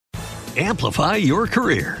Amplify your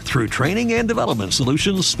career through training and development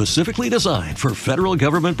solutions specifically designed for federal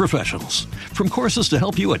government professionals. From courses to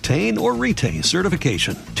help you attain or retain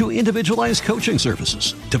certification, to individualized coaching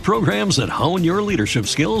services, to programs that hone your leadership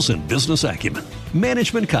skills and business acumen,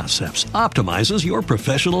 Management Concepts optimizes your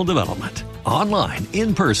professional development. Online,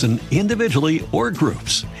 in person, individually, or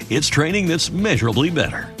groups, it's training that's measurably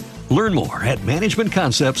better. Learn more at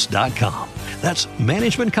managementconcepts.com. That's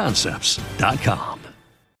managementconcepts.com.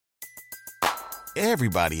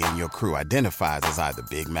 Everybody in your crew identifies as either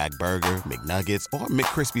Big Mac Burger, McNuggets, or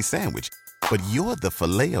McCrispy Sandwich. But you're the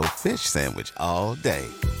Filet-O-Fish Sandwich all day.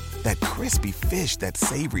 That crispy fish, that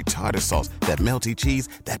savory tartar sauce, that melty cheese,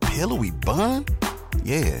 that pillowy bun.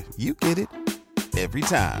 Yeah, you get it. Every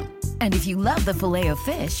time. And if you love the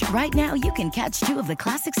Filet-O-Fish, right now you can catch two of the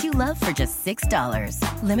classics you love for just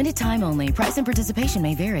 $6. Limited time only. Price and participation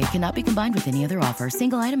may vary. Cannot be combined with any other offer.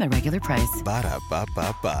 Single item at regular price.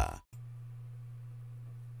 Ba-da-ba-ba-ba.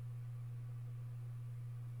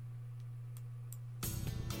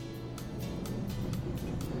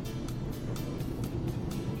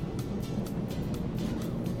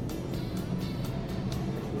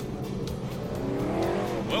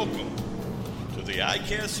 Welcome to the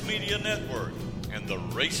iCast Media Network and the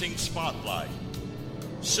Racing Spotlight.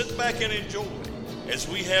 Sit back and enjoy as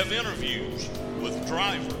we have interviews with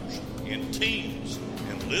drivers and teams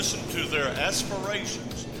and listen to their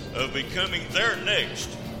aspirations of becoming their next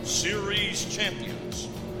series champions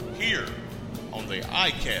here on the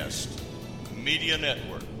iCast Media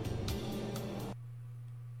Network.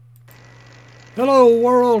 Hello,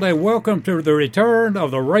 world, and welcome to the return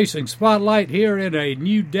of the Racing Spotlight here in a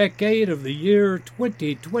new decade of the year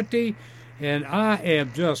 2020. And I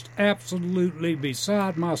am just absolutely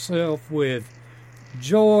beside myself with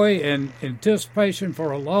joy and anticipation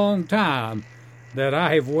for a long time that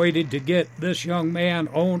I have waited to get this young man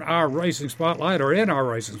on our Racing Spotlight, or in our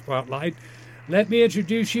Racing Spotlight. Let me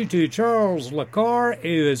introduce you to Charles Lacarre, who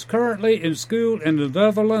is currently in school in the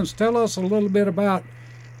Netherlands. Tell us a little bit about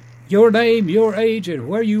your name, your age, and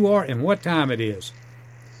where you are and what time it is.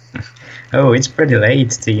 Oh, it's pretty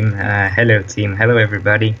late, team. Hello, team. Hello,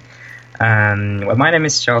 everybody. Well, my name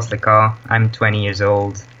is Charles Lacarre. I'm 20 years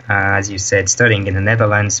old, as you said, studying in the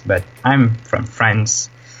Netherlands, but I'm from France.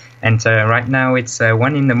 And right now it's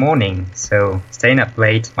 1 in the morning, so staying up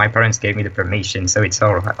late. My parents gave me the permission, so it's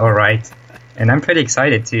all right. And I'm pretty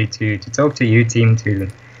excited to talk to you, team, to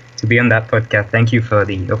be on that podcast. Thank you for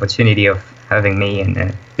the opportunity of having me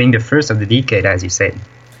and being the first of the decade, as you said.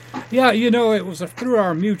 Yeah, you know, it was through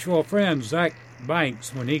our mutual friend, Zach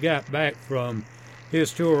Banks, when he got back from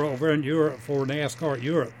his tour over in Europe for NASCAR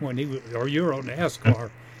Europe, when he was, or Euro NASCAR.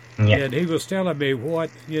 Yeah. And he was telling me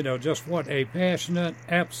just what a passionate,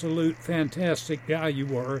 absolute, fantastic guy you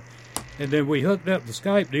were. And then we hooked up the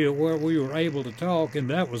Skype deal where we were able to talk, and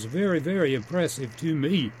that was very, very impressive to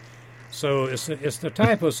me. So it's the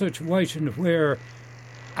type of situation where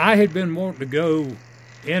I had been wanting to go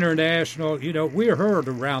international. You know, we're heard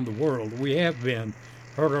around the world. We have been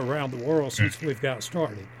heard around the world since we've got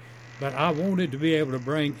started. But I wanted to be able to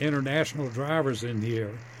bring international drivers in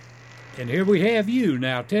here. And here we have you.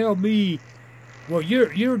 Now tell me, well,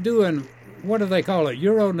 you're doing, what do they call it?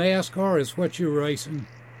 Euro NASCAR is what you're racing?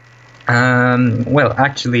 Well,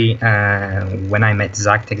 actually, when I met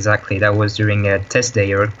Zach, exactly, that was during a test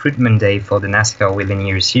day, a recruitment day for the NASCAR Within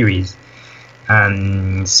Year Series.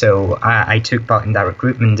 So I took part in that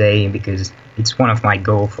recruitment day because it's one of my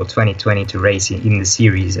goals for 2020 to race in the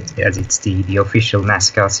series, as it's the official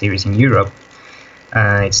NASCAR series in Europe.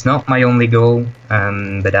 It's not my only goal,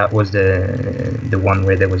 but that was the one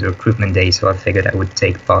where there was a recruitment day, so I figured I would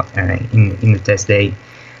take part in the test day.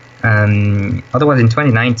 Otherwise, in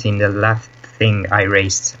 2019, the last thing I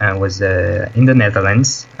raced was in the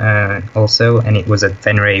Netherlands also, and it was at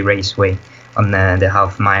Fenway Raceway on the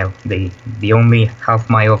half mile, the only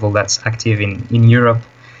half mile oval that's active in Europe.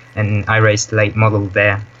 And I raced late model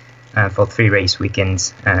there for 3 race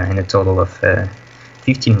weekends and a total of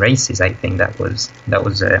 15 races. I think that was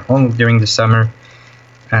all during the summer,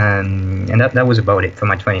 and that was about it for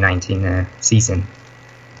my 2019 season.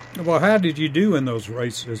 Well, how did you do in those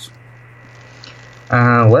races?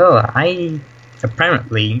 Well, I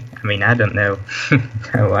don't know.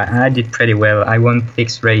 No, I did pretty well. I won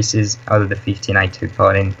 6 races out of the 15 I took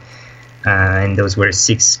part in, and those were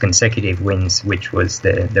 6 consecutive wins, which was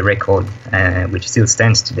the record, which still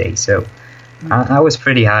stands today. So I was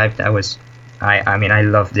pretty hyped. I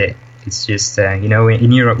loved it. It's just,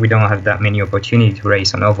 in Europe we don't have that many opportunities to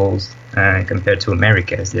race on ovals compared to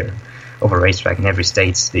America, as they're over racetrack in every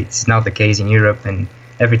state. It's not the case in Europe, and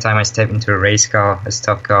every time I step into a race car, a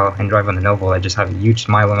stock car, and drive on an oval, I just have a huge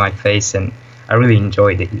smile on my face, and I really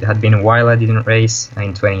enjoyed it. It had been a while I didn't race.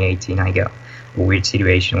 In 2018, I got a weird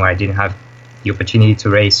situation where I didn't have the opportunity to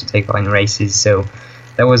race, to take part in races, so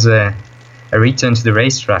that was a return to the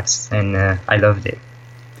racetracks, and I loved it.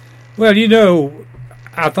 Well, you know,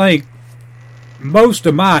 I think most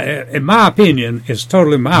of in my opinion, it's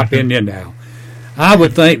totally my opinion now, I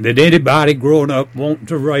would think that anybody growing up wanting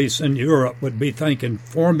to race in Europe would be thinking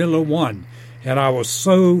Formula One. And I was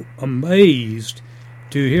so amazed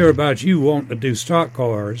to hear about you wanting to do stock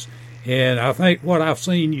cars. And I think what I've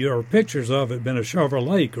seen your pictures of have been a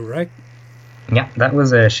Chevrolet, correct? Yeah, that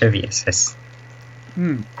was a Chevy SS.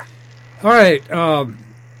 All right.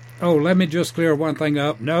 Let me just clear one thing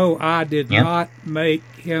up. No, I did not make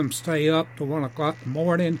him stay up to 1 o'clock in the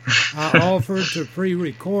morning. I offered to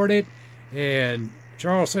pre-record it. And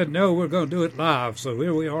Charles said, no, we're going to do it live. So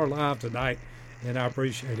here we are live tonight, and I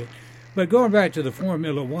appreciate it. But going back to the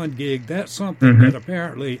Formula One gig, that's something that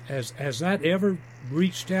apparently, has that ever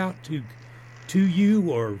reached out to you,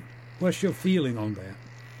 or what's your feeling on that?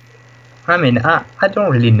 I mean, I don't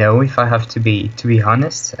really know, if I have to be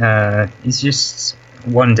honest. It's just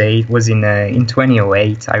one day, it was in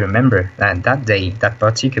 2008, I remember that day, that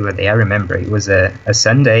particular day, I remember it was a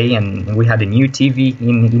Sunday, and we had a new TV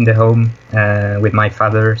in the home with my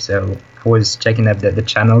father, so I was checking up the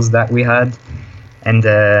channels that we had, and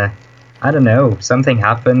I don't know, something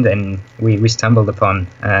happened, and we stumbled upon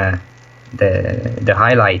the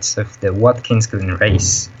highlights of the Watkins Glen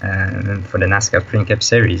race for the NASCAR Sprint Cup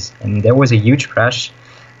Series, and there was a huge crash.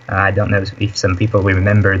 I don't know if some people will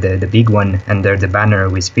remember the big one under the banner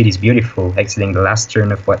with Speed is Beautiful exiting the last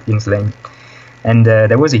turn of Watkins Glen. And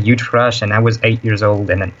there was a huge crash, and I was 8 years old,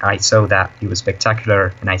 and I saw that. It was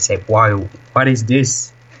spectacular, and I said, wow, what is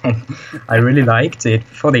this? And I really liked it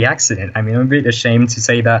for the accident. I mean, I'm a bit ashamed to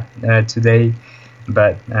say that today,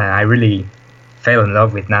 but I really fell in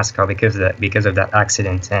love with NASCAR because of that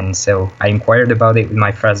accident. And so I inquired about it with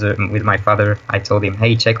my father. I told him,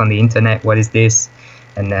 hey, check on the internet, what is this?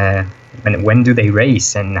 And when do they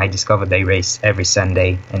race? And I discovered they race every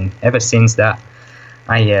Sunday. And ever since that,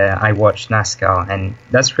 I watch NASCAR, and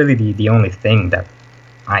that's really the only thing that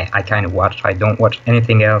I kind of watch. I don't watch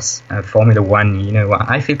anything else. Formula One, you know,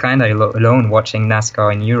 I feel kind of alone watching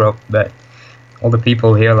NASCAR in Europe, but all the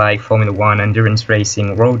people here like Formula One, endurance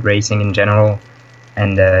racing, road racing in general,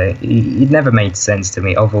 and it never made sense to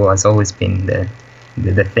me. Oval has always been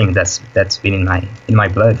the thing that's been in my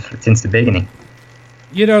blood since the beginning.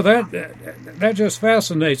 You know, that just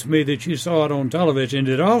fascinates me that you saw it on television.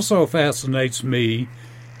 It also fascinates me.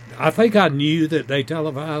 I think I knew that they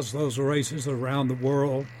televised those races around the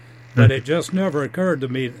world, but it just never occurred to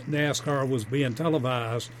me that NASCAR was being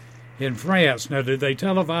televised in France. Now, did they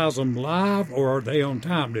televise them live, or are they on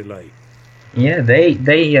time delay? Yeah,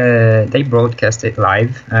 they broadcast it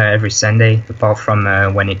live every Sunday, apart from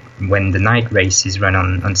when the night race is run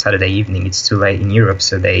on Saturday evening. It's too late in Europe,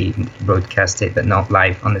 so they broadcast it, but not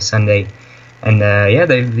live on the Sunday. And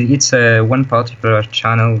it's one particular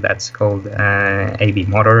channel that's called AB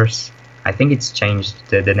Motors. I think it's changed.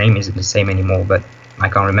 The name isn't the same anymore, but I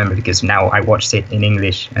can't remember because now I watched it in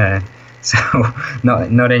English. So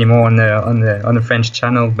not anymore on the French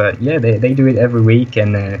channel, but yeah, they do it every week,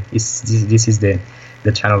 and this is the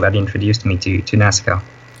channel that introduced me to NASCAR.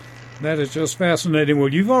 That is just fascinating. Well,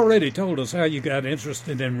 you've already told us how you got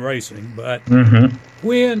interested in racing, but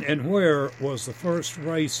when and where was the first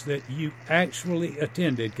race that you actually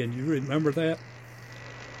attended? Can you remember that?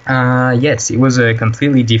 Yes, it was a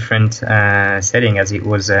completely different setting, as it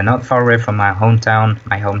was not far away from my hometown.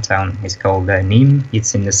 My hometown is called Nîmes.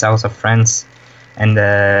 It's in the south of France, and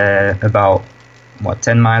about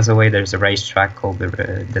 10 miles away there's a racetrack called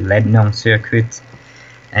the Lebanon Circuit,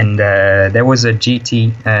 and there was a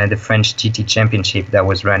GT, the French GT Championship that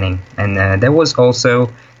was running, and there was also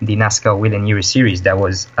the NASCAR Wheel and Euro Series that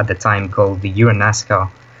was at the time called the Euro NASCAR.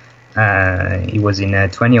 It was in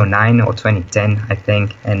 2009 or 2010, I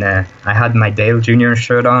think, and I had my Dale Jr.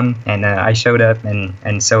 shirt on, and I showed up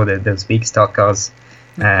and saw those big stock cars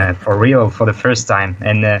for real for the first time,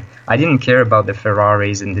 and I didn't care about the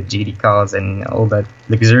Ferraris and the GT cars and all that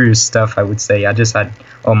luxurious stuff, I would say. I just had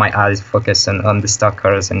all my eyes focused on the stock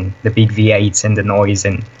cars and the big V8s and the noise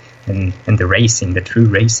and the racing, the true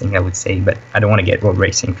racing, I would say. But I don't want to get road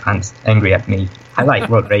racing fans angry at me. I like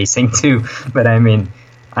road racing too, but I mean,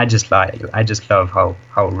 I just love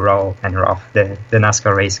how raw and rough the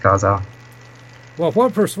NASCAR race cars are. Well,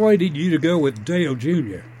 what persuaded you to go with Dale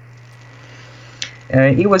Jr.?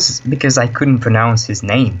 It was because I couldn't pronounce his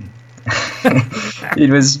name. It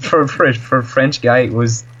was for a French guy. It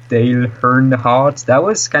was Dale Earnhardt. That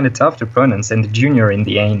was kind of tough to pronounce, and the junior in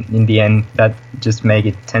the end, that just made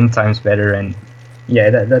it 10 times better. And yeah,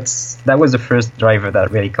 that was the first driver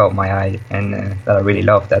that really caught my eye, and that I really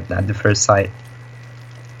loved at the first sight.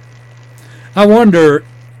 I wonder,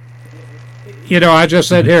 I just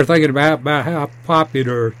sat here thinking about how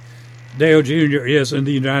popular Dale Jr. is in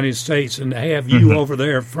the United States, and to have you over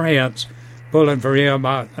there in France pulling for him,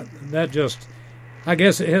 I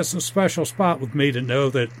guess it has a special spot with me to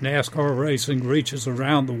know that NASCAR racing reaches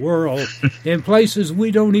around the world in places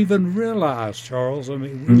we don't even realize, Charles. I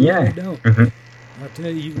mean, we really don't. I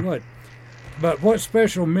tell you what. But what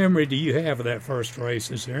special memory do you have of that first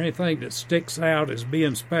race? Is there anything that sticks out as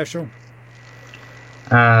being special?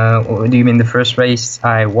 Do you mean the first race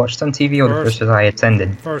I watched on TV or the first race I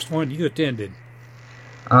attended? First one you attended.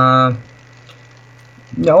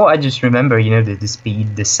 No, I just remember, the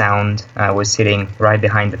speed, the sound. I was sitting right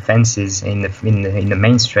behind the fences in the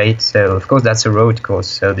main straight. So of course that's a road course,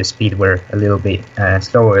 so the speed were a little bit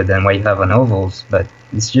slower than what you have on ovals. But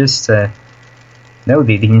it's just the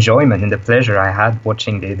enjoyment and the pleasure I had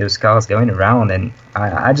watching those cars going around, and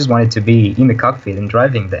I just wanted to be in the cockpit and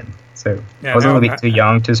driving them. So I was a little bit too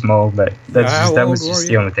young, too small, but that was just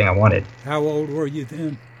the only thing I wanted. How old were you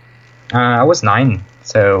then? I was 9,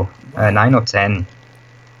 so 9 or 10.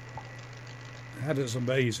 That is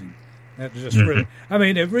amazing. That just really, I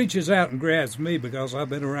mean, it reaches out and grabs me because I've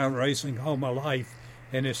been around racing all my life,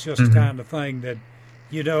 and it's just the kind of thing that,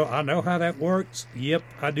 I know how that works. Yep,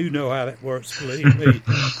 I do know how that works, believe me.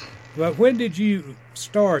 But when did you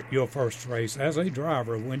start your first race as a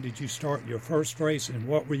driver? When did you start your first race, and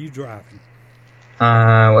what were you driving?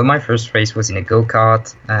 Well, my first race was in a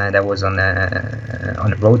go-kart. That was on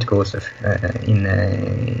a road course in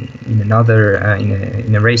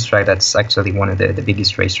a racetrack that's actually one of the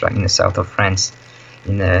biggest racetrack in the south of France,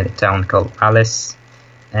 in a town called Alès.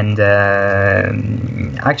 And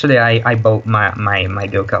actually, I bought my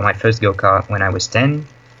go-kart, my first go-kart, when I was 10.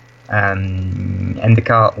 And the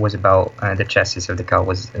car was the chassis of the car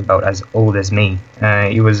was about as old as me.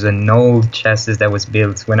 It was an old chassis that was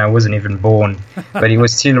built when I wasn't even born, but it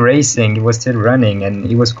was still racing, it was still running, and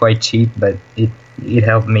it was quite cheap, but it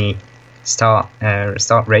helped me start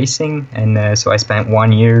racing. And so I spent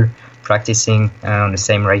 1 year practicing on the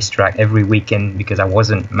same racetrack every weekend because I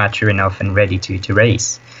wasn't mature enough and ready to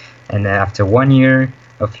race. And after 1 year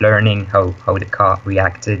of learning how the car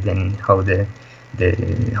reacted and how to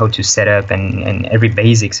set up and every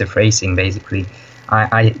basics of racing, basically,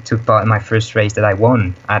 I took part in my first race that I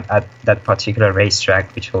won at that particular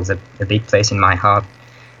racetrack, which holds a big place in my heart.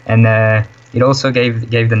 And it also gave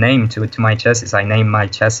the name to my chassis. I named my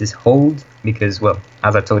chassis Hold because, well,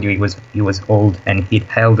 as I told you, he was old and he'd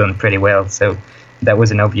held on pretty well, so that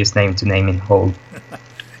was an obvious name to name him Hold.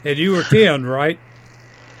 And you were 10, right?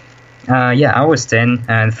 Yeah, I was 10,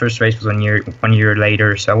 and the first race was 1 year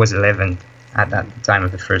later, so I was 11 at that time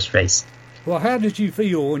of the first race. Well, how did you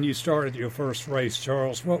feel when you started your first race,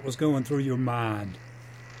 Charles? What was going through your mind?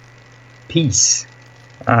 Peace.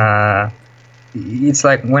 It's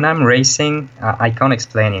like when I'm racing, I can't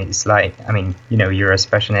explain it. It's like, I mean, you're as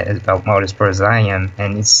passionate about motorsport as I am,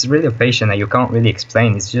 and it's really a passion that you can't really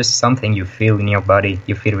explain. It's just something you feel in your body.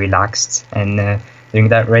 You feel relaxed. And during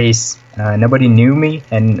that race, nobody knew me,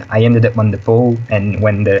 and I ended up on the pole. And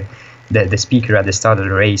when the speaker at the start of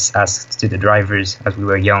the race asked to the drivers, as we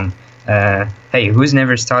were young, hey, who's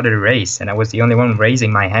never started a race? And I was the only one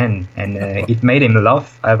raising my hand, and it made him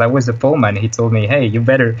laugh. I was the poleman. He told me, hey, you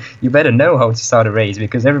better know how to start a race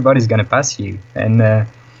because everybody's going to pass you. And I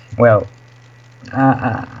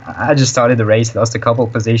just started the race, lost a couple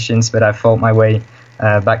positions, but I fought my way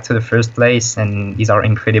back to the first place, and these are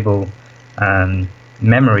incredible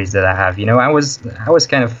memories that I have. I was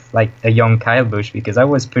kind of like a young Kyle Busch because I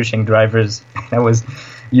was pushing drivers. I was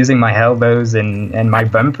using my elbows and my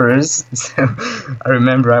bumpers. So I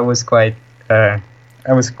remember I pushed quite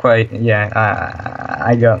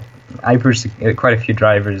a few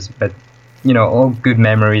drivers, but all good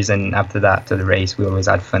memories. And after the race, we always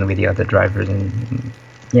had fun with the other drivers, and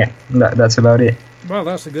yeah, that's about it. Well,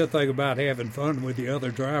 that's the good thing about having fun with the other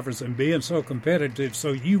drivers and being so competitive.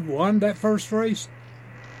 So you won that first race?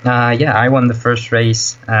 Yeah, I won the first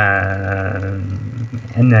race and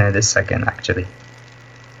the second, actually.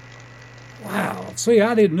 Wow. See,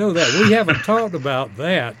 I didn't know that. We haven't talked about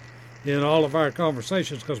that in all of our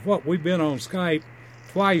conversations because we've been on Skype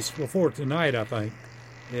twice before tonight, I think,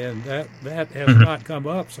 and that has not come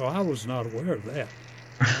up, so I was not aware of that.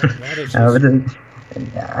 That is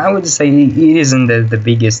I would say it isn't the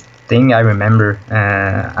biggest thing I remember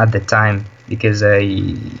at the time because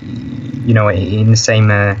in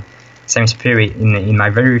the same spirit. In my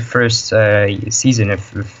very first season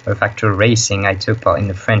of actual racing, I took part in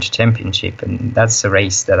the French Championship, and that's a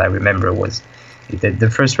race that I remember was the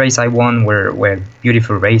first race I won were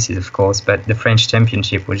beautiful races, of course, but the French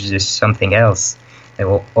Championship was just something else. They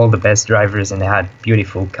were all the best drivers, and they had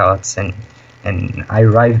beautiful karts, and I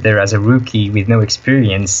arrived there as a rookie with no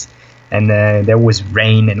experience, and there was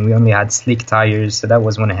rain, and we only had slick tires, so that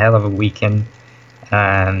was one hell of a weekend.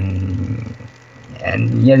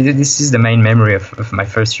 And yeah, this is the main memory of my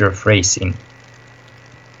first year of racing.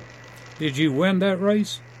 Did you win that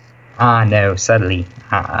race? No, sadly.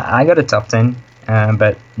 I got a top 10,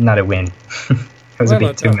 but not a win. It was a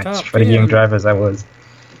bit too much for the young drivers I was.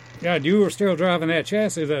 Yeah, you were still driving that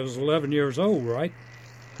chassis that was 11 years old, right?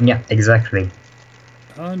 Yeah, exactly.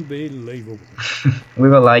 Unbelievable. We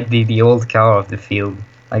were like the old car of the field.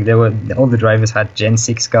 Like all the drivers had Gen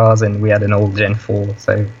 6 cars, and we had an old Gen 4.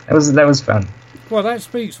 So that was fun. Well, that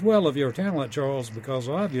speaks well of your talent, Charles, because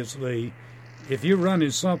obviously, if you're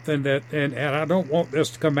running something that, and I don't want this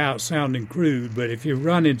to come out sounding crude, but if you're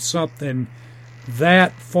running something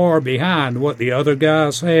that far behind what the other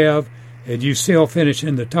guys have, and you still finish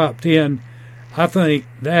in the top 10, I think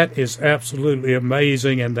that is absolutely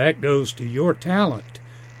amazing, and that goes to your talent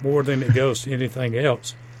more than it goes to anything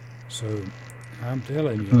else. So, I'm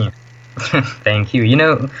telling you. Yeah. Thank you. You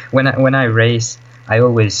know, when I race, I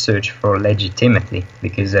always search for legitimacy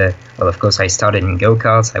because, well, of course, I started in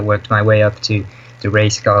go-karts. I worked my way up to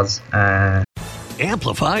race cars.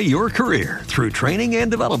 Amplify your career through training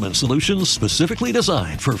and development solutions specifically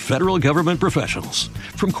designed for federal government professionals.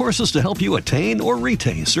 From courses to help you attain or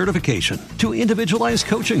retain certification, to individualized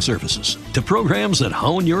coaching services, to programs that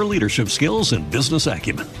hone your leadership skills and business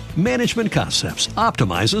acumen, Management Concepts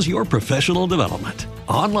optimizes your professional development.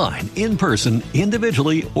 Online, in person,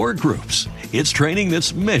 individually, or groups, it's training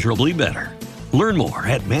that's measurably better. Learn more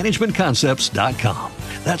at managementconcepts.com.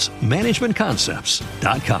 That's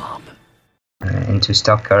managementconcepts.com. Into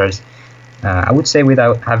stock cars, I would say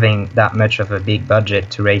without having that much of a big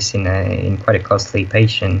budget to race in quite a costly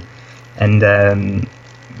patient. And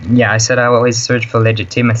I said I always search for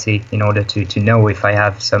legitimacy in order to know if I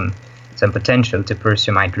have some potential to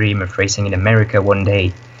pursue my dream of racing in America one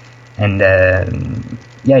day. And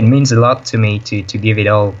it means a lot to me to give it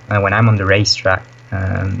all when I'm on the racetrack,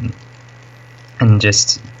 and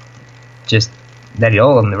just let it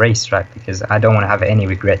all on the racetrack, because I don't want to have any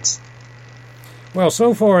regrets. Well,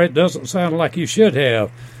 so far it doesn't sound like you should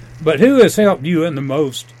have, but who has helped you the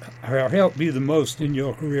most in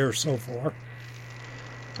your career so far?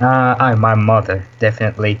 My mother,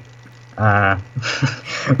 definitely.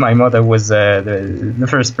 My mother was the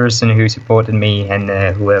first person who supported me and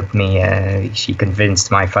who helped me. She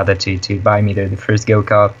convinced my father to buy me the first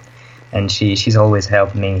go-kart, and she's always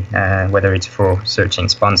helped me, whether it's for searching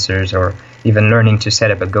sponsors or even learning to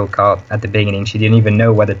set up a go-kart. At the beginning, she didn't even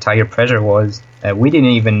know what the tire pressure was. We didn't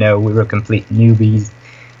even know. We were complete newbies,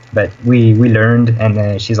 but we learned,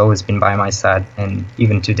 and she's always been by my side, and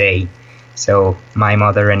even today. So my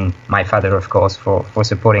mother and my father, of course, for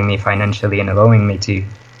supporting me financially and allowing me to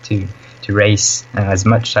race as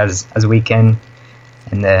much as we can.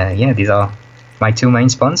 And these are my two main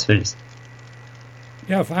sponsors.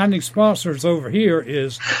 Yeah, finding sponsors over here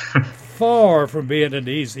is far from being an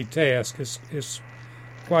easy task. It's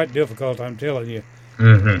quite difficult, I'm telling you.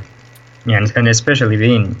 Mm-hmm. Yeah, and especially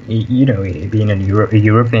being a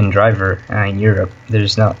European driver in Europe,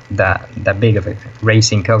 there's not that big of a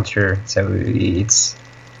racing culture. So it's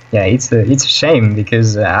a shame,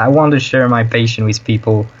 because I want to share my passion with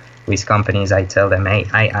people, with companies. I tell them, hey,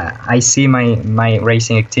 I see my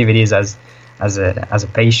racing activities as a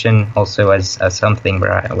passion, also as something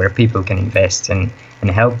where people can invest and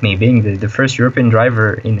help me. Being the first European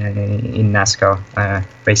driver in NASCAR,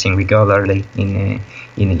 racing regularly in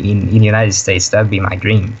the United States, that'd be my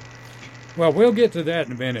dream. Well, we'll get to that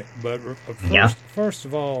in a minute, but first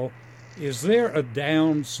of all, is there a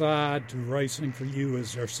downside to racing for you?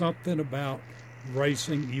 Is there something about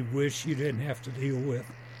racing you wish you didn't have to deal with?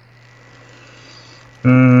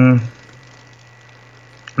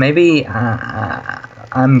 Maybe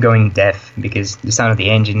I'm going deaf because the sound of the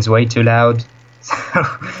engine's way too loud. So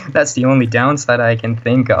that's the only downside I can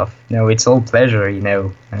think of. No, it's all pleasure,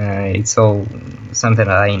 it's all something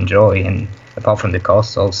that I enjoy, and apart from the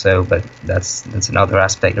cost also, but that's another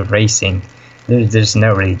aspect of racing. There's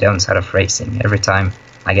no really downside of racing. Every time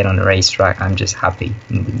I get on the racetrack, I'm just happy.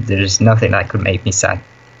 There's nothing that could make me sad.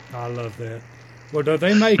 I love that. Well, do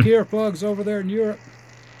they make earplugs over there in Europe?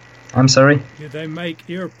 I'm sorry? Do they make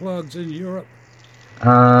earplugs in Europe?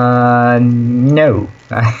 No.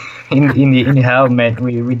 in the helmet.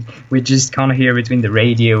 We just can't hear between the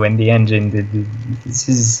radio and the engine.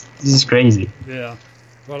 This is crazy. Yeah.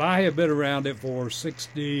 Well, I have been around it for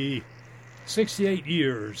 68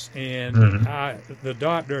 years, and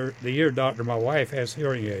the ear doctor, my wife has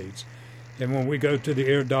hearing aids, and when we go to the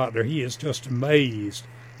ear doctor, he is just amazed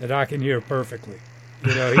that I can hear perfectly.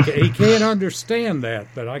 You know, he can't understand that,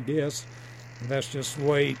 but I guess that's just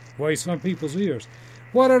the way some people's ears.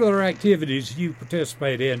 What other activities do you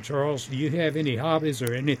participate in, Charles? Do you have any hobbies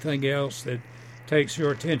or anything else that takes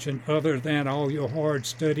your attention other than all your hard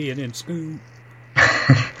studying in school?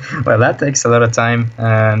 Well, that takes a lot of time.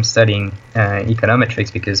 I'm studying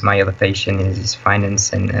econometrics because my other passion is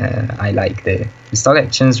finance, and I like the stock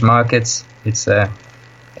exchange markets. It's I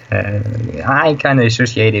kind of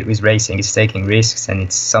associate it with racing. It's taking risks, and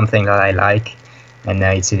it's something that I like. And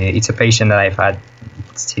it's a passion that I've had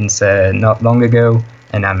since not long ago,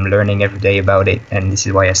 and I'm learning every day about it. And this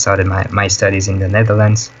is why I started my studies in the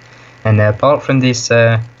Netherlands. And apart from this,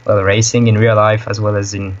 racing in real life as well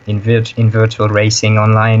as in virtual racing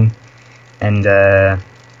online. And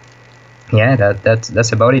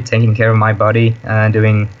that's about it. Taking care of my body,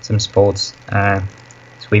 doing some sports,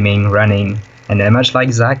 swimming, running, and much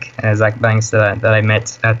like Zach Banks that I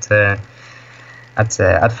met at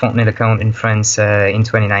Fontenay-le-Comte in France in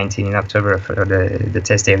 2019 in October for the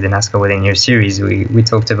test day of the NASCAR Within Years series. We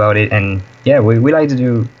talked about it, and yeah, we like to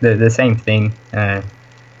do the same thing.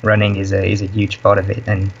 Running is a huge part of it,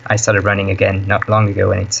 and I started running again not long ago,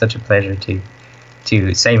 and it's such a pleasure to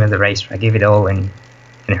same as the racetrack, give it all and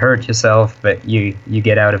hurt yourself, but you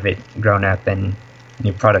get out of it grown up and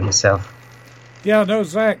you're proud of yourself. Yeah, I know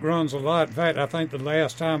Zach runs a lot. In fact, I think the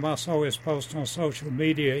last time I saw his post on social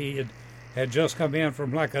media, he had just come in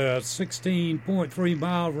from like a 16.3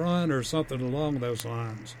 mile run or something along those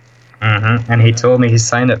lines. And he told me he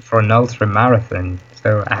signed up for an ultra marathon.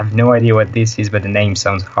 So I have no idea what this is, but the name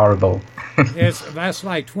sounds horrible. That's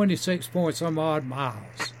like 26 point some odd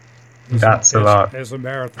miles. That's a lot. As a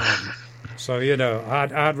marathon. So, you know,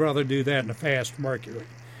 I'd rather do that in a fast Mercury.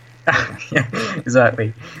 Yeah,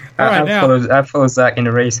 exactly. I follow Zach in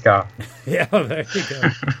a race car. Yeah, there you go.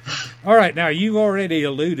 All right, now you've already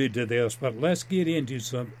alluded to this, but let's get into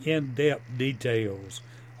some in-depth details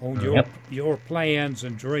on your plans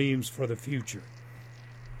and dreams for the future.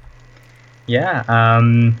 Yeah,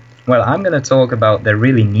 well, I'm going to talk about the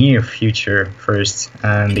really near future first,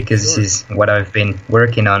 because this is what I've been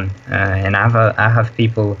working on, and I have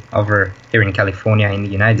people over here in California, in the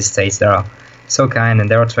United States, that are so kind, and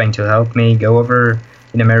they are trying to help me go over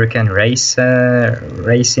in America and race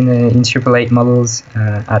in Super 8 models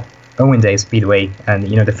at Owendale Speedway. And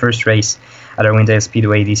you know, the first race at Owendale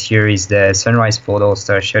Speedway this year is the Sunrise Ford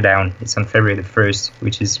All-Star Showdown. It's on February the 1st,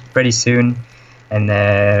 which is pretty soon.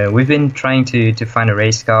 And we've been trying to find a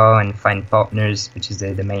race car and find partners, which is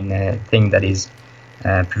the main thing that is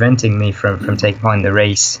preventing me from taking on the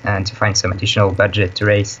race, and to find some additional budget to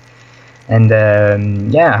race. And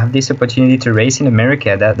I have this opportunity to race in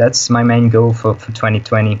America. That's my main goal for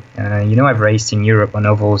 2020. You know, I've raced in Europe on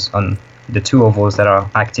ovals, on the two ovals that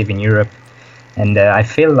are active in Europe. And I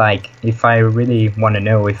feel like if I really want to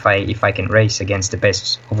know if I can race against the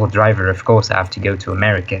best oval driver, of course I have to go to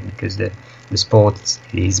America, because the sport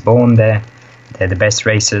is born there. The best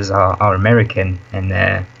racers are American, and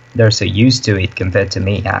they're so used to it compared to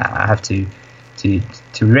me. I have to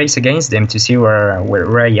race against them to see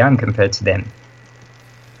where I am compared to them.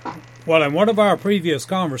 Well, in one of our previous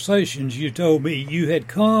conversations, you told me you had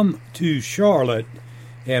come to Charlotte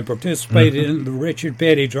and participated in the Richard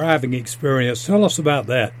Petty driving experience. Tell us about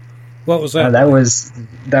that. What was that?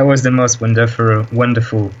 That was the most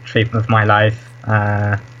wonderful trip of my life.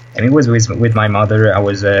 And it was with my mother. I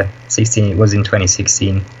was 16. It was in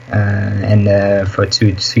 2016, and for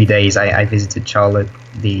 2-3 days I visited Charlotte,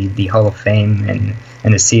 the Hall of Fame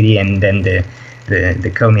and the city, and then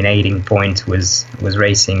the culminating point was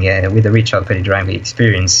racing with the Richard Petty driving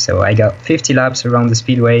experience. So I got 50 laps around the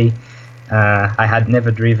speedway. I had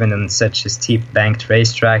never driven on such a steep banked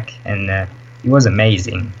racetrack, and it was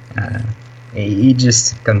amazing. It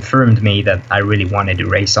just confirmed me that I really wanted to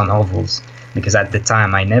race on ovals, because at the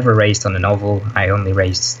time I never raced on an oval. I only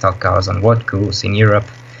raced stock cars on road course in Europe,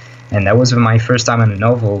 and that was my first time on an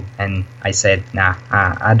oval. And I said, nah,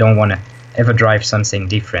 I don't want to ever drive something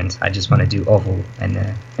different. I just want to do oval and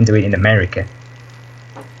do it in America.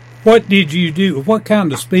 What did you do? What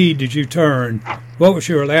kind of speed did you turn? What was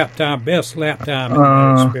your best lap time in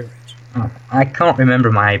that experience? I can't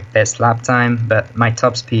remember my best lap time, but my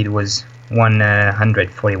top speed was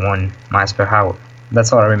 141 miles per hour.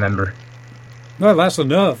 That's all I remember. Well, that's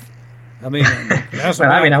enough. I mean, that's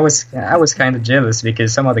well, I mean, I was kind of jealous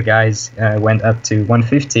because some other guys went up to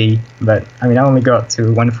 150, but I mean, I only got to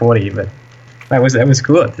 140, but that was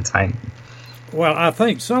cool at the time. Well, I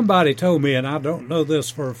think somebody told me, and I don't know this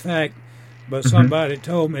for a fact, but somebody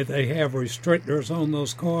told me they have restrictors on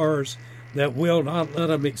those cars that will not let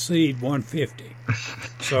them exceed 150.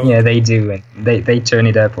 So yeah, they do, and they turn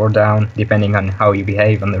it up or down depending on how you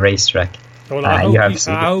behave on the racetrack. Well, I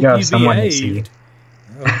hope you behaved.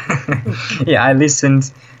 Yeah, I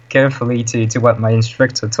listened carefully to what my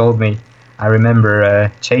instructor told me. I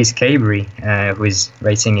remember Chase Cabry, who is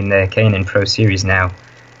racing in the K&N Pro Series now,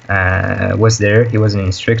 was there. He was an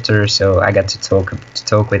instructor, so I got to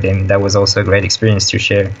talk with him. That was also a great experience to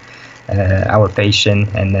share our passion.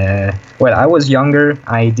 And well, I was younger.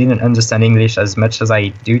 I didn't understand English as much as I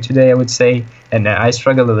do today, I would say, and I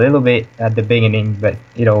struggled a little bit at the beginning, but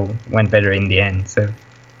it all went better in the end. So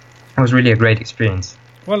it was really a great experience.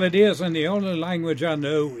 Well, it is, and the only language I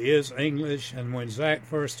know is English. And when Zach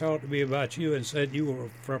first talked to me about you and said you were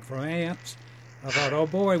from France, I thought, oh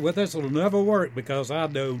boy, well, this will never work because I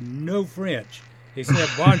know no French. He said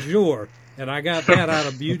bonjour, and I got that out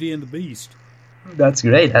of Beauty and the Beast. That's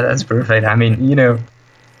great. That's perfect. I mean, you know,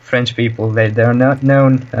 French people, they're not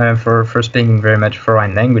known for speaking very much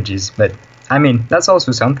foreign languages, but I mean, that's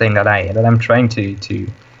also something that I'm trying to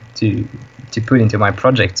put into my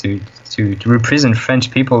project to represent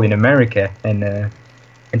French people in America and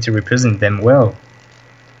to represent them well.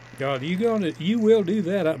 God, you will do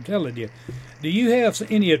that, I'm telling you. Do you have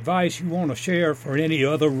any advice you want to share for any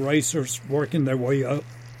other racers working their way up?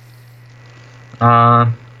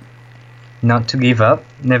 Not to give up,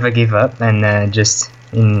 never give up, and just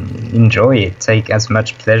enjoy it. Take as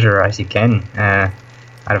much pleasure as you can out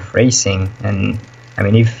of racing. And I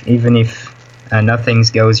mean, even if nothing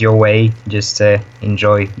goes your way, just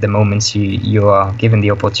enjoy the moments you are given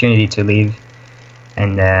the opportunity to live.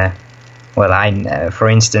 And well, for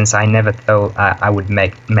instance, I never thought I would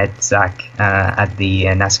met Zach at the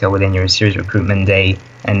NASCAR Within Your Series recruitment day,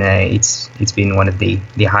 and it's been one of the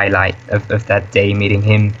highlight of that day, meeting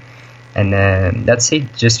him. And that's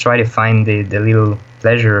it. Just try to find the little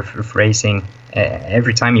pleasure of racing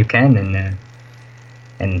every time you can,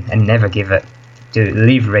 and never give up. To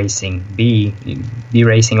leave racing, be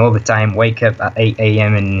racing all the time. Wake up at 8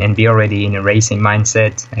 a.m. and be already in a racing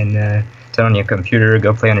mindset, and turn on your computer,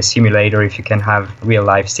 go play on a simulator if you can have real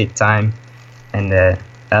life sit time, and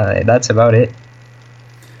that's about it.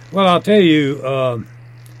 Well, I'll tell you,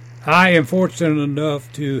 I am fortunate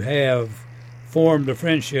enough to have formed a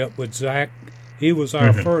friendship with Zach. He was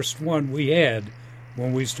our first one we had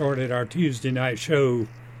when we started our Tuesday night show,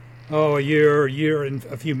 a year and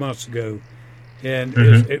a few months ago.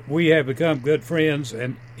 And we have become good friends,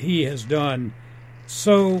 and he has done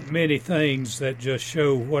so many things that just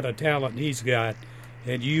show what a talent he's got.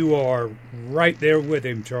 And you are right there with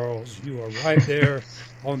him, Charles. You are right there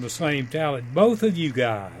on the same talent. Both of you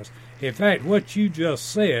guys. In fact, what you just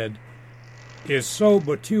said is so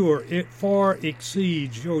mature, it far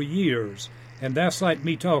exceeds your years. And that's like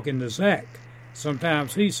me talking to Zach.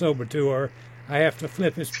 Sometimes he's so mature, I have to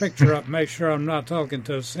flip his picture up and make sure I'm not talking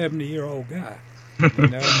to a 70-year-old guy. You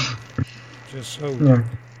know, just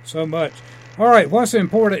so much. All right, what's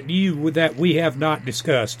important to you that we have not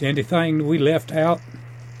discussed? Anything we left out?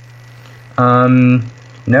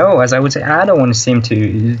 No, as I would say, I don't want to seem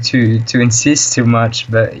to insist too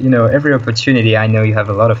much, but you know, every opportunity, I know you have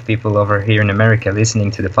a lot of people over here in America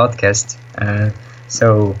listening to the podcast.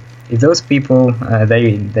 So if those people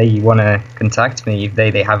they want to contact me, if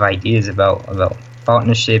they have ideas about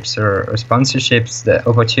partnerships or sponsorships, the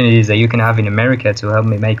opportunities that you can have in America to help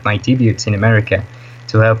me make my debuts in America,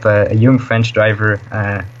 to help a young French driver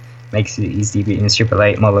make his debut in a Super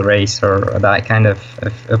 8 model race, or that kind of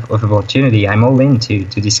opportunity, I'm all in to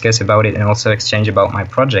discuss about it and also exchange about my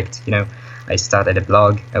project. You know, I started a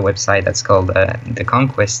blog, a website that's called The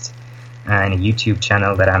Conquest, and a YouTube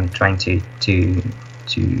channel that I'm trying to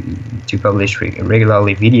publish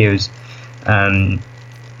regularly videos.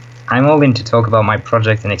 I'm all in to talk about my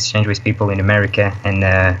project and exchange with people in America and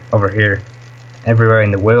over here, everywhere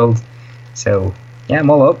in the world. So yeah, I'm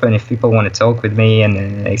all open if people want to talk with me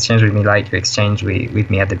and exchange with me like you exchanged with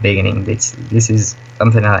me at the beginning. This is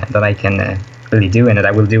something that I can really do, and that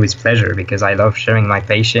I will do with pleasure, because I love sharing my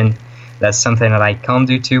passion. That's something that I can't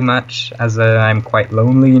do too much, as I'm quite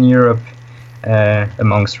lonely in Europe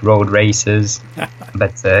amongst road races.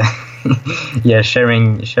 But yeah,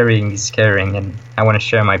 sharing is caring, and I want to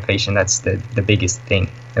share my passion. That's the biggest thing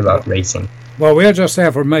about racing. Well, we'll just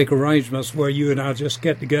have to make arrangements where you and I just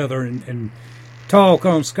get together and talk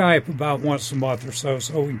on Skype about once a month or so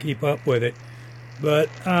we can keep up with it. But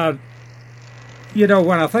You know,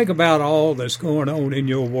 when I think about all that's going on in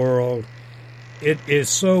your world, it is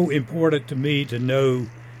so important to me to know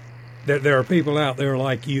that there are people out there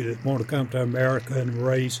like you that want to come to America and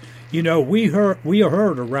race. You know, we are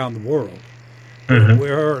heard around the world. Mm-hmm.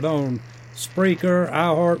 We're heard on Spreaker,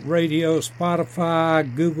 iHeartRadio,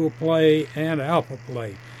 Spotify, Google Play, and Apple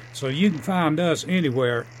Play. So you can find us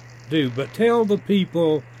anywhere, but tell the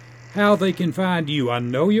people how they can find you. I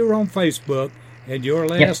know you're on Facebook, and your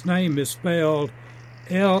last name is spelled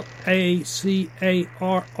Lacarre,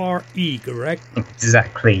 correct?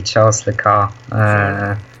 Exactly, Charles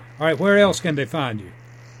Lacarre. All right, where else can they find you?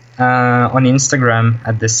 On Instagram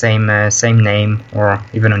at the same name, or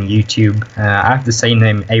even on YouTube. I have the same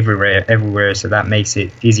name everywhere, so that makes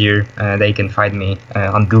it easier. They can find me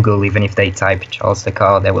on Google, even if they type Charles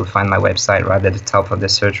Lacarre, they will find my website right at the top of the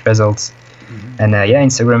search results. Mm-hmm. And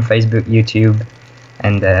Instagram, Facebook, YouTube,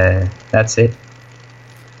 and that's it.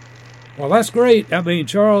 Well, that's great. I mean,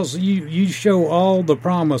 Charles, you show all the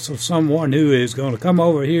promise of someone who is going to come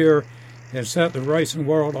over here and set the racing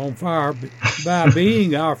world on fire by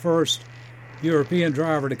being our first European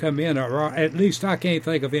driver to come in. Or at least I can't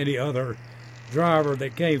think of any other driver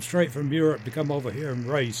that came straight from Europe to come over here and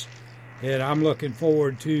race. And I'm looking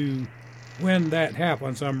forward to when that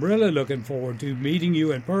happens. I'm really looking forward to meeting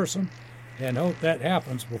you in person and hope that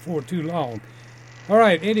happens before too long. All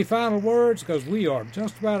right, any final words? Because we are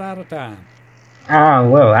just about out of time.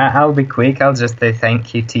 Well, I'll be quick. I'll just say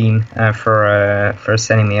thank you, team, for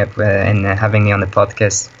setting me up and having me on the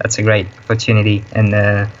podcast. That's a great opportunity. And,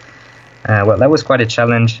 well, that was quite a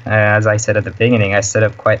challenge. As I said at the beginning, I set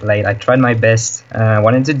up quite late. I tried my best. I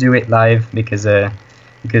wanted to do it live because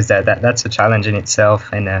that's a challenge in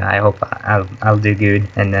itself. And I hope I'll do good.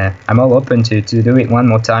 And I'm all open to do it one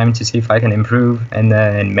more time to see if I can improve, and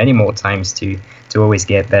many more times to always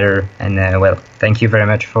get better. And, well, thank you very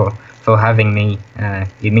much for having me.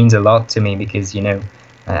 It means a lot to me because,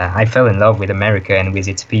 I fell in love with America and with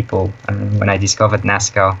its people when I discovered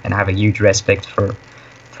NASCAR, and I have a huge respect for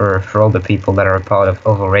all the people that are a part of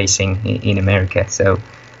oval racing in America. So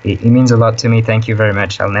it means a lot to me. Thank you very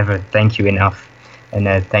much. I'll never thank you enough. And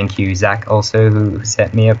thank you, Zach, also, who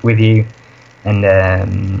set me up with you. And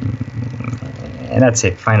that's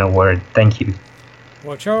it. Final word. Thank you.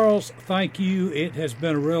 Well, Charles, thank you. It has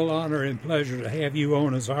been a real honor and pleasure to have you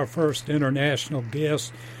on as our first international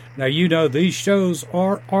guest. Now, these shows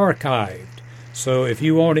are archived. So if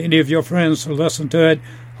you want any of your friends to listen to it,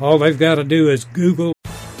 all they've got to do is Google.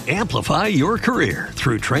 Amplify your career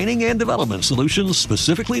through training and development solutions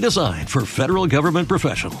specifically designed for federal government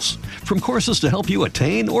professionals. From courses to help you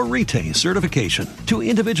attain or retain certification, to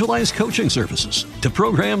individualized coaching services, to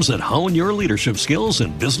programs that hone your leadership skills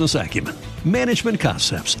and business acumen, Management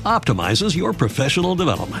Concepts optimizes your professional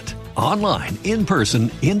development. Online, in person,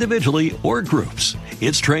 individually, or groups,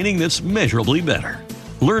 it's training that's measurably better.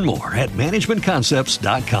 Learn more at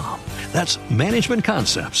managementconcepts.com. That's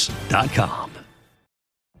managementconcepts.com.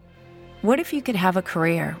 What if you could have a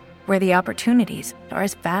career where the opportunities are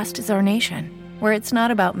as vast as our nation, where it's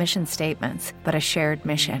not about mission statements, but a shared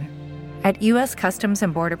mission? At U.S. Customs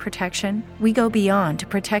and Border Protection, we go beyond to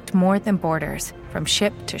protect more than borders. From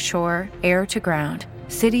ship to shore, air to ground,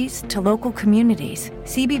 cities to local communities,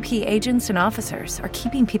 CBP agents and officers are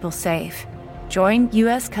keeping people safe. Join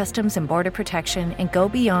U.S. Customs and Border Protection and go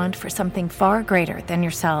beyond for something far greater than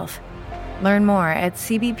yourself. Learn more at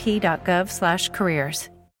cbp.gov/careers.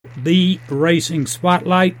 The Racing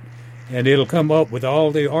Spotlight, and it'll come up with all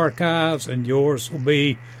the archives, and yours will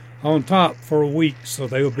be on top for a week, so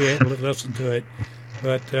they will be able to listen to it.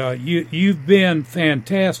 But you've been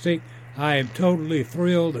fantastic. I am totally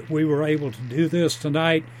thrilled that we were able to do this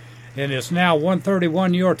tonight, and it's now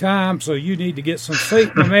 1:31 your time, so you need to get some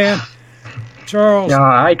sleep, my man. Charles. No,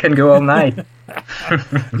 I can go all night.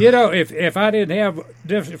 If I didn't have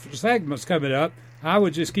different segments coming up, I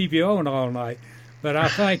would just keep you on all night. But I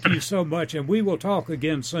thank you so much, and we will talk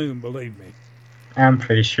again soon, believe me. I'm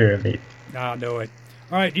pretty sure of it. I know it.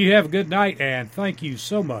 All right, you have a good night, and thank you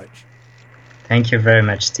so much. Thank you very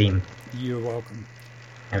much, team. You're welcome.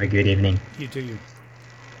 Have a good evening. You too.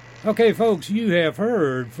 Okay, folks, you have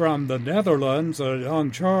heard from the Netherlands, a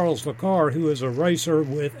young Charles Lacarre, who is a racer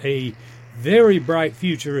with a very bright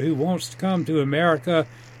future, who wants to come to America,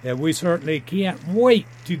 and we certainly can't wait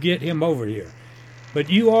to get him over here. But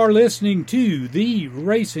you are listening to the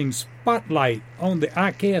Racing Spotlight on the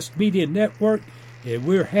ICAST Media Network, and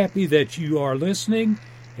we're happy that you are listening,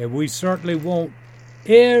 and we certainly want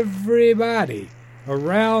everybody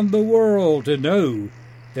around the world to know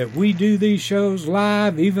that we do these shows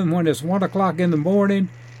live, even when it's 1 o'clock in the morning,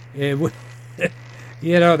 and we,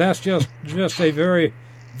 that's just a very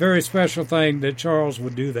very special thing that Charles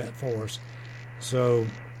would do that for us. So,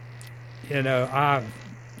 I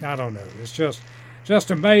don't know. It's just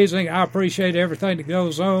amazing. I appreciate everything that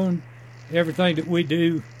goes on, everything that we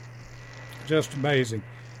do. Just amazing.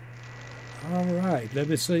 All right, let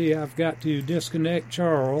me see. I've got to disconnect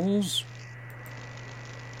Charles.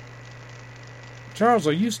 Charles,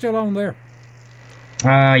 are you still on there?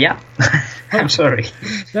 Yeah. I'm sorry.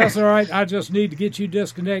 That's all right. I just need to get you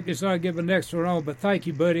disconnected so I can get the next one on. But thank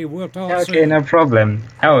you, buddy. We'll talk soon. Okay, no problem.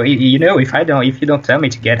 Oh, if you don't tell me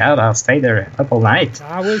to get out, I'll stay there up all night.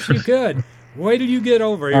 I wish you could. Wait till you get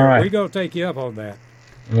over here. Right. We're going to take you up on that.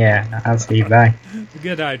 Yeah, I'll see you. Bye.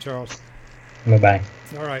 Good night, Charles. Bye-bye.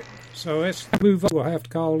 All right. So let's move on. We'll have to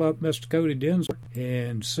call up Mr. Cody Dinsmore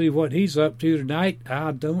and see what he's up to tonight.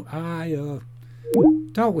 I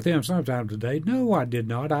talked with him sometime today. No, I did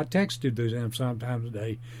not. I texted him sometime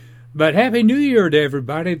today. But Happy New Year to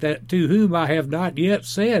everybody to whom I have not yet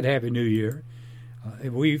said Happy New Year.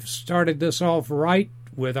 We've started this off right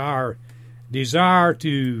with our desire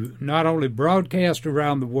to not only broadcast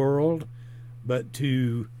around the world, but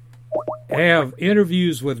to have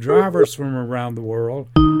interviews with drivers from around the world.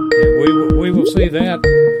 And we will see that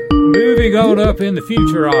moving on up in the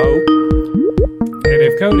future, I hope. And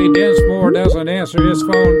if Cody Dinsmore doesn't answer his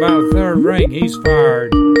phone by the third ring, he's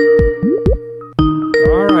fired.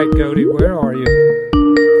 All right, Cody, where are you?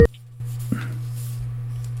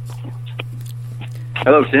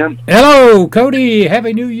 Hello, Tim. Hello, Cody.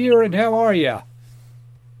 Happy New Year, and how are you?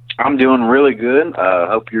 I'm doing really good.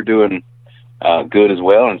 Hope you're doing good as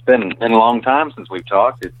well. And it's been a long time since we've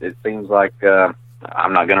talked. It seems like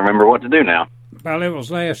I'm not going to remember what to do now. Well, it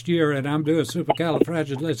was last year, and I'm doing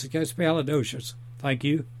supercalifragilisticexpialidocious. Thank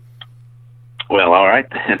you. Well, all right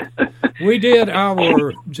then. We did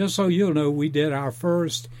just so you'll know, we did our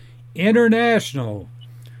first international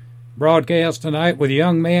broadcast tonight with a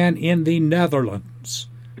young man in the Netherlands.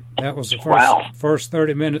 That was the first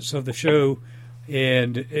 30 minutes of the show,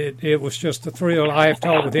 and it was just a thrill. I have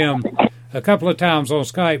talked with him a couple of times on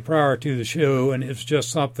Skype prior to the show, and it's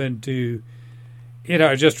just something to,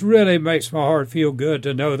 it just really makes my heart feel good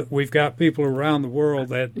to know that we've got people around the world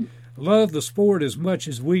that love the sport as much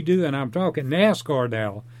as we do, and I'm talking NASCAR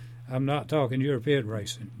now. I'm not talking European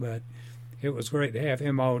racing, but it was great to have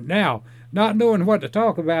him on. Now, not knowing what to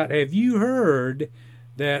talk about, have you heard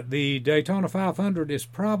that the Daytona 500 is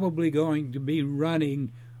probably going to be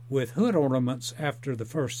running with hood ornaments after the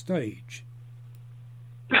first stage?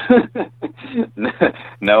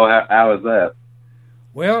 No, how is that?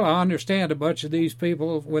 Well, I understand a bunch of these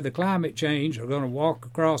people with the climate change are going to walk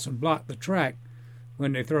across and block the track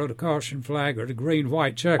when they throw the caution flag or the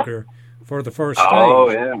green-white checker for the first stage. Oh,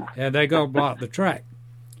 yeah. And they're going to block the track.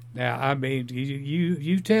 Now, I mean,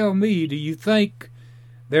 you tell me, do you think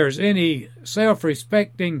there's any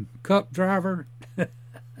self-respecting cup driver?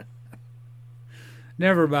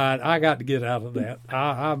 Never mind. I got to get out of that.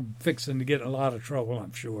 I'm fixing to get in a lot of trouble,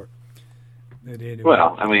 I'm sure. But anyway.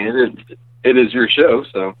 Well, I mean, it is your show,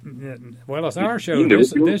 so. Well, it's our show.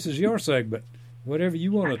 This is your segment. Whatever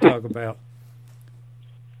you want to talk about.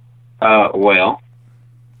 Well,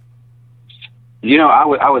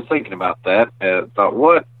 I was thinking about that. Thought,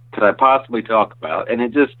 what could I possibly talk about? And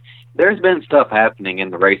there's been stuff happening in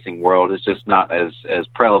the racing world. It's just not as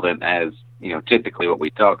prevalent as, typically what we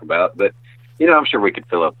talk about. But, I'm sure we could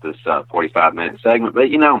fill up this 45-minute segment. But,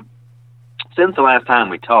 since the last time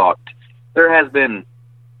we talked, there has been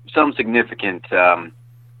some significant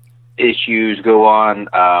issues go on,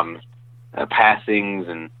 passings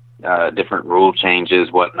and different rule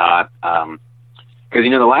changes, whatnot. Because,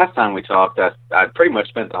 the last time we talked, I pretty much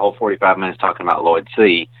spent the whole 45 minutes talking about Lloyd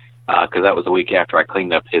C., because that was the week after I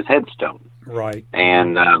cleaned up his headstone. Right.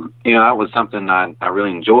 And, that was something I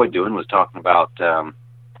really enjoyed doing, was talking about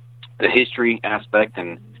the history aspect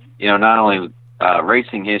and, not only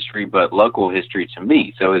racing history, but local history to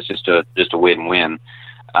me. So it's just a win-win.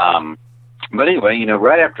 But anyway,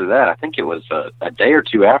 right after that, I think it was a day or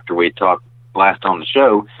two after we talked last on the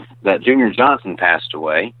show, that Junior Johnson passed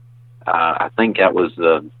away. I think that was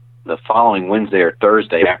the following Wednesday or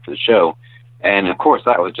Thursday after the show. And of course,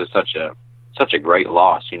 that was just such a great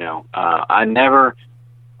loss. I never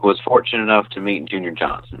was fortunate enough to meet Junior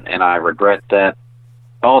Johnson, and I regret that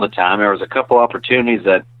all the time. There was a couple opportunities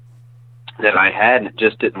that I had that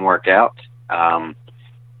just didn't work out.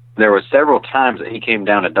 There were several times that he came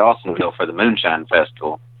down to Dawsonville for the Moonshine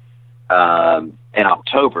Festival in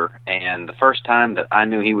October, and the first time that I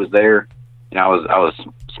knew he was there, I was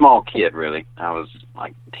a small kid, really. I was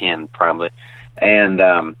like 10 probably,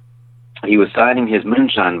 and he was signing his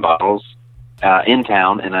moonshine bottles in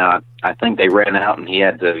town, and I think they ran out, and he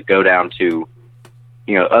had to go down to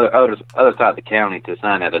other side of the county to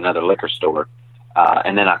sign at another liquor store.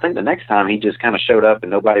 And then I think the next time he just kind of showed up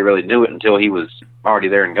and nobody really knew it until he was already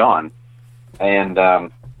there and gone. And,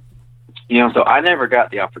 so I never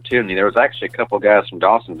got the opportunity. There was actually a couple of guys from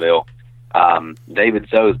Dawsonville, David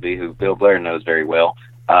Sosby, who Bill Blair knows very well,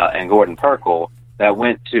 and Gordon Perkle, that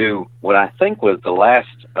went to what I think was the last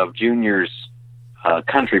of Junior's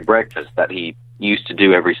country breakfast that he used to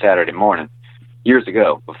do every Saturday morning years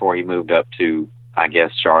ago before he moved up to, I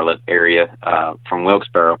guess, Charlotte area from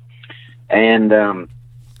Wilkesboro. And,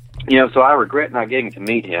 so I regret not getting to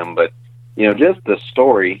meet him, but, just the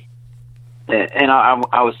story. And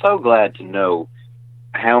I was so glad to know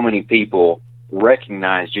how many people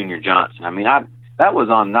recognize Junior Johnson. I mean, that was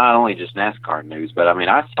on not only just NASCAR news, but I mean,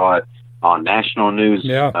 I saw it on national news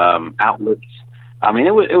outlets. I mean,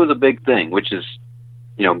 it was a big thing, which is,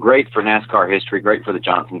 great for NASCAR history, great for the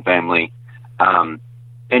Johnson family. And,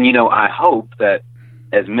 I hope that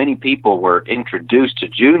as many people were introduced to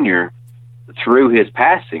Junior through his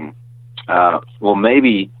passing, will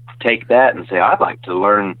maybe take that and say, I'd like to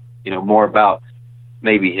learn, more about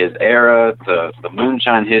maybe his era, the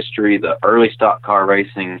moonshine history, the early stock car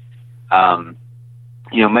racing.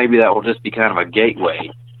 Maybe that will just be kind of a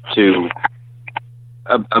gateway to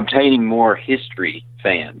obtaining more history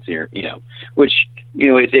fans here, which,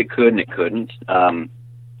 it could and it couldn't.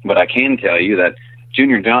 But I can tell you that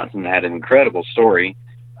Junior Johnson had an incredible story.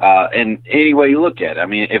 And any way you look at it, I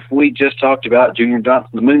mean, if we just talked about Junior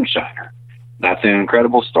Johnson, the moonshiner, that's an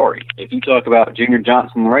incredible story. If you talk about Junior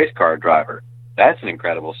Johnson, the race car driver, that's an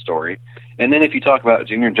incredible story. And then if you talk about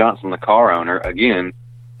Junior Johnson, the car owner, again,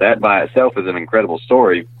 that by itself is an incredible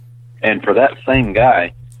story. And for that same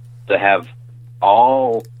guy to have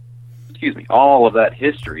all of that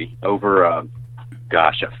history over, a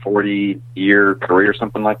 40-year career,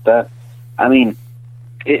 something like that. I mean,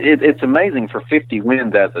 it's amazing for 50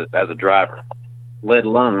 wins as a driver, let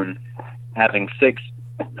alone having 6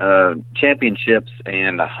 championships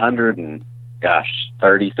and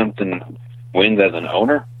 30-something wins as an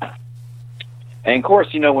owner. And of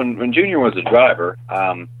course, when Junior was a driver,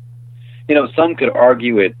 some could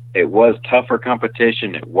argue it was tougher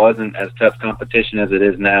competition. It wasn't as tough competition as it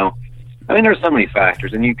is now. I mean, there's so many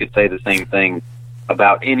factors, and you could say the same thing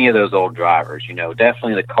about any of those old drivers.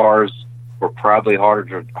 Definitely the cars were probably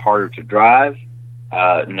harder to drive.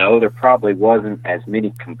 No, there probably wasn't as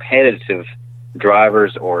many competitive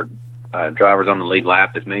drivers or drivers on the lead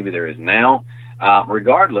lap as maybe there is now.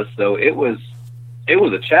 Regardless, though, it was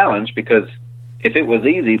a challenge, because if it was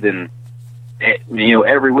easy, then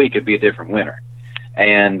every week it'd be a different winner.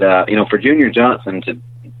 And for Junior Johnson to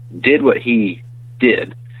did what he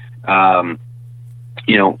did,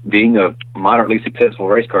 being a moderately successful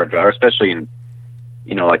race car driver, especially in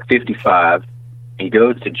like 55, he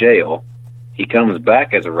goes to jail. He comes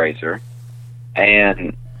back as a racer,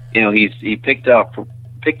 and he picked up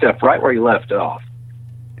right where he left off.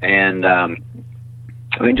 And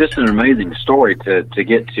just an amazing story to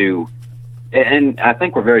get to. And I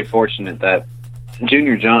think we're very fortunate that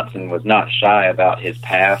Junior Johnson was not shy about his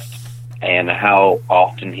past and how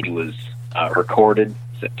often he was recorded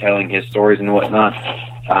telling his stories and whatnot.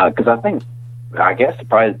 Because I guess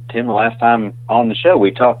probably, Tim, the last time on the show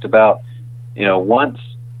we talked about, once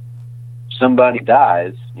somebody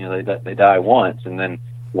dies, they die once, and then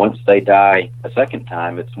once they die a second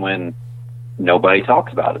time, it's when nobody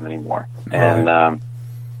talks about them anymore. Right. And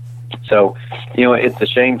so, it's a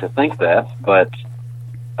shame to think that, but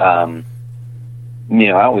that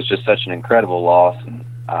was just such an incredible loss, and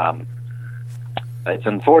it's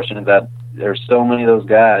unfortunate that there's so many of those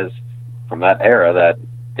guys from that era that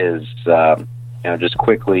is just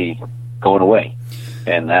quickly going away,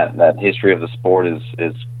 and that history of the sport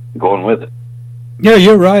is going with it. Yeah,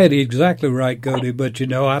 you're right, exactly right, Cody. But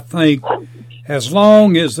I think as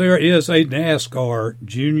long as there is a NASCAR,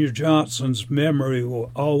 Junior Johnson's memory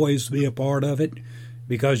will always be a part of it,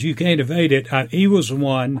 because you can't evade it. He was the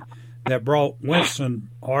one that brought Winston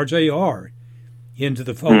RJR into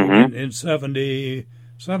the fold in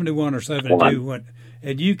 71 or 72,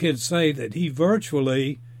 and you can say that he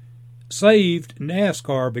virtually saved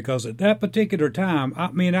NASCAR, because at that particular time,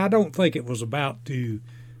 I don't think it was about to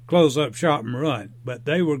close up shop and run, but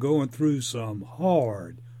they were going through some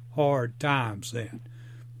hard times then,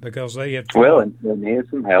 because they had and they needed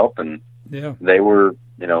some help, and they were,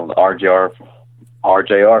 the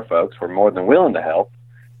RJR folks were more than willing to help.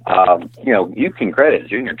 You can credit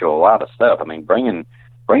Junior to a lot of stuff. I mean, bringing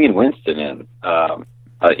Winston in, a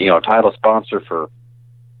title sponsor for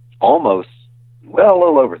almost, a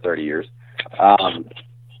little over 30 years.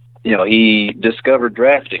 He discovered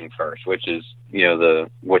drafting first, which is,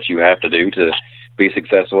 what you have to do to be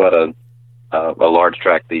successful at a large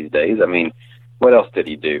track these days. I mean, what else did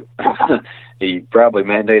he do? He probably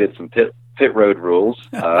mandated some pit road rules,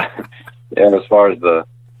 and as far as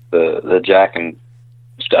the jack and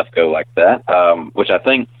stuff go like that, which I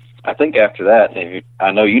think after that, and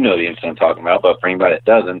I know you know the incident I'm talking about, but for anybody that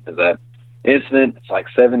doesn't, is that incident, it's like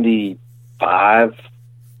 75.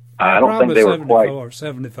 I don't think they were quite. Or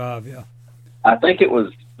 75, yeah. I think it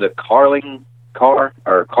was the Carling car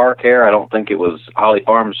or Car Care. I don't think it was Holly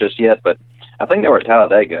Farms just yet, but I think they were at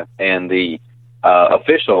Talladega, and the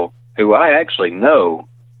official, who I actually know,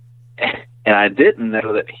 and I didn't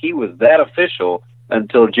know that he was that official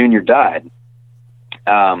until Junior died.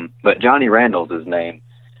 But Johnny Randall's his name,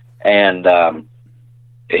 and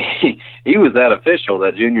he was that official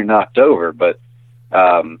that Junior knocked over. But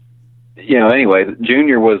anyway,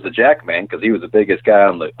 Junior was the jack man because he was the biggest guy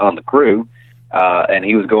on the crew, and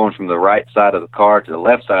he was going from the right side of the car to the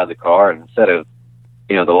left side of the car, and instead of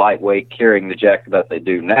the lightweight carrying the jack that they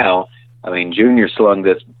do now, I mean, Junior slung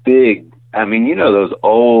this big, those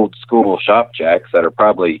old school shop jacks that are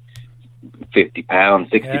probably 50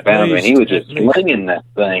 pounds, 60 pounds. He was just slinging that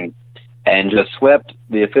thing and just swept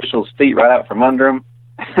the official's feet right out from under him.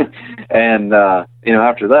 And,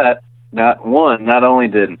 after that, not only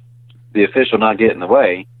did the official not get in the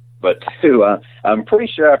way, but two, I'm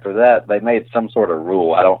pretty sure after that they made some sort of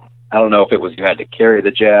rule. I don't know if it was you had to carry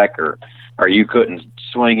the jack or you couldn't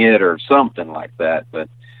swing it or something like that. But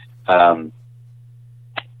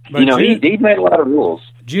he made a lot of rules.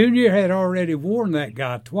 Junior had already warned that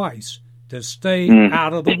guy twice to stay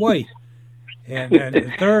out of the way. And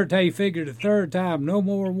the third time, no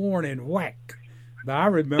more warning, whack. But I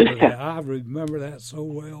remember that. I remember that so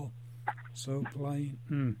well, so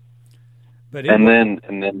plain. But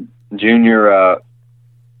then Junior,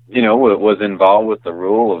 was involved with the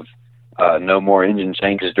rule of no more engine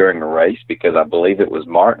changes during a race, because I believe it was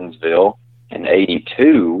Martinsville in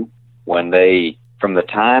 '82 when from the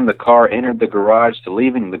time the car entered the garage to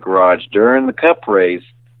leaving the garage during the Cup race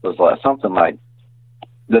was like something like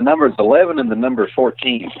the numbers 11 and the number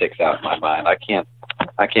 14 sticks out in my mind. I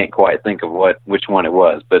can't quite think of which one it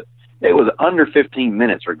was, but it was under 15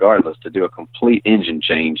 minutes regardless to do a complete engine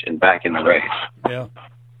change and back in the race. Yeah.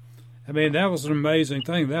 I mean, that was an amazing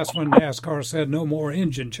thing. That's when NASCAR said no more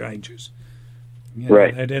engine changes.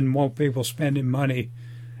 Right. They didn't want people spending money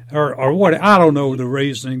or what. I don't know the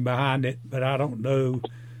reasoning behind it, but I don't know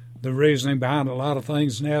the reasoning behind a lot of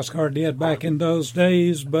things NASCAR did back in those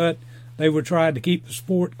days, but they were trying to keep the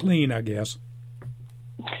sport clean, I guess.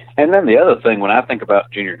 And then the other thing, when I think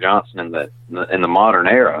about Junior Johnson in the modern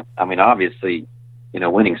era, I mean, obviously,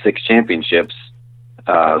 winning 6 championships,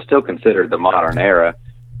 still considered the modern era.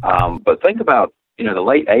 But think about, the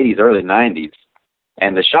late 80s, early 90s,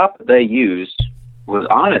 and the shop that they used was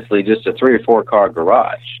honestly just a 3 or 4 car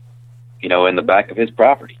garage, in the back of his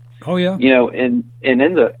property. Oh, yeah. And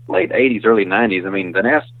in the late 80s, early 90s, I mean,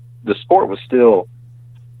 the sport was still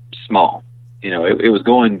small. It was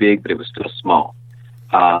going big, but it was still small.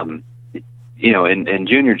 And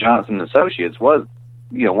Junior Johnson Associates was,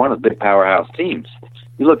 one of the big powerhouse teams.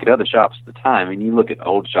 You look at other shops at the time, and you look at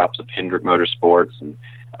old shops of Hendrick Motorsports and,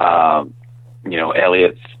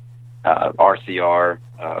 Elliott's, RCR,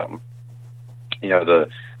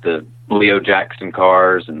 the Leo Jackson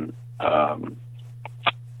cars and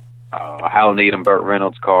Hal Needham, Burt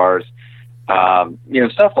Reynolds cars,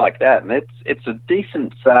 stuff like that. And it's a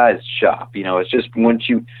decent sized shop. It's just once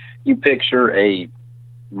you picture a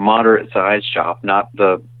moderate sized shop, not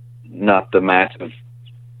the massive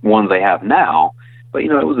ones they have now, but it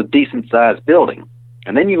was a decent sized building.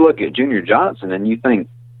 And then you look at Junior Johnson and you think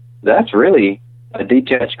that's really a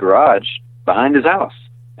detached garage behind his house.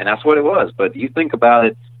 And that's what it was. But you think about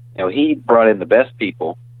it, he brought in the best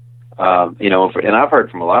people, and I've heard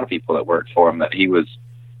from a lot of people that worked for him that he was,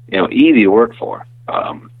 easy to work for.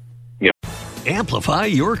 Amplify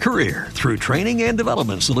your career through training and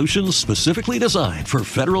development solutions specifically designed for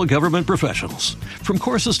federal government professionals. From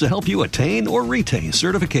courses to help you attain or retain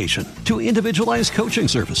certification, to individualized coaching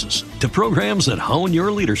services, to programs that hone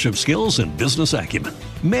your leadership skills and business acumen,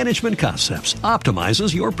 Management Concepts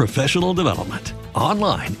optimizes your professional development.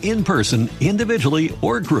 Online, in person, individually,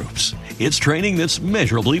 or groups, it's training that's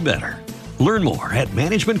measurably better. Learn more at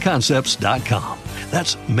managementconcepts.com.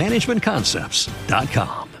 That's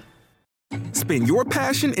managementconcepts.com. Spin your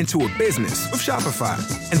passion into a business with Shopify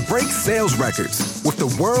and break sales records with the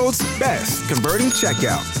world's best converting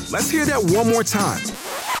checkout. Let's hear that one more time.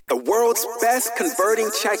 The world's best converting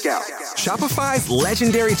checkout. Shopify's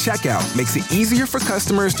legendary checkout makes it easier for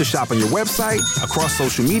customers to shop on your website, across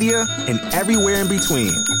social media, and everywhere in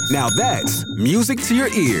between. Now that's music to your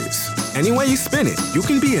ears. Any way you spin it, you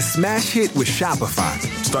can be a smash hit with Shopify.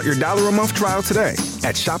 Start your $1 a month trial today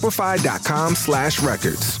at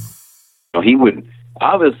shopify.com/records. He would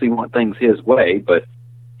obviously want things his way, but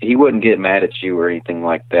he wouldn't get mad at you or anything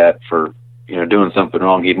like that for, doing something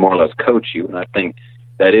wrong. He'd more or less coach you. And I think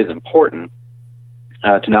that is important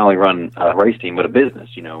to not only run a race team, but a business,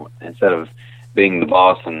 instead of being the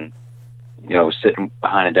boss and, sitting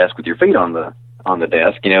behind a desk with your feet on the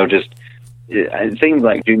desk, it seems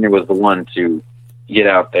like Junior was the one to get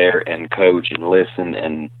out there and coach and listen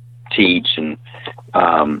and teach and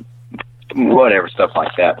whatever, stuff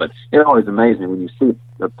like that. But it's always amazing when you see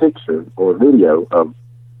a picture or a video of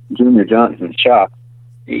Junior Johnson's shop,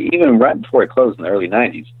 even right before it closed in the early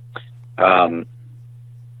 90s, how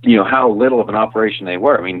little of an operation they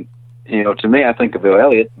were. I mean, to me, I think of Bill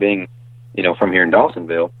Elliott being, from here in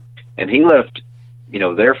Dawsonville, and he left,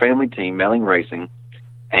 their family team, Melling Racing,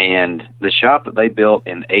 and the shop that they built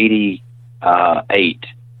in 88,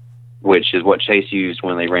 which is what Chase used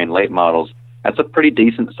when they ran late models. That's a pretty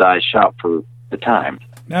decent sized shop for the time.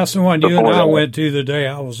 That's the one you and I went to the day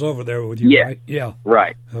I was over there with you, yeah, right? Yeah.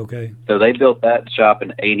 Right. Okay. So they built that shop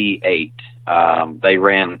in 88. They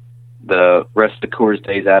ran the rest of the Coors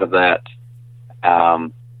days out of that.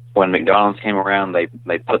 When McDonald's came around, they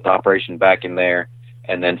put the operation back in there.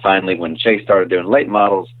 And then finally, when Chase started doing late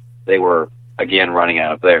models, they were, again, running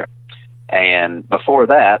out of there. And before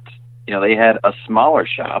that, they had a smaller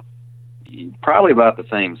shop, probably about the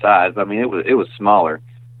same size. I mean, it was smaller.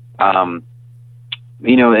 And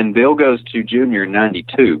Bill goes to Junior in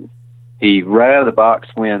 92. He right out of the box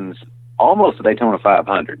wins almost the Daytona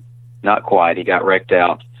 500. Not quite. He got wrecked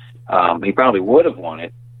out. He probably would have won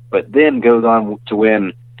it, but then goes on to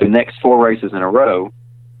win the next 4 races in a row,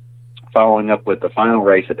 following up with the final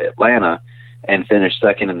race at Atlanta and finished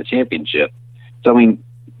second in the championship. So, I mean,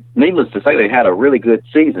 needless to say, they had a really good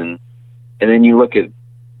season. And then you look at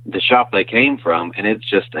the shop they came from, and it's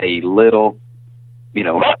just a little,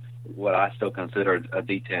 what I still consider a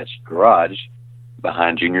detached garage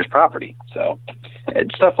behind Junior's property. So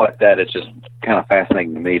it's stuff like that. It's just kind of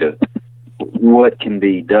fascinating to me to what can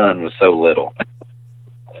be done with so little.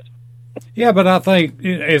 Yeah, but I think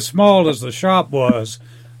as small as the shop was,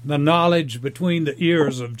 the knowledge between the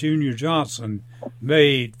ears of Junior Johnson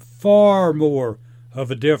made far more of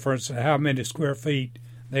a difference in how many square feet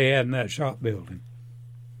they had in that shop building.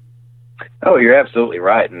 Oh, you're absolutely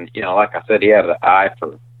right. And, like I said, he had an eye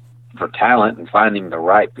for talent and finding the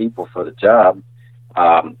right people for the job.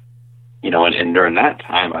 And during that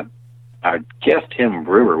time, I guess Tim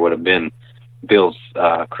Brewer would have been Bill's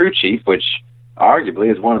crew chief, which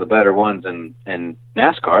arguably is one of the better ones in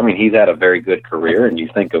NASCAR. I mean, he's had a very good career, and you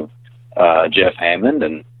think of Jeff Hammond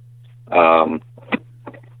and, gosh,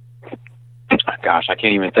 I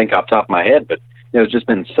can't even think off the top of my head, but there's just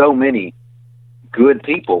been so many good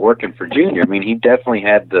people working for Junior. I mean, he definitely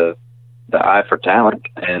had the eye for talent,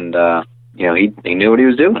 and he knew what he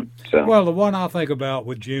was doing. So, well, the one I think about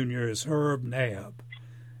with Junior is Herb Nabb,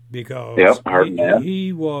 because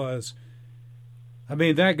he was. I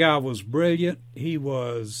mean, that guy was brilliant. He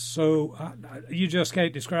was so you just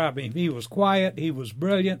can't describe him. He was quiet. He was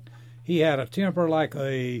brilliant. He had a temper like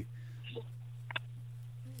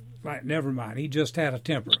never mind. He just had a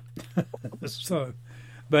temper. So.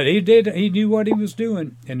 But he knew what he was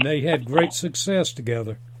doing, and they had great success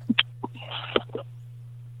together.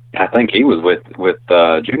 I think he was with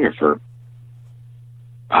Junior for,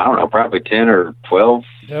 I don't know, probably 10 or 12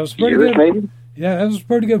 years, good. Maybe? Yeah, that was a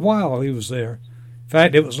pretty good while he was there. In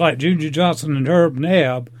fact, it was like Junior Johnson and Herb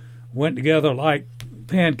Nabb went together like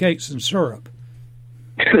pancakes and syrup.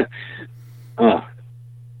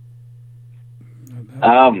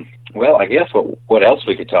 Well, I guess what else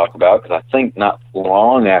we could talk about, because I think not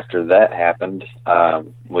long after that happened,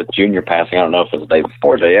 with Junior passing, I don't know if it was the day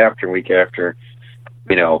before, day after, week after,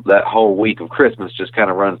 that whole week of Christmas just kind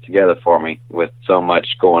of runs together for me with so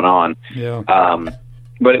much going on. Yeah.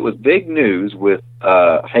 But it was big news with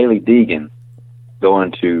Haley Deegan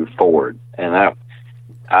going to Ford, and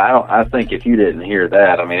I think if you didn't hear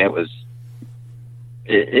that, I mean, it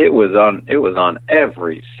was on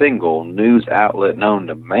every single news outlet known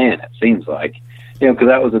to man, it seems like, because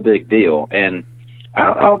that was a big deal. And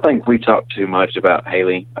I don't think we talked too much about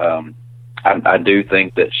Haley. I do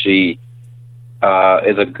think that she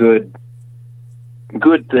is a good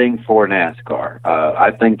thing for NASCAR.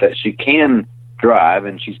 I think that she can drive,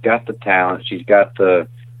 and she's got the talent, she's got the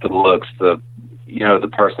looks, the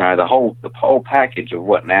personality, the whole package of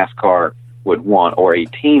what NASCAR would want, or a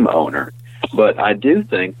team owner. But I do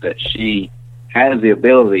think that she has the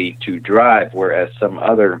ability to drive, whereas some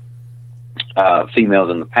other females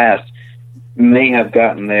in the past may have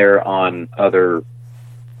gotten there on other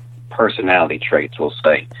personality traits, we'll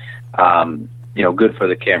say. Good for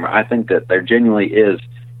the camera. I think that there genuinely is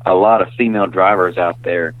a lot of female drivers out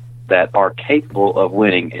there that are capable of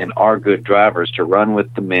winning and are good drivers to run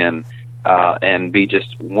with the men and be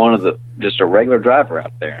just a regular driver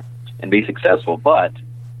out there and be successful. But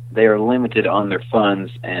they are limited on their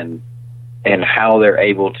funds and how they're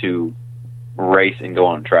able to race and go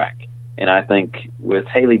on track. And I think with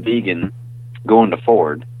Hailie Deegan going to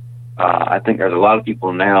Ford, I think there's a lot of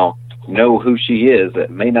people now know who she is that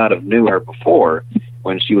may not have knew her before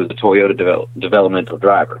when she was a Toyota developmental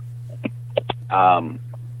driver.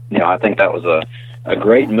 I think that was a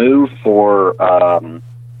great move for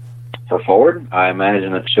Ford. I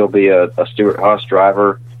imagine that she'll be a Stewart-Haas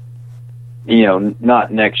driver,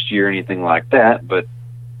 not next year or anything like that, but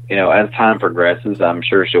as time progresses, I'm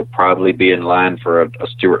sure she'll probably be in line for a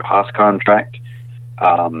Stewart-Haas contract.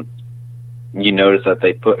 You notice that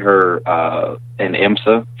they put her in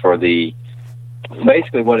IMSA for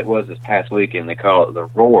basically what it was this past weekend. They call it the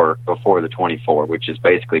Roar before the 24, which is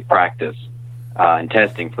basically practice and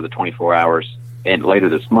testing for the 24 hours and later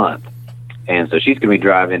this month. And so she's going to be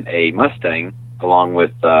driving a Mustang along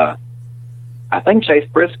with, I think, Chase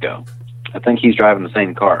Briscoe. I think he's driving the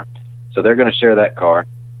same car. So they're going to share that car,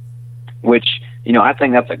 which, I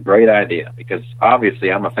think that's a great idea because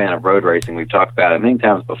obviously I'm a fan of road racing. We've talked about it many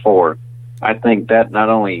times before. I think that not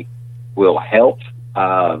only will help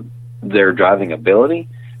their driving ability,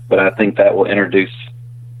 but I think that will introduce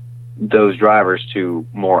those drivers to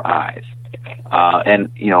more eyes. And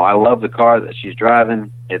I love the car that she's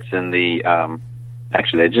driving. It's in the,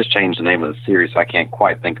 actually, they just changed the name of the series, so I can't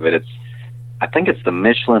quite think of it. I think it's the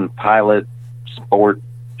Michelin Pilot Sport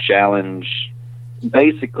Challenge.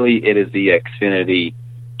 Basically, it is the Xfinity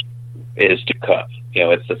is to Cup.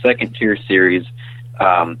 It's the second tier series.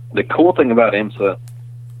 The cool thing about IMSA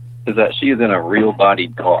is that she is in a real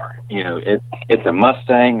bodied car. It's a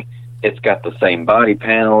Mustang. It's got the same body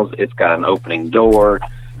panels. It's got an opening door.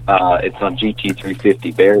 It's on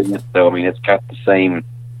GT350 variant. So, it's got the same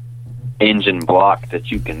engine block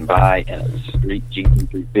that you can buy in a street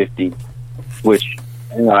GT350, which,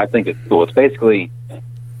 I think it's cool. It's basically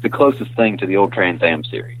the closest thing to the old Trans Am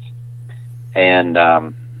series. And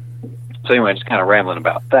so anyway, just kind of rambling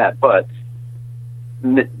about that. But,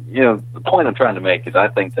 the point I'm trying to make is I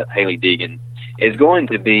think that Hailie Deegan is going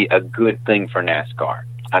to be a good thing for NASCAR.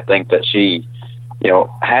 I think that she,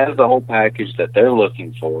 has the whole package that they're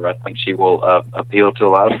looking for. I think she will appeal to a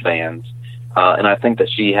lot of fans. And I think that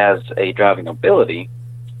she has a driving ability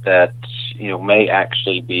that, may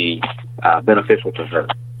actually be beneficial to her.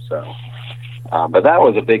 So, but that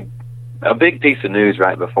was a big piece of news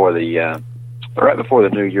right before the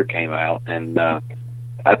new year came out. And,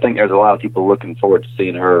 I think there's a lot of people looking forward to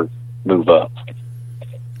seeing her move up.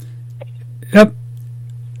 Yep.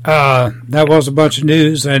 That was a bunch of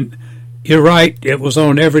news, and you're right. It was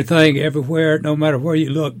on everything, everywhere. No matter where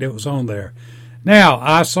you looked, it was on there. Now,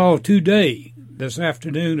 I saw today, this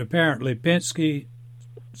afternoon, apparently Penske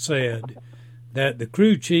said that the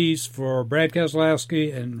crew chiefs for Brad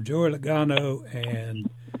Keselowski and Joey Logano and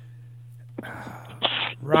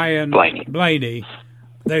Ryan Blaney,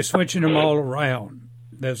 they're switching them all around.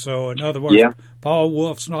 So, in other words, Paul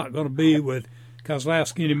Wolf's not going to be with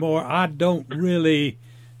Keselowski anymore. I don't really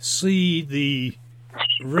see the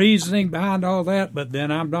reasoning behind all that, but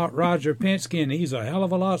then I'm not Roger Penske, and he's a hell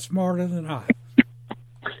of a lot smarter than I.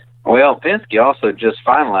 Well, Penske also just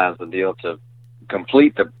finalized the deal to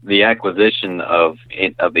complete the acquisition of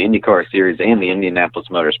the IndyCar Series and the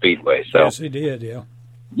Indianapolis Motor Speedway. So, yes, he did, yeah.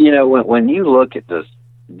 When you look at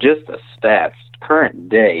just the stats, current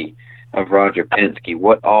day of Roger Penske,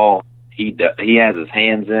 what all he has his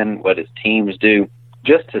hands in, what his teams do,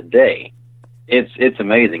 just today, it's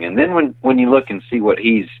amazing. And then when you look and see what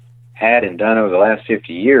he's had and done over the last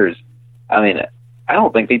 50 years, I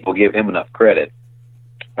don't think people give him enough credit.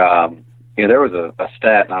 There was a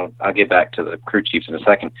stat, and I'll get back to the crew chiefs in a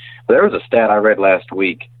second, but there was a stat I read last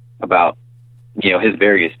week about, his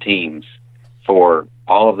various teams for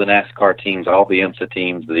all of the NASCAR teams, all the IMSA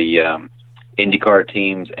teams, the IndyCar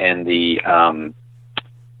teams, and the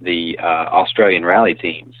Australian rally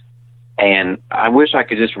teams. And I wish I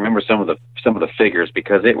could just remember some of the figures,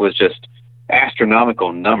 because it was just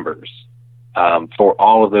astronomical numbers for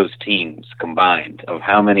all of those teams combined, of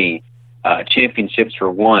how many championships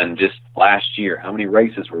were won just last year, how many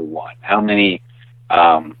races were won, how many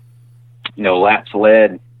laps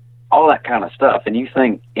led, all that kind of stuff. And you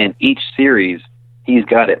think in each series he's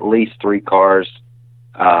got at least 3 cars,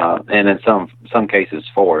 and in some cases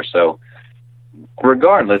 4. So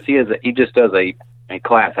regardless, he just does a a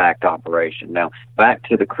class act operation. Now, back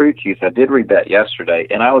to the crew chiefs, I did read that yesterday,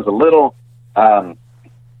 and I was a little, on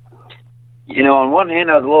one hand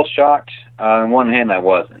I was a little shocked, on one hand I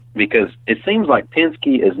wasn't, because it seems like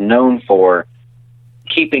Penske is known for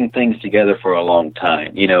keeping things together for a long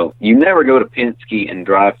time. You never go to Penske and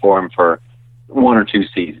drive for them for 1 or 2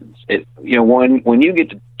 seasons. When you get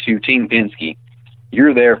to Team Penske,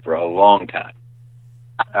 you're there for a long time.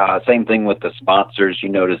 Same thing with the sponsors. You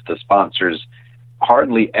notice the sponsors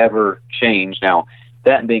hardly ever change. Now,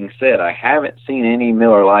 that being said, I haven't seen any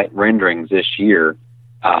Miller Lite renderings this year.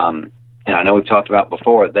 And I know we've talked about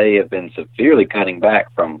before, they have been severely cutting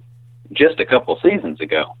back from just a couple seasons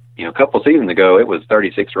ago. A couple seasons ago, it was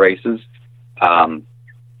 36 races.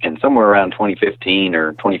 And somewhere around 2015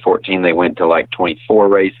 or 2014, they went to like 24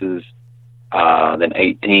 races, then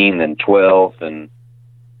 18, then 12, and,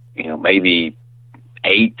 maybe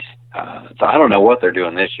 8. So I don't know what they're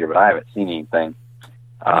doing this year, but I haven't seen anything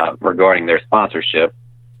regarding their sponsorship.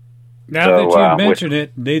 Now that you mention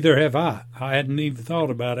it, neither have I. I hadn't even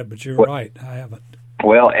thought about it, but you're right. I haven't.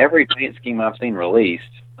 Well, every paint scheme I've seen released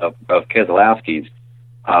of Keselowski's,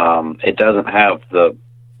 it doesn't have the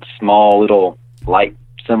small little light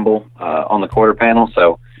symbol on the quarter panel.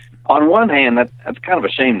 So on one hand, that's kind of a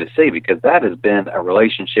shame to see, because that has been a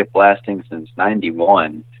relationship lasting since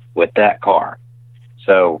 '91 with that car.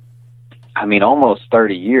 So, I mean, almost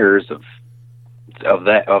 30 years of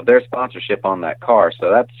their sponsorship on that car.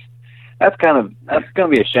 So that's going to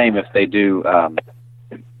be a shame if they do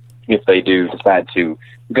decide to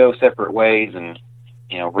go separate ways and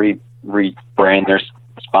rebrand their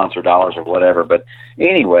sponsor dollars or whatever. But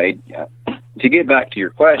anyway, to get back to your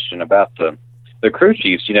question about the crew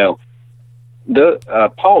chiefs, Paul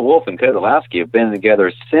Wolf and Keselowski have been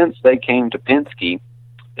together since they came to Penske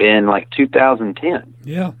in like 2010.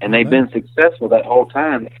 Yeah. And they've been successful that whole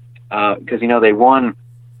time because, they won,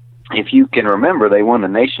 if you can remember, they won the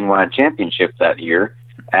nationwide championship that year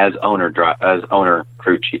as owner driver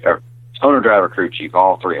crew chief,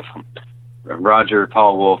 all three of them, Roger,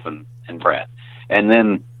 Paul Wolf, and Brad. And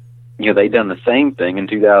then, they done the same thing in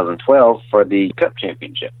 2012 for the Cup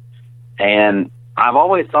Championship. And I've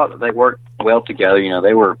always thought that they worked well together.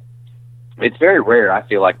 It's very rare, I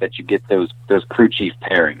feel like, that you get those crew chief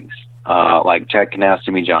pairings, like Chad Knaus,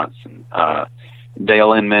 Jimmy Johnson,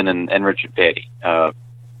 Dale Inman, and Richard Petty.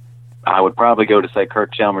 I would probably go to, say,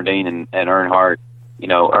 Kirk Chelmerdine and Earnhardt,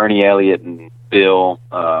 Ernie Elliott and Bill,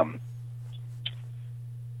 Ray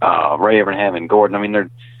Evernham and Gordon. I mean, they're,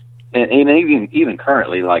 and even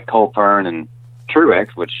currently, like Cole Pearn and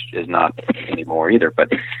Truex, which is not anymore either, but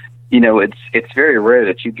it's very rare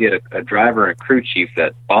that you get a driver and a crew chief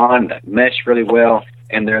that bond, that mesh really well,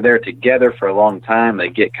 and they're there together for a long time. They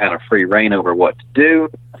get kind of free reign over what to do.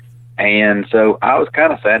 And so I was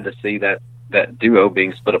kind of sad to see that duo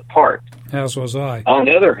being split apart. As was I. On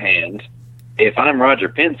the other hand, if I'm Roger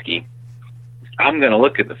Penske, I'm going to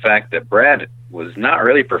look at the fact that Brad was not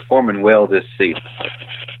really performing well this season.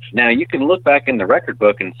 Now, you can look back in the record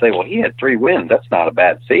book and say, well, he had 3 wins. That's not a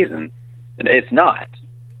bad season. And it's not.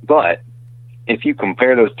 But if you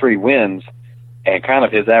compare those 3 wins and kind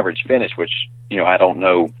of his average finish, which, I don't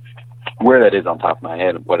know where that is on top of my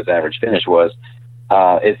head, what his average finish was,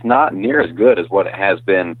 it's not near as good as what it has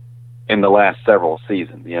been in the last several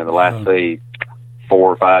seasons, the last, say,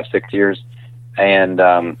 4, 5, 6 years. And,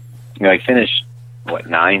 he finished,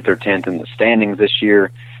 9th or 10th in the standings this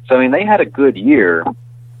year. So, I mean, they had a good year,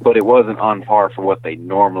 but it wasn't on par for what they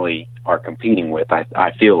normally are competing with,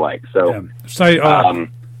 I feel like. So,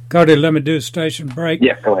 Cody, let me do a station break.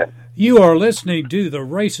 Yeah, go ahead. You are listening to the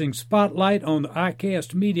Racing Spotlight on the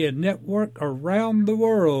ICAST Media Network around the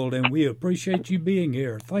world, and we appreciate you being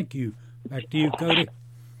here. Thank you. Back to you, Cody.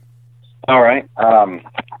 All right.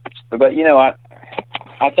 But,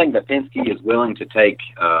 I think that Penske is willing to take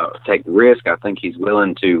risk. I think he's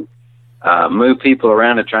willing to move people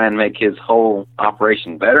around to try and make his whole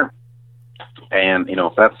operation better. And,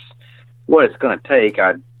 if that's what it's going to take,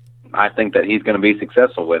 I think that he's going to be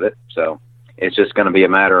successful with it. So it's just going to be a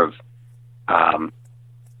matter of,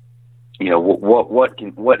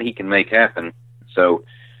 what he can make happen. So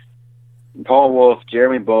Paul Wolf,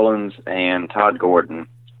 Jeremy Bullins, and Todd Gordon.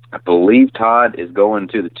 I believe Todd is going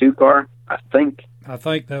to the 2 car. I think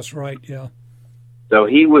that's right. Yeah. So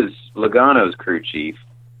he was Logano's crew chief,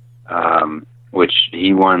 which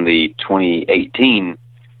he won the 2018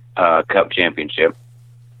 Cup Championship.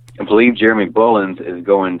 I believe Jeremy Bullins is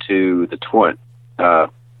going to the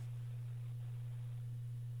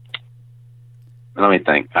let me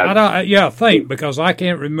think. Think, because I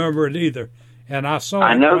can't remember it either. And I saw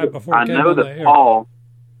it right before it came on the air.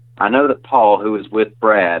 I know that Paul, who was with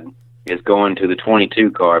Brad is going to the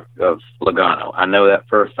 22 car of Logano. I know that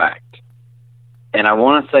for a fact. And I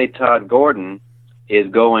want to say Todd Gordon is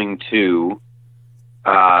going to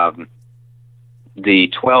the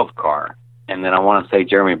 12 car. And then I want to say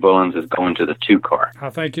Jeremy Bullins is going to the 2 car. I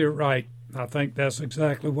think you're right. I think that's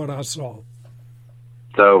exactly what I saw.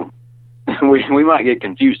 So we might get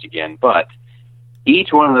confused again, but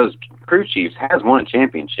each one of those crew chiefs has won a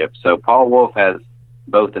championship. So Paul Wolf has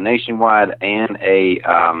both a nationwide and a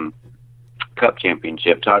Cup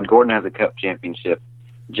championship. Todd Gordon has a Cup championship.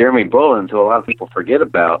 Jeremy Bullins, who a lot of people forget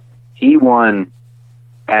about, he won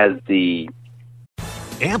as the...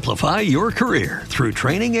 Amplify your career through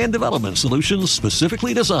training and development solutions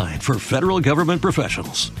specifically designed for federal government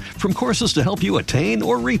professionals. From courses to help you attain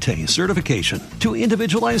or retain certification, to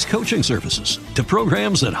individualized coaching services, to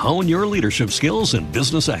programs that hone your leadership skills and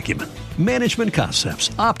business acumen, Management Concepts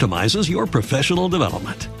optimizes your professional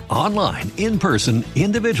development. Online, in person,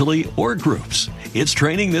 individually, or groups, it's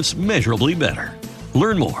training that's measurably better.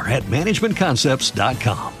 Learn more at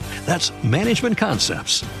managementconcepts.com. That's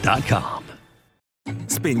managementconcepts.com.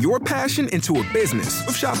 Spin your passion into a business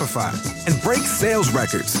with Shopify and break sales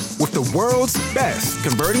records with the world's best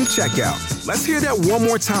converting checkout. Let's hear that one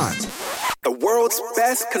more time. The world's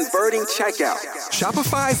best converting checkout.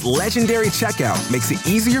 Shopify's legendary checkout makes it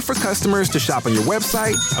easier for customers to shop on your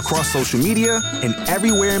website, across social media, and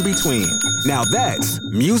everywhere in between. Now that's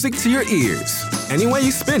music to your ears. Any way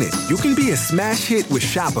you spin it, you can be a smash hit with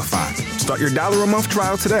Shopify. Start your $1 a month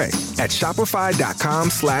trial today at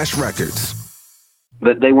shopify.com/records.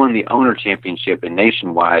 But they won the owner championship in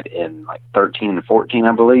nationwide in like 13 and 14,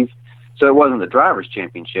 I believe. So it wasn't the drivers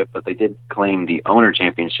championship, but they did claim the owner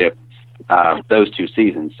championship those 2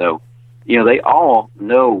 seasons. So, they all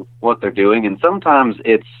know what they're doing, and sometimes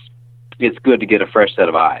it's good to get a fresh set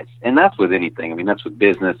of eyes. And that's with anything. I mean, that's with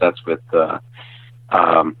business. That's with,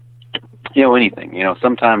 anything.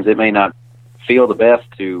 Sometimes it may not feel the best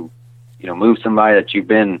to, move somebody that you've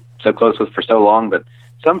been so close with for so long, but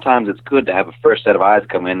sometimes it's good to have a fresh set of eyes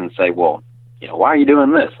come in and say, well, why are you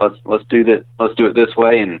doing this? Let's do this. Let's do it this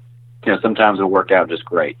way. And, sometimes it'll work out just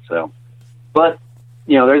great. So, but,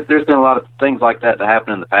 there's been a lot of things like that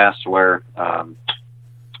happen in the past where, a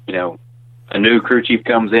new crew chief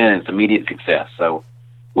comes in and it's immediate success. So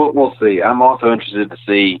we'll see. I'm also interested to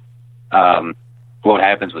see what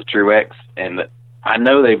happens with Truex. And I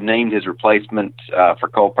know they've named his replacement for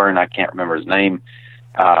Cole Pern. I can't remember his name.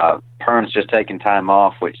 Pern's just taking time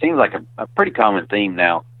off, which seems like a pretty common theme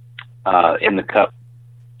now in the Cup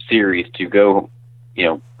series to go,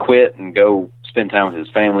 quit and go spend time with his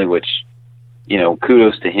family, which,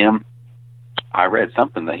 kudos to him. I read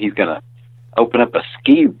something that he's going to open up a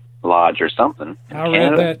ski lodge or something. I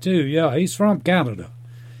read that too. Yeah, he's from Canada.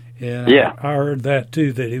 And yeah. I heard that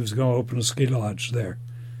too, that he was going to open a ski lodge there.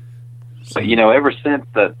 So, but, ever since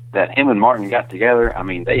that him and Martin got together, I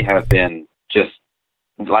mean, they have been just,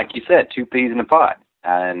 like you said, 2 peas in a pot,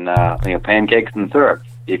 and pancakes and syrup,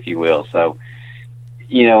 if you will. So,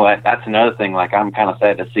 that's another thing. Like, I'm kind of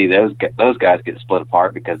sad to see those guys get split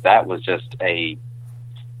apart, because that was just a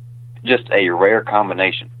rare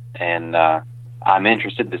combination. And I'm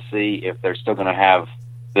interested to see if they're still going to have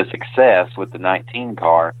the success with the 19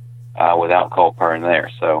 car without Cole Pern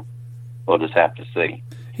there. So we'll just have to see.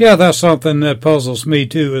 Yeah, that's something that puzzles me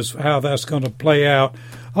too, is how that's going to play out.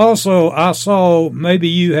 Also, I saw, maybe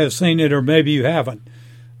you have seen it or maybe you haven't,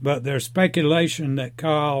 but there's speculation that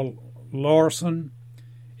Kyle Larson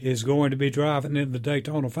is going to be driving in the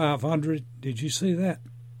Daytona 500. Did you see that?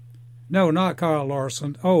 No, not Kyle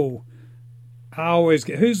Larson. Oh, I always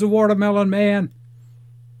get, who's the watermelon man?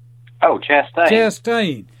 Oh, Chastain.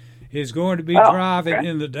 Chastain is going to be driving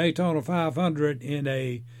in the Daytona 500 in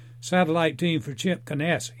a satellite team for Chip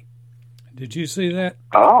Ganassi. Did you see that?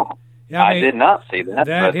 Oh. I did not see that,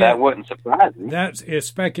 but that wouldn't surprise me. That's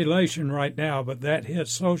speculation right now, but that hit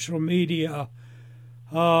social media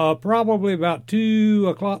probably about 2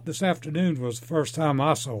 o'clock this afternoon was the first time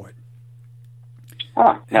I saw it.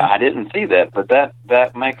 Huh. No, I didn't see that, but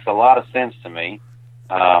that makes a lot of sense to me,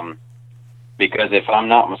 because if I'm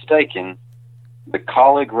not mistaken, the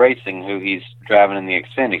Colleague Racing, who he's driving in the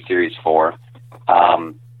Xfinity Series for,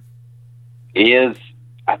 is...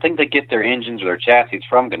 I think they get their engines or their chassis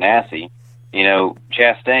from Ganassi.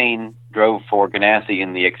 Chastain drove for Ganassi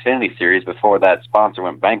in the Xfinity Series before that sponsor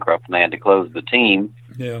went bankrupt and they had to close the team.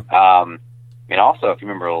 Yeah. And also, if you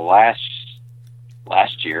remember last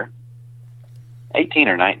year, 18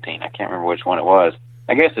 or 19, I can't remember which one it was.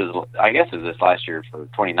 I guess it was this last year for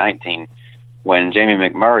 2019 when Jamie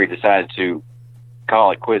McMurray decided to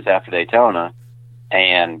call it quits after Daytona,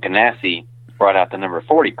 and Ganassi brought out the number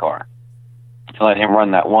 40 car to let him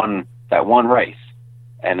run that one that one race,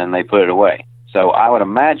 and then they put it away. So I would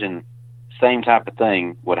imagine same type of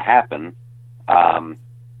thing would happen.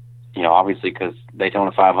 Obviously because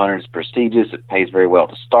Daytona 500 is prestigious, it pays very well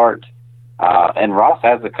to start. And Ross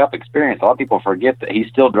has the Cup experience. A lot of people forget that he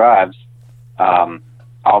still drives,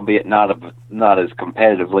 albeit not as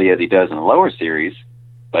competitively as he does in the lower series,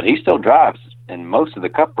 but he still drives in most of the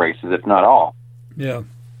Cup races, if not all. Yeah.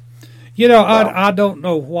 I don't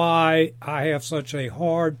know why I have such a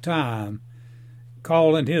hard time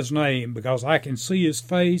calling his name, because I can see his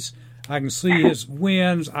face, I can see his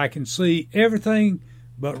wins, I can see everything,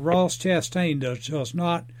 but Ross Chastain does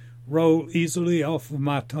not roll easily off of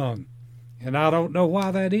my tongue. And I don't know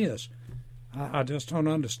why that is. I just don't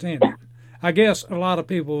understand it. I guess a lot of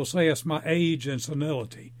people will say it's my age and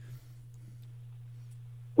senility.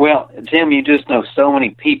 Well, Tim, you just know so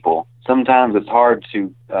many people. Sometimes it's hard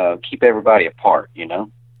to keep everybody apart,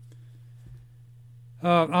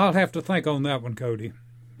 I'll have to think on that one, Cody.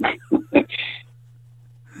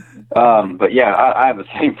 But yeah, I have the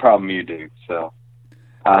same problem you do. So,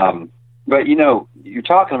 but you're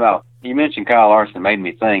talking about, you mentioned Kyle Larson, made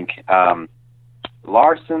me think.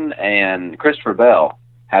 Larson and Christopher Bell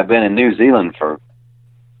have been in New Zealand for,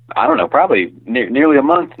 I don't know, probably nearly a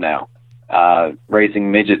month now,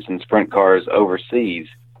 racing midgets and sprint cars overseas.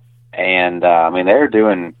 And, they're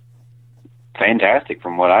doing fantastic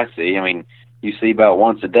from what I see. You see about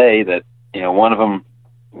once a day that, one of them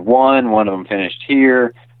won, one of them finished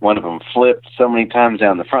here, one of them flipped so many times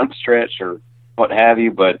down the front stretch or what have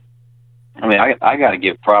you. But, I got to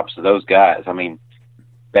give props to those guys.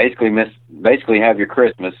 Basically have your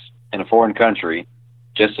Christmas in a foreign country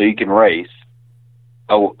just so you can race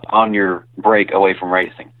on your break away from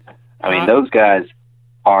racing. Those guys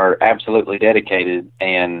are absolutely dedicated,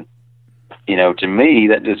 and to me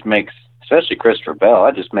that just makes, especially Christopher Bell,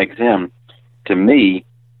 that just makes him, to me,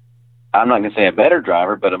 I'm not going to say a better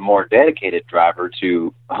driver, but a more dedicated driver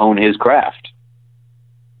to hone his craft.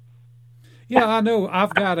 Yeah, I know.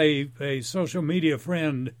 I've got a social media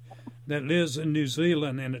friend that lives in New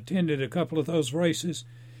Zealand and attended a couple of those races,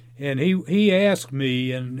 and he asked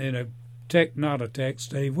me in a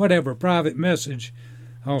private message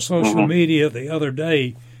on social media the other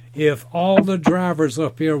day if all the drivers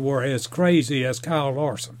up here were as crazy as Kyle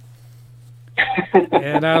Larson.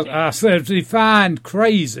 And I said, define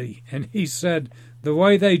crazy. And he said, the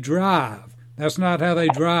way they drive. That's not how they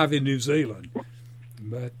drive in New Zealand.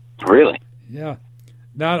 But really? Yeah.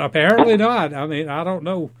 Apparently not. I don't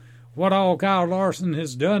know what all Kyle Larson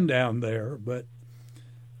has done down there, but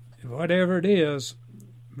whatever it is,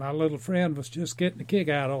 my little friend was just getting a kick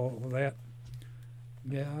out of all of that.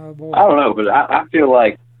 Yeah, boy. I don't know, but I feel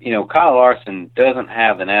like, Kyle Larson doesn't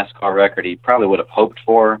have the NASCAR record he probably would have hoped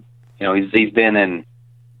for. He's been in,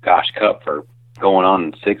 Cup for going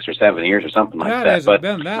on 6 or 7 years or something like that. Has it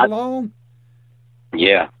been that long?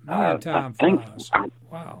 Yeah. Time flies.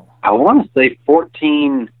 Wow. I want to say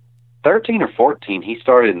 13 or 14, he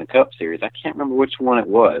started in the Cup Series. I can't remember which one it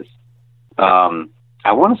was. I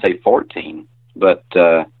want to say 14, but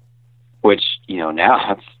which, now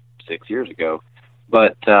that's 6 years ago.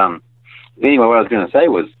 But anyway, what I was going to say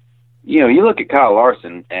was, you look at Kyle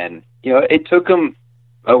Larson, and, it took him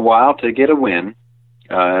a while to get a win.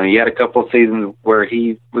 He had a couple of seasons where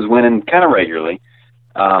he was winning kind of regularly.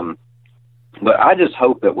 But I just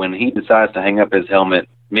hope that when he decides to hang up his helmet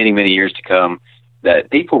many, many years to come, that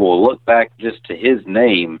people will look back just to his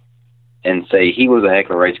name and say he was a heck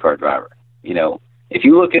of a race car driver. If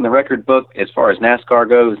you look in the record book as far as NASCAR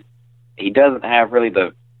goes, he doesn't have really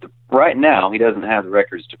right now, he doesn't have the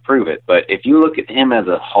records to prove it. But if you look at him as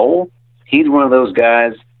a whole, he's one of those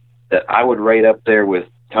guys that I would rate up there with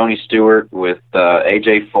Tony Stewart, with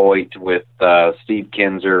A.J. Foyt, with Steve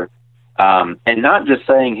Kinzer, and not just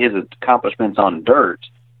saying his accomplishments on dirt,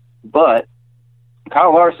 but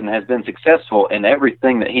Kyle Larson has been successful in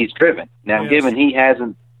everything that he's driven. Now, given he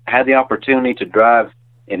hasn't had the opportunity to drive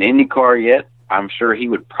an IndyCar yet, I'm sure he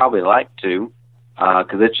would probably like to,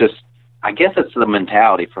 because it's just, I guess it's the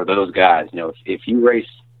mentality for those guys. If you race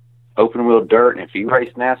open-wheel dirt and if you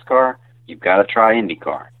race NASCAR, you've got to try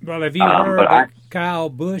IndyCar. Well, have you heard that Kyle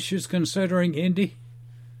Busch is considering Indy?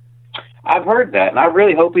 I've heard that, and I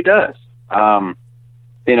really hope he does.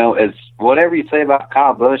 As whatever you say about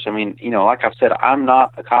Kyle Busch, like I've said, I'm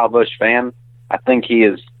not a Kyle Busch fan. I think he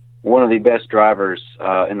is one of the best drivers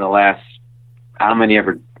in the last how many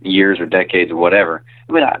ever years or decades or whatever.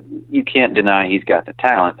 You can't deny he's got the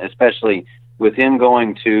talent, especially with him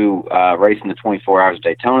going to race in the 24 Hours of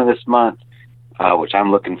Daytona this month, which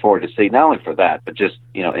I'm looking forward to see, not only for that, but just,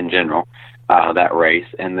 in general, that race.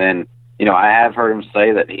 And then, I have heard him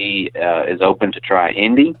say that he is open to try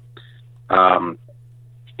Indy.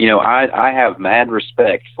 I have mad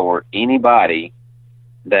respect for anybody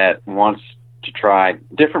that wants to try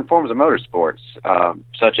different forms of motorsports,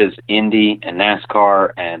 such as Indy and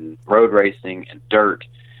NASCAR and road racing and dirt,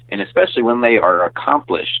 and especially when they are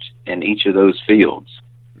accomplished in each of those fields.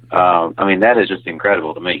 That is just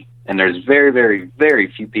incredible to me. And there's very, very,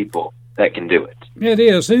 very few people that can do it. It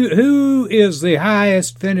is. Who is the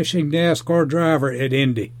highest finishing NASCAR driver at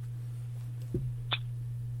Indy?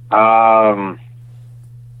 Well,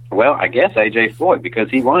 I guess A.J. Floyd,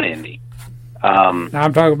 because he won Indy. Now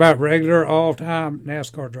I'm talking about regular, all-time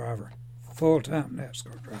NASCAR driver, full-time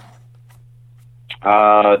NASCAR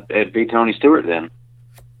driver. It'd be Tony Stewart then.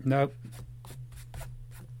 Nope.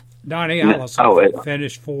 Donnie Allison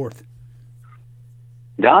finished fourth.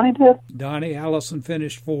 Donnie did? Donnie Allison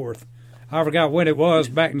finished fourth. I forgot when it was,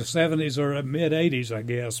 back in the 70s or mid-80s, I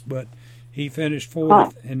guess, but he finished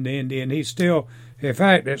fourth in the Indy, and he's still, in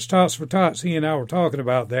fact, it's Tots for Tots. He and I were talking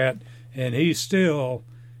about that, and he still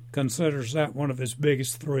considers that one of his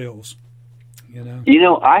biggest thrills.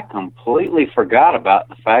 I completely forgot about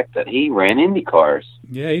the fact that he ran Indy cars.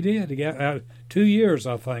 Yeah, he did. He got 2 years,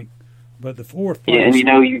 I think. But the fourth place. Yeah,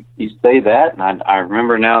 and you say that, and I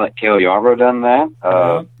remember now that Cale Yarbrough done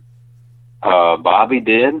that. Bobby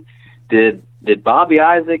did. Did Bobby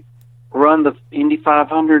Isaac run the Indy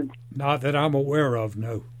 500? Not that I'm aware of,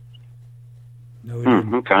 no. No, he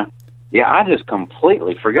didn't. Okay. Yeah, I just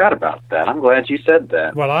completely forgot about that. I'm glad you said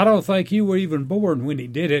that. Well, I don't think you were even born when he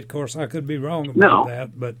did it. Of course, I could be wrong about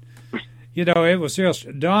that. But, it was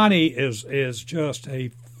just, Donnie is just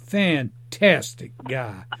a fantastic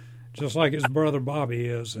guy, just like his brother Bobby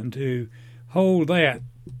is. And to hold that,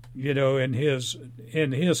 in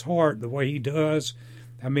his heart the way he does,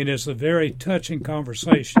 it's a very touching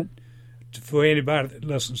conversation for anybody that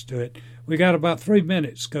listens to it. We got about 3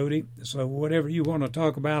 minutes, Cody, so whatever you want to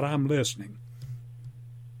talk about, I'm listening.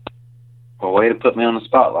 Well, way to put me on the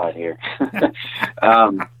spotlight here.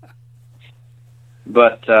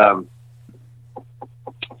 But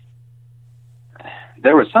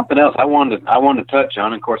there was something else I wanted to touch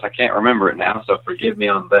on. Of course, I can't remember it now, so forgive me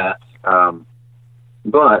on that.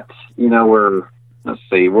 But we are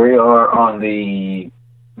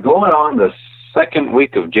going on the second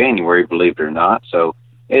week of January, believe it or not. So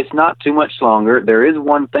it's not too much longer. There is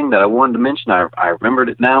one thing that I wanted to mention. I remembered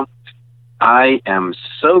it now. I am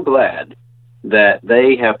so glad that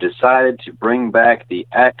they have decided to bring back the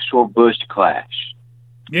actual Busch Clash.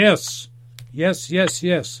 Yes.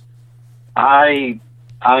 I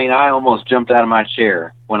almost jumped out of my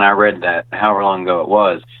chair when I read that, however long ago it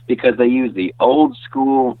was, because they used the old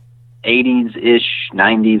school 80s-ish,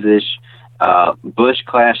 90s-ish Busch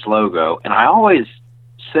Clash logo. And I always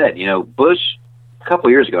said, Busch, a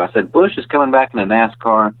couple years ago, I said, Busch is coming back into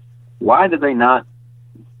NASCAR. Why did they not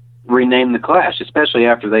rename the Clash, especially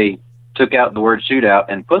after they took out the word shootout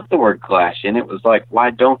and put the word Clash in? It was like,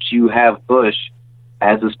 why don't you have Busch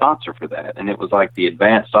as a sponsor for that? And it was like the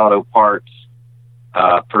Advanced Auto Parts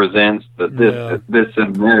presents this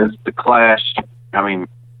and this, the Clash.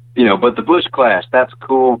 But the Busch Clash, that's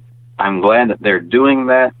cool. I'm glad that they're doing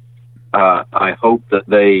that. I hope that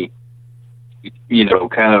they,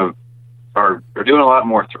 kind of are doing a lot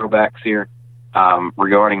more throwbacks here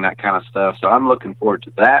regarding that kind of stuff. So I'm looking forward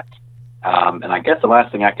to that. And I guess the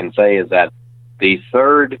last thing I can say is that the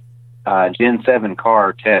third Gen 7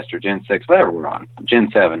 car test, or Gen 6, whatever we're on, Gen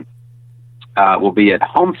 7, will be at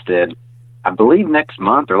Homestead, I believe next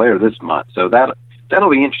month or later this month. So that'll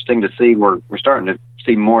be interesting to see. We're starting to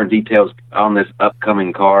see more details on this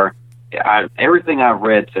upcoming car. Everything I've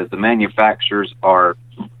read says the manufacturers are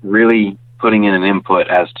really putting in an input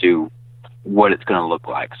as to what it's going to look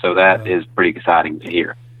like. So that is pretty exciting to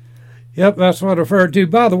hear. Yep, that's what I've heard too.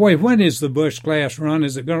 By the way, when is the Busch Clash run?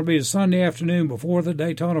 Is it going to be a Sunday afternoon before the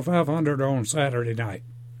Daytona 500 or on Saturday night?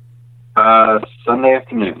 Sunday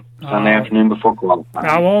afternoon. Sunday afternoon before qualifying.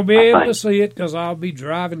 I won't be able to see it because I'll be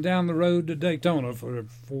driving down the road to Daytona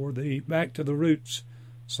for the Back to the Roots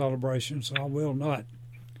celebration, so I will not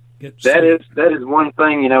get to that is one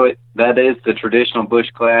thing, that is the traditional Busch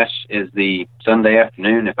Clash is the Sunday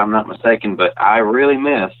afternoon, if I'm not mistaken, but I really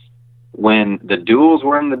miss when the duels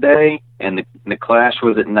were in the day and the Clash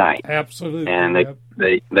was at night. Absolutely. And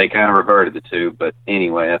they kind of reverted the two, but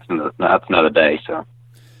anyway, that's another day, so.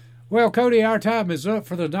 Well, Cody, our time is up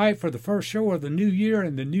for the night for the first show of the new year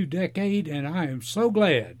and the new decade, and I am so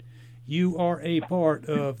glad you are a part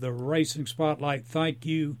of the Racing Spotlight. Thank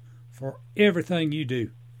you for everything you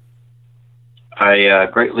do. I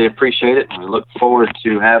greatly appreciate it, and look forward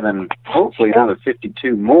to having hopefully another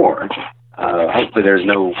 52 more. Hopefully there's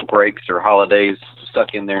no breaks or holidays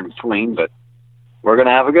stuck in there in between, but We're going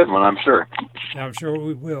to have a good one, I'm sure. I'm sure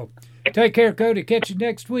we will. Take care, Cody. Catch you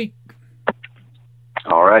next week.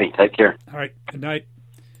 All righty. Take care. All right. Good night.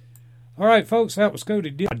 All right, folks, that was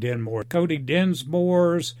Cody Dinsmore. Cody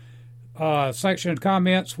Dinsmore's section of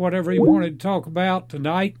comments, whatever he wanted to talk about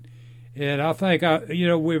tonight. And I think,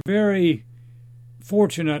 we're very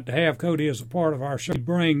fortunate to have Cody as a part of our show. He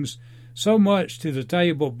brings so much to the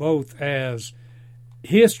table, both as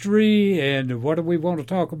history and what do we want to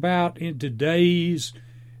talk about in today's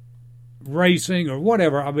racing or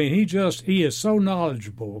whatever. I mean, he is so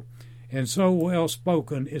knowledgeable and so well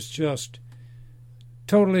spoken. It's just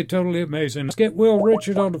totally, totally amazing. Let's get Will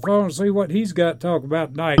Richard on the phone and see what he's got to talk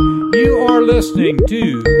about tonight. You are listening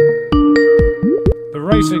to the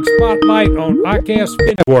Racing Spotlight on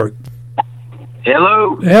ICAST Network.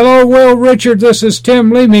 Hello. Hello, Will Richard. This is Tim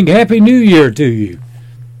Leeming. Happy New Year to you.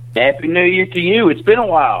 Happy New Year to you. It's been a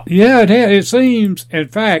while. Yeah, it seems. In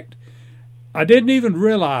fact, I didn't even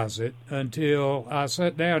realize it until I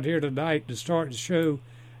sat down here tonight to start the show.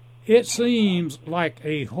 It seems like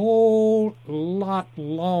a whole lot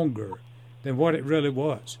longer than what it really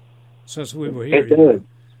was since we were here. It does.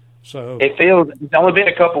 So it's only been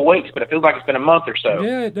a couple of weeks, but it feels like it's been a month or so.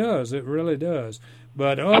 Yeah, it does. It really does.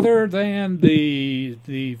 But other than the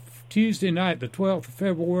Tuesday night, the 12th of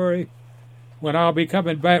February, when I'll be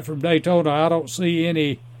coming back from Daytona, I don't see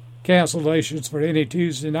any cancellations for any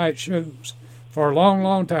Tuesday night shows for a long,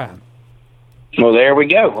 long time. Well, there we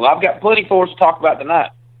go. Well, I've got plenty for us to talk about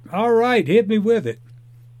tonight. All right, hit me with it.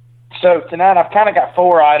 So tonight I've kind of got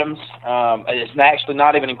 4 items. It's actually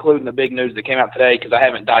not even including the big news that came out today because I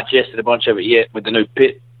haven't digested a bunch of it yet with the new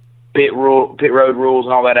pit road rules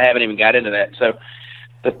and all that. I haven't even got into that. So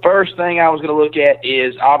the first thing I was going to look at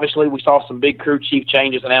is obviously we saw some big crew chief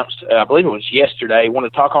changes announced. I believe it was yesterday. I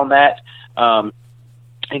want to talk on that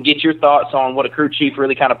and get your thoughts on what a crew chief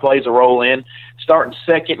really kind of plays a role in. Starting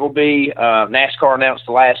second will be NASCAR announced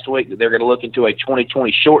last week that they're going to look into a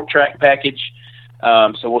 2020 short track package.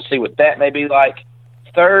 So we'll see what that may be like.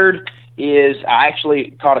 Third is I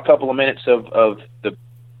actually caught a couple of minutes of the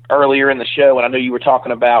earlier in the show, and I knew you were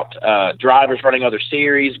talking about drivers running other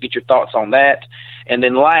series. Get your thoughts on that. And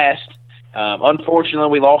then last, unfortunately,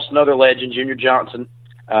 we lost another legend, Junior Johnson,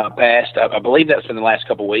 passed. I believe that's been the last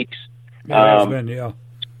couple of weeks. Yeah, it's been, yeah.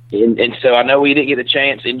 And so I know we didn't get a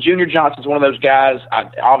chance. And Junior Johnson's one of those guys.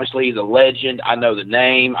 Obviously, he's a legend. I know the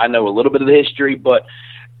name. I know a little bit of the history. But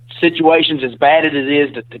situations as bad as it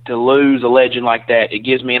is to lose a legend like that, it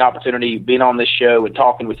gives me an opportunity being on this show and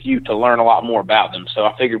talking with you to learn a lot more about them. So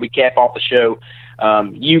I figured we cap off the show.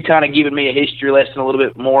 You kind of giving me a history lesson a little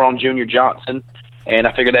bit more on Junior Johnson, and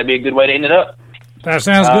I figured that'd be a good way to end it up. That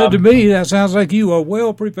sounds good to me. That sounds like you are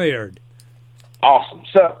well prepared. Awesome.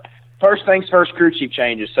 So first things first, crew chief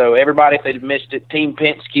changes. So everybody, if they've missed it, Team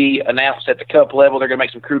Penske announced at the Cup level they're going to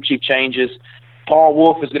make some crew chief changes. Paul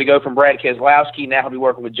Wolf is going to go from Brad Keselowski. Now he'll be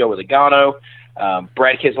working with Joey Logano.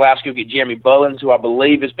 Brad Keselowski will get Jeremy Bullins, who I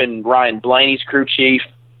believe has been Ryan Blaney's crew chief.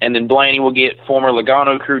 And then Blaney will get former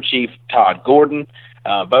Logano crew chief Todd Gordon.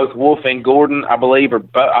 Both Wolf and Gordon, I believe, are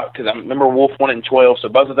because I remember Wolf won it in 12, so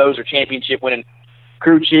both of those are championship-winning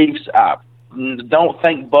crew chiefs. I don't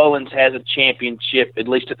think Bullins has a championship, at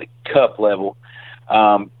least at the Cup level.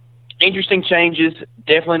 Interesting changes.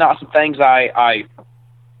 Definitely not some things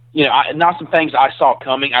not some things I saw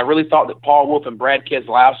coming. I really thought that Paul Wolf and Brad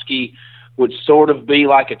Keselowski would sort of be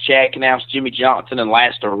like a Chad Knaus, Jimmy Johnson, and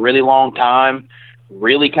last a really long time.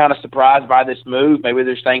 Really kind of surprised by this move. Maybe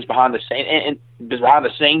there's things behind the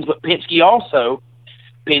scenes, but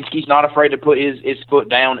Penske's not afraid to put his foot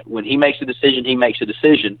down. When he makes a decision, he makes a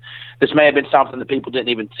decision. This may have been something that people didn't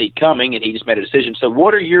even see coming, and he just made a decision. So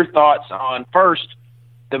what are your thoughts on, first,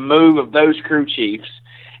 the move of those crew chiefs?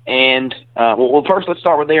 And, well, first let's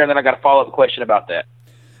start with there, and then I got a follow-up question about that.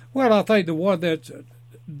 Well, I think the one that's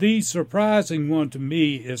the surprising one to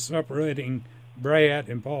me is separating Brad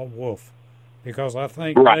and Paul Wolf, because I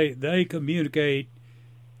think they communicate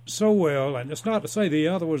so well, and it's not to say the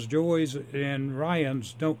other ones, Joey's and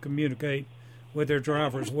Ryan's, don't communicate with their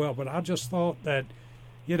drivers well, but I just thought that,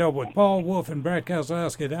 with Paul Wolf and Brad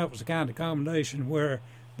Keselowski, that was the kind of combination where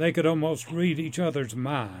they could almost read each other's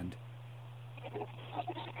mind.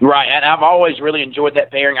 Right, and I've always really enjoyed that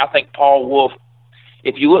pairing. I think Paul Wolf,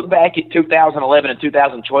 if you look back at 2011 and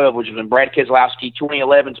 2012, which was when Brad Keselowski,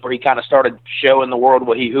 2011 is where he kind of started showing the world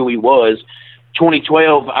who he was.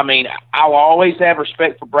 2012, I mean, I'll always have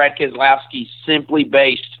respect for Brad Keselowski simply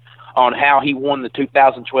based on how he won the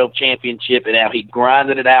 2012 championship and how he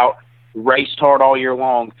grinded it out, raced hard all year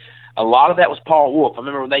long. a lot of that was Paul Wolf. I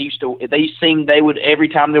remember when they would every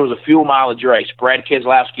time there was a fuel mileage race, Brad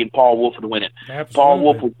Keselowski and Paul Wolf would win it. Absolutely. Paul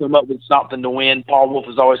Wolf would come up with something to win. Paul Wolf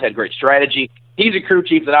has always had great strategy. He's a crew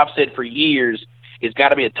chief that I've said for years has got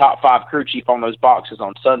to be a top 5 crew chief on those boxes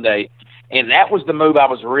on Sunday. And that was the move I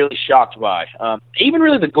was really shocked by. Even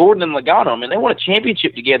really the Gordon and Logano, I mean, they won a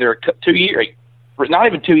championship together 2 years, not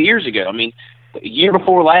even 2 years ago. I mean, the year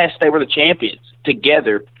before last, they were the champions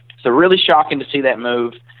together. So really shocking to see that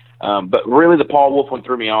move. But really the Paul Wolf one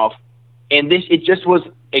threw me off. And it just was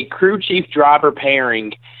a crew chief driver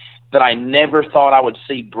pairing that I never thought I would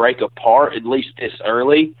see break apart, at least this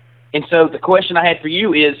early. And so the question I had for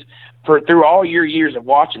you is, through all your years of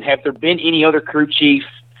watching, have there been any other crew chief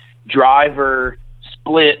driver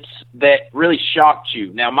splits that really shocked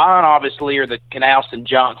you? Now, mine obviously are the Knaus and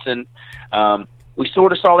Johnson. We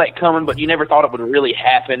sort of saw that coming, but you never thought it would really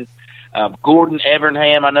happen. Gordon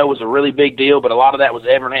Evernham, I know, was a really big deal, but a lot of that was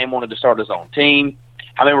Evernham wanted to start his own team.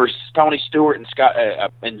 I remember Tony Stewart and Scott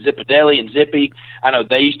and Zipadelli and Zippy. I know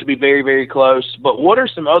they used to be very, very close. But what are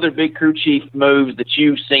some other big crew chief moves that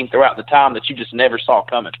you've seen throughout the time that you just never saw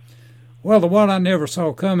coming? Well, the one I never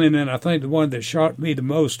saw coming, and I think the one that shocked me the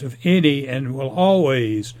most of any and will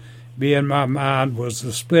always be in my mind, was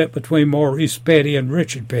the split between Maurice Petty and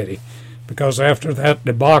Richard Petty. Because after that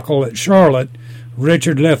debacle at Charlotte,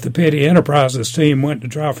 Richard left the Petty Enterprises team, went to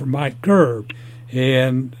drive for Mike Curb.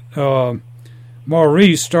 And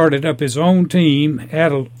Maurice started up his own team,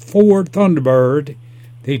 had a Ford Thunderbird.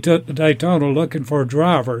 He took to Daytona looking for a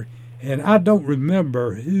driver, and I don't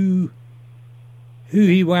remember who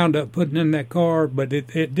he wound up putting in that car, but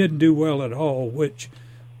it didn't do well at all, which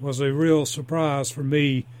was a real surprise for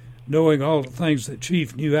me, knowing all the things that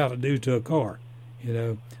Chief knew how to do to a car, you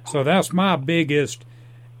know. So that's my biggest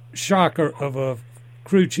shocker of a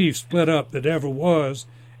crew chief split up that ever was,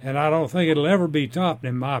 and I don't think it'll ever be topped,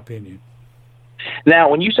 in my opinion. Now,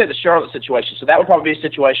 when you say the Charlotte situation, so that would probably be a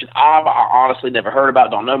situation I've honestly never heard about,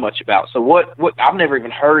 don't know much about. So what I've never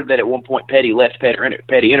even heard that at one point Petty left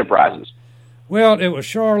Petty Enterprises. Well, it was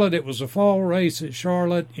Charlotte. It was a fall race at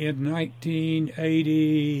Charlotte in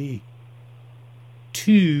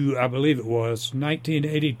 1982, I believe it was,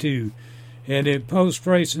 1982. And in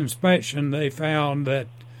post-race inspection, they found that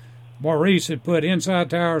Maurice had put inside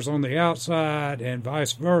tires on the outside and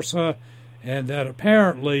vice versa, and that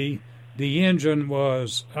apparently the engine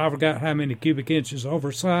was, I forgot how many cubic inches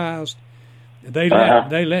oversized. They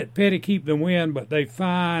let Petty keep the win, but they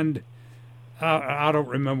fined, I don't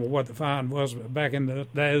remember what the fine was, but back in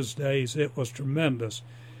those days it was tremendous.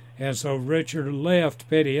 And so Richard left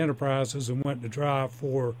Petty Enterprises and went to drive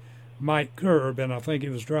for Mike Curb, and I think he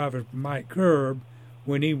was driving for Mike Curb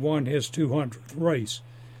when he won his 200th race.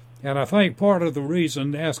 And I think part of the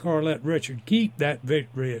reason NASCAR let Richard keep that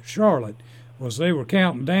victory at Charlotte was they were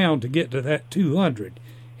counting down to get to that 200.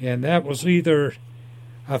 And that was I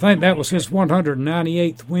think that was his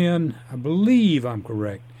 198th win. I believe I'm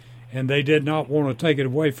correct. And they did not want to take it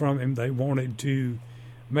away from him. They wanted to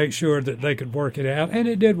make sure that they could work it out. And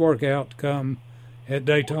it did work out to come at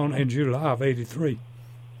Daytona in July of 83.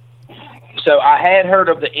 So I had heard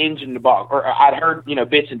of the engine debacle, or I'd heard,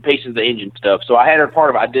 bits and pieces of the engine stuff. So I had heard part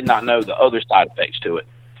of it. I did not know the other side effects to it.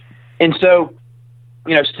 And so,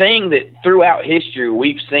 seeing that throughout history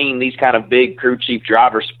we've seen these kind of big crew chief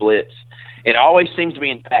driver splits, it always seems to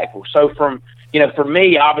be impactful. So for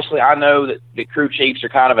me, obviously, I know that the crew chiefs are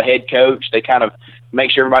kind of a head coach. They kind of make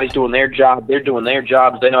sure everybody's doing their job. They're doing their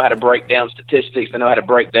jobs. They know how to break down statistics. They know how to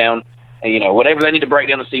break down, whatever they need to break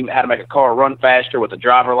down to see how to make a car run faster, what the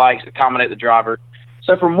driver likes, accommodate the driver.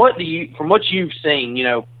 So from what you've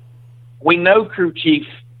seen, we know crew chief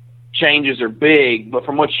changes are big, but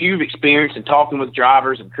from what you've experienced and talking with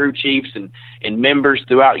drivers and crew chiefs and members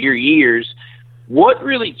throughout your years, what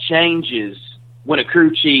really changes when a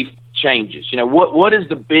crew chief changes? What is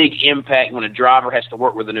the big impact when a driver has to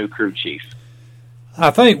work with a new crew chief? I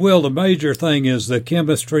think, Will, the major thing is the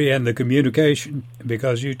chemistry and the communication,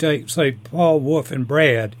 because you take, say, Paul Wolf and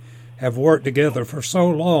Brad have worked together for so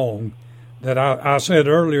long that I said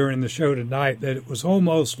earlier in the show tonight that it was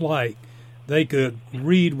almost like they could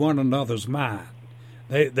read one another's mind.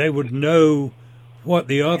 They would know what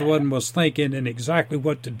the other one was thinking and exactly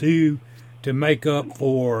what to do to make up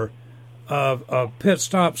for a pit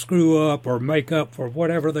stop screw-up or make up for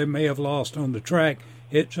whatever they may have lost on the track.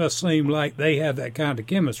 It just seemed like they had that kind of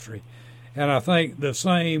chemistry. And I think the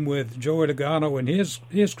same with Joey Logano and his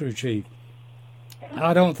crew chief.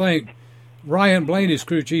 I don't think Ryan Blaney's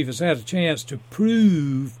crew chief has had a chance to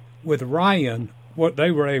prove with Ryan what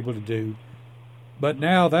they were able to do. But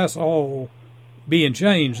now that's all being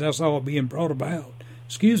changed. That's all being brought about.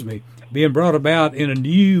 Being brought about in a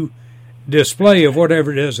new display of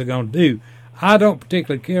whatever it is they're going to do. I don't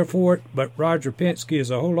particularly care for it, but Roger Penske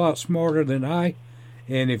is a whole lot smarter than I,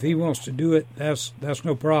 and if he wants to do it, that's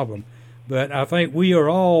no problem. But I think we are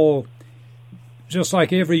all, just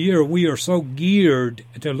like every year, we are so geared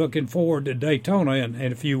to looking forward to Daytona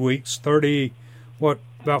in a few weeks,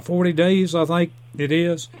 about 40 days, I think it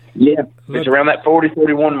is. Yeah, it's around that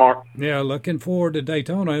 40-41 mark. Yeah, looking forward to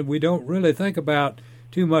Daytona. We don't really think about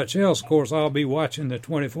too much else. Of course, I'll be watching the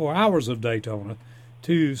 24 hours of Daytona,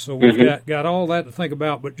 too, so we've got all that to think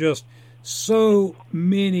about, but just so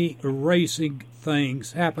many racing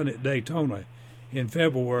things happen at Daytona in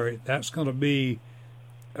February. That's going to be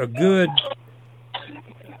a good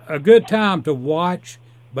time to watch,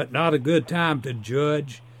 but not a good time to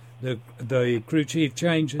judge the crew chief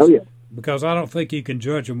changes. Oh, yeah. Because I don't think you can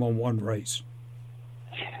judge them on one race.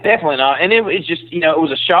 Definitely not. And it's just, it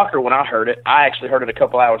was a shocker when I heard it. I actually heard it a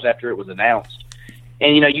couple hours after it was announced.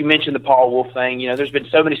 And, you mentioned the Paul Wolf thing. There's been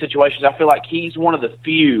so many situations. I feel like he's one of the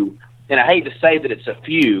few, and I hate to say that it's a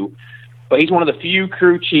few, but he's one of the few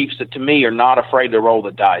crew chiefs that, to me, are not afraid to roll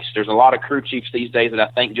the dice. There's a lot of crew chiefs these days that I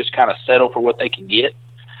think just kind of settle for what they can get.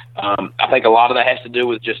 I think a lot of that has to do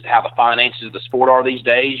with just how the finances of the sport are these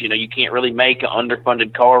days. You can't really make an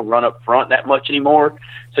underfunded car run up front that much anymore.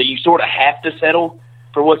 So you sort of have to settle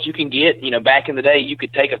for what you can get. Back in the day, you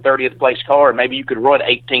could take a 30th place car and maybe you could run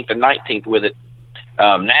 18th or 19th with it.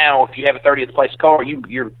 Now, if you have a 30th place car,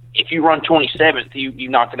 if you run 27th, you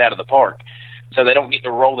knocked it out of the park. So they don't get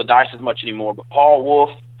to roll the dice as much anymore. But Paul Wolf,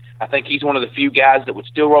 I think he's one of the few guys that would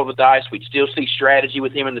still roll the dice. We'd still see strategy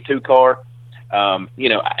with him in the 2-car.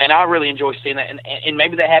 And I really enjoy seeing that. And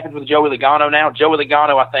maybe that happens with Joey Logano now. Joey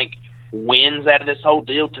Logano, I think, wins out of this whole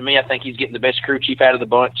deal. To me, I think he's getting the best crew chief out of the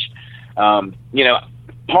bunch.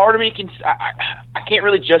 Part of me I can't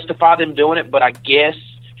really justify them doing it, but I guess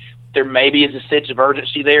there maybe is a sense of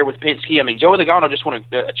urgency there with Penske. I mean, Joey Logano just won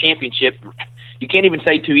a championship. You can't even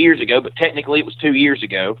say 2 years ago, but technically it was 2 years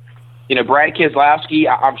ago. Brad Keselowski,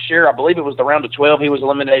 I believe it was the round of 12 he was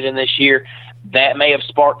eliminated in this year. That may have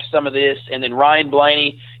sparked some of this. And then Ryan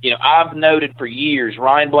Blaney, I've noted for years,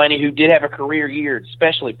 Ryan Blaney, who did have a career year,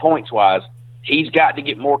 especially points-wise, he's got to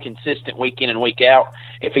get more consistent week in and week out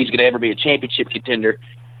if he's going to ever be a championship contender.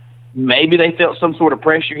 Maybe they felt some sort of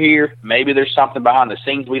pressure here. Maybe there's something behind the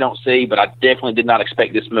scenes we don't see, but I definitely did not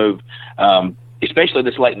expect this move, especially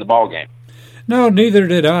this late in the ballgame. No, neither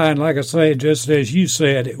did I. And like I say, just as you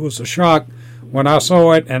said, it was a shock when I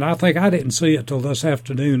saw it, and I think I didn't see it till this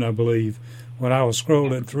afternoon, I believe, when I was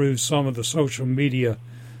scrolling through some of the social media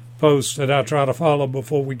posts that I try to follow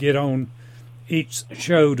before we get on each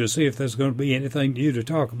show to see if there's going to be anything new to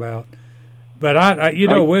talk about. But,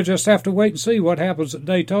 we'll just have to wait and see what happens at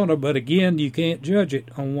Daytona. But, again, you can't judge it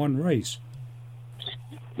on one race.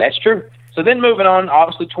 That's true. So then moving on,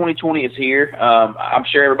 obviously 2020 is here. I'm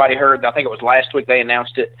sure everybody heard, I think it was last week they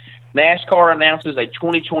announced it. NASCAR announces a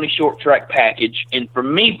 2020 short track package. And for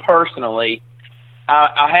me personally,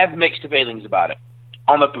 I have mixed feelings about it.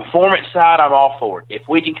 On the performance side, I'm all for it. If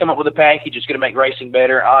we can come up with a package that's going to make racing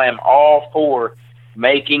better, I am all for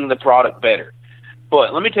making the product better.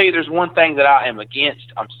 But let me tell you, there's one thing that I am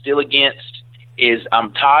against, I'm still against, is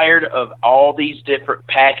I'm tired of all these different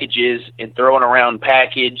packages and throwing around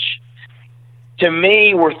package. To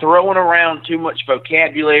me, we're throwing around too much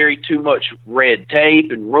vocabulary, too much red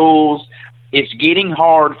tape and rules. It's getting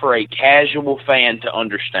hard for a casual fan to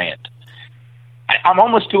understand. I'm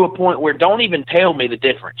almost to a point where don't even tell me the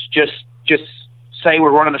difference. Just say we're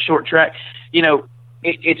running a short track.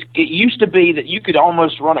 It used to be that you could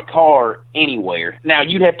almost run a car anywhere. Now,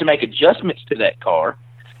 you'd have to make adjustments to that car.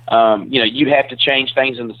 You'd have to change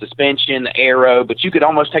things in the suspension, the aero, but you could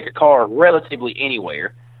almost take a car relatively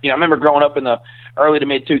anywhere. I remember growing up in the early to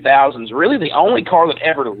mid-2000s, really the only car that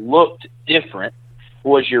ever looked different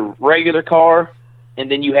was your regular car, and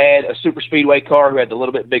then you had a super speedway car who had the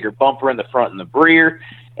little bit bigger bumper in the front and the rear,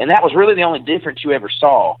 and that was really the only difference you ever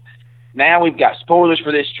saw. Now we've got spoilers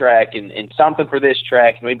for this track and something for this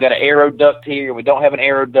track, and we've got an aero duct here, and we don't have an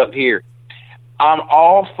aero duct here. I'm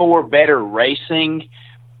all for better racing,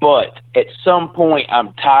 but at some point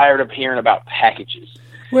I'm tired of hearing about packages.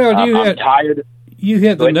 Well, I'm tired. You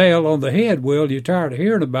hit the nail on the head, Will. You're tired of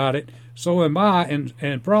hearing about it. So am I,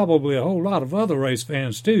 and probably a whole lot of other race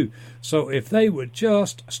fans too. So if they would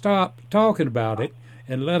just stop talking about it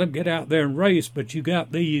and let them get out there and race, but you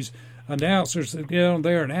got these announcers that get on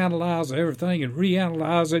there and analyze everything and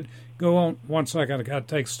reanalyze it. Go on. 1 second, I got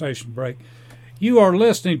to take a station break. You are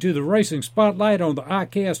listening to the Racing Spotlight on the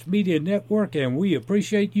iCast Media Network, and we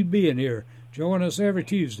appreciate you being here. Join us every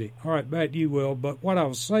Tuesday. All right, back to you, Will. But what I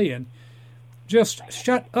was saying, just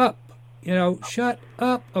shut up shut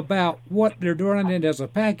up about what they're running as a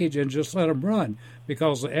package and just let them run,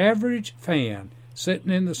 because the average fan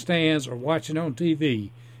sitting in the stands or watching on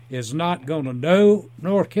TV is not going to know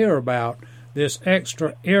nor care about this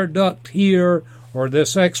extra air duct here or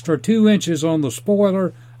this extra 2 inches on the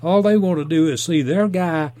spoiler. All they want to do is see their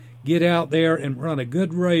guy get out there and run a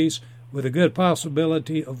good race with a good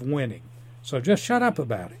possibility of winning. So just shut up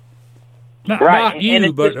about it. Not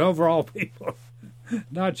you, but overall people.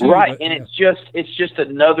 Not you. Right, but, and it's just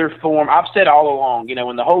another form. I've said all along,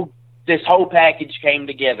 when this whole package came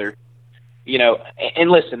together, and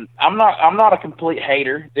listen, I'm not a complete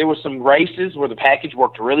hater. There were some races where the package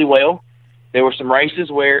worked really well. There were some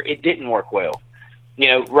races where it didn't work well.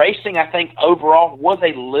 Racing, I think, overall was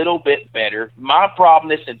a little bit better. My problem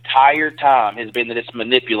this entire time has been that it's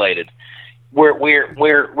manipulated.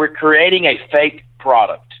 We're creating a fake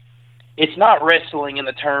product. It's not wrestling in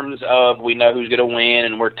the terms of we know who's going to win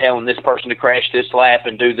and we're telling this person to crash this lap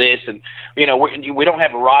and do this. And, we don't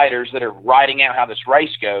have riders that are writing out how this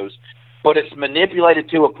race goes. But it's manipulated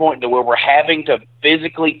to a point to where we're having to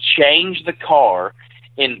physically change the car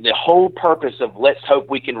in the whole purpose of let's hope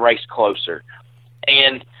we can race closer.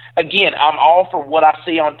 And, again, I'm all for what I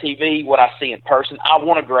see on TV, what I see in person. I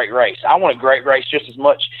want a great race. I want a great race just as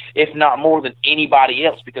much, if not more, than anybody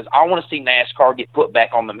else, because I want to see NASCAR get put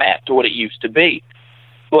back on the map to what it used to be.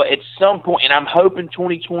 But at some point, and I'm hoping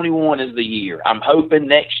 2021 is the year. I'm hoping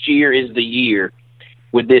next year is the year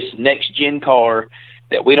with this next-gen car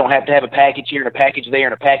that we don't have to have a package here and a package there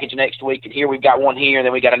and a package next week, and here we've got one here, and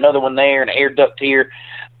then we got another one there and an air duct here.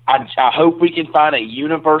 I hope we can find a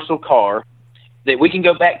universal car that we can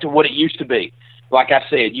go back to what it used to be. Like I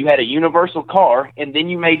said, you had a universal car, and then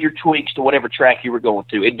you made your tweaks to whatever track you were going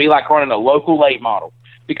to. It'd be like running a local late model,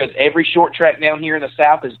 because every short track down here in the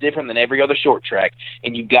South is different than every other short track,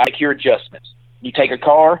 and you've got to make your adjustments. You take a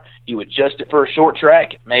car, you adjust it for a short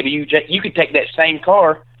track. Maybe you could take that same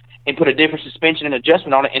car and put a different suspension and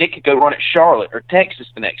adjustment on it, and it could go run at Charlotte or Texas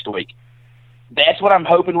the next week. That's what I'm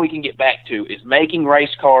hoping we can get back to, is making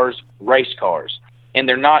race cars. And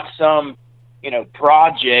they're not some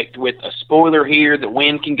project with a spoiler here, the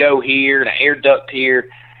wind can go here, and an air duct here.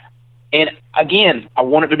 And again, I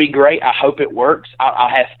want it to be great. I hope it works.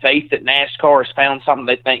 I have faith that NASCAR has found something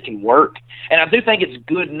they think can work. And I do think it's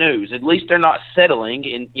good news. At least they're not settling.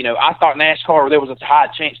 And, I thought NASCAR, there was a high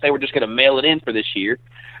chance they were just going to mail it in for this year,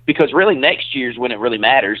 because really next year's when it really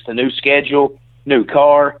matters. The new schedule, new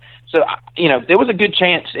car. So, there was a good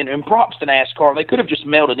chance, and props to NASCAR. They could have just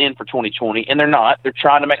mailed it in for 2020, and they're not. They're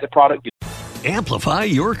trying to make the product good. Amplify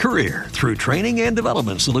your career through training and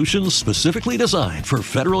development solutions specifically designed for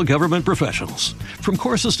federal government professionals. From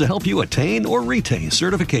courses to help you attain or retain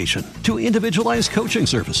certification, to individualized coaching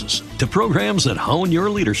services, to programs that hone your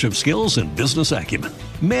leadership skills and business acumen,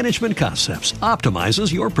 Management Concepts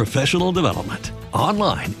optimizes your professional development.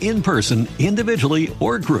 Online, in person, individually,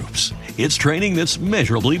 or groups, it's training that's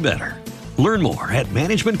measurably better. Learn more at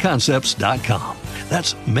managementconcepts.com.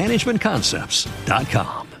 That's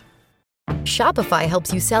managementconcepts.com. Shopify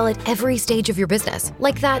helps you sell at every stage of your business.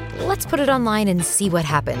 Like that, let's put it online and see what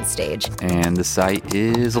happens stage. And the site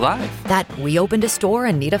is live. That we opened a store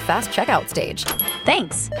and need a fast checkout stage.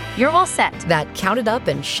 Thanks. You're all set. That count it up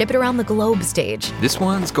and ship it around the globe stage. This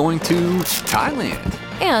one's going to Thailand.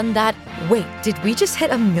 And that, wait, did we just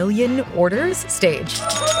hit 1 million orders stage?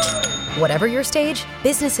 Whatever your stage,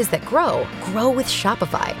 businesses that grow with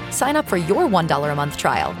Shopify. Sign up for your $1 a month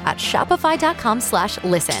trial at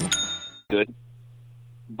shopify.com/listen. Good,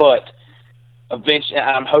 but eventually,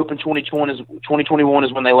 I'm hoping 2021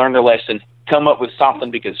 is when they learn their lesson. Come up with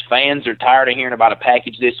something, because fans are tired of hearing about a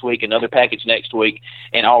package this week, another package next week,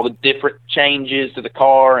 and all the different changes to the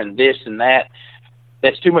car and this and that.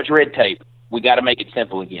 That's too much red tape. We got to make it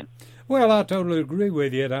simple again. Well, I totally agree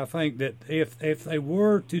with you, and I think that if they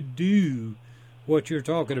were to do what you're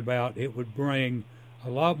talking about, it would bring a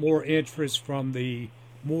lot more interest from the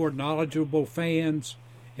more knowledgeable fans,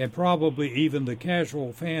 and probably even the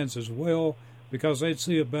casual fans as well, because they'd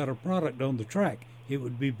see a better product on the track. It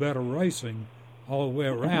would be better racing all the way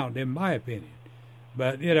around, in my opinion.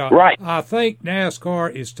 But, right. I think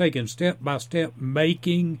NASCAR is taking step by step,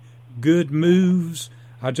 making good moves.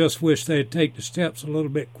 I just wish they'd take the steps a little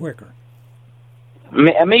bit quicker.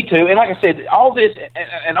 Me too. And like I said, all this,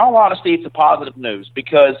 in all honesty, it's a positive news,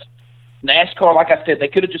 because NASCAR, like I said, they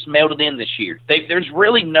could have just mailed it in this year. There's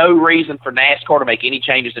really no reason for NASCAR to make any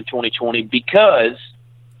changes in 2020, because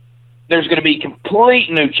there's going to be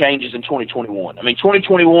complete new changes in 2021. I mean,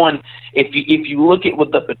 2021, if you look at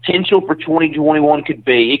what the potential for 2021 could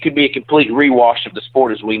be, it could be a complete rewash of the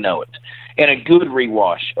sport as we know it, and a good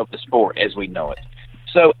rewash of the sport as we know it.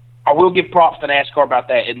 So I will give props to NASCAR about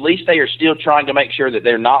that. At least they are still trying to make sure that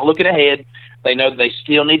they're not looking ahead. They know that they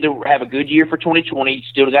still need to have a good year for 2020.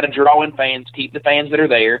 Still got to draw in fans, keep the fans that are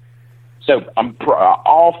there. So I'm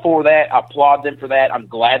all for that. I applaud them for that. I'm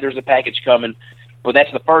glad there's a package coming. But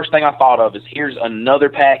that's the first thing I thought of is here's another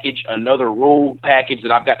package, another rule package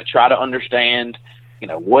that I've got to try to understand,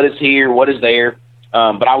 what is here, what is there.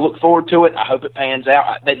 But I look forward to it. I hope it pans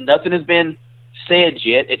out. Nothing has been said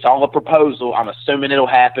yet. It's all a proposal. I'm assuming it'll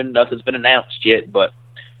happen. Nothing's been announced yet. But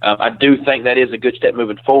I do think that is a good step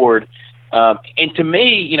moving forward. And to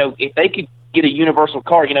me, if they could get a universal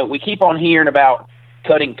car, we keep on hearing about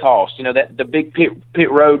cutting costs. That the big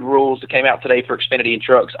pit road rules that came out today for Xfinity and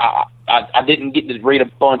trucks. I didn't get to read a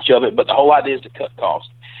bunch of it, but the whole idea is to cut costs.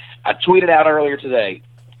 I tweeted out earlier today,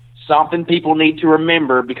 something people need to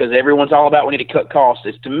remember, because everyone's all about we need to cut costs,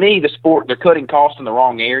 is to me the sport, they're cutting costs in the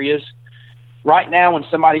wrong areas. Right now, when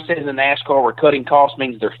somebody says in NASCAR we're cutting costs,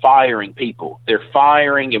 means they're firing people. They're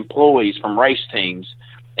firing employees from race teams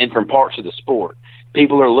and from parts of the sport.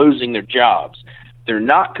 People are losing their jobs. They're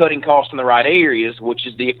not cutting costs in the right areas, which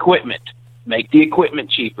is the equipment. Make the equipment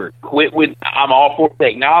cheaper. Quit with, I'm all for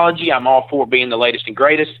technology. I'm all for being the latest and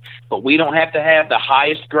greatest, but we don't have to have the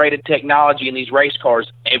highest graded technology in these race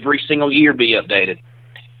cars every single year be updated.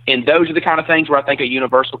 And those are the kind of things where I think a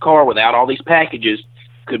universal car without all these packages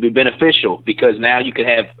could be beneficial, because now you could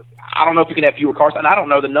have, I don't know if you could have fewer cars, and I don't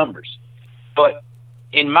know the numbers, but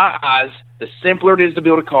in my eyes, the simpler it is to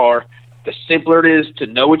build a car, the simpler it is to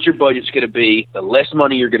know what your budget's going to be, the less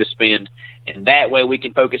money you're going to spend, and that way we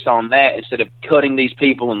can focus on that instead of cutting these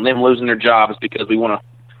people and them losing their jobs because we want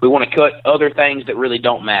to cut other things that really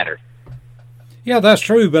don't matter. Yeah, that's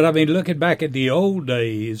true, but I mean, looking back at the old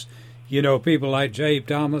days, people like Jabe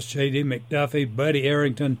Thomas, J.D. McDuffie, Buddy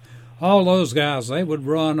Arrington, all those guys, they would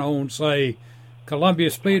run on, say, Columbia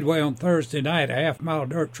Speedway on Thursday night, a half-mile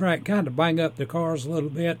dirt track, kind of bang up the cars a little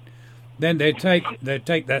bit. Then they'd take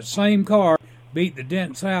that same car, beat the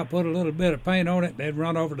dents out, put a little bit of paint on it, they'd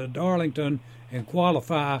run over to Darlington and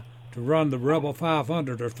qualify to run the Rebel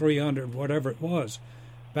 500 or 300, whatever it was,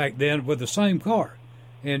 back then with the same car.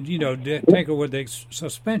 And, take it with the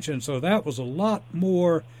suspension. So that was a lot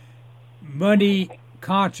more money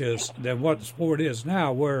conscious than what the sport is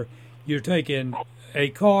now, where you're taking a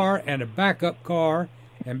car and a backup car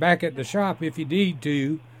and back at the shop if you need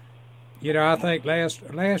to. I think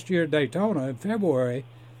last year at Daytona in February,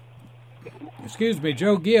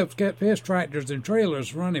 Joe Gibbs kept his tractors and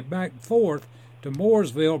trailers running back and forth to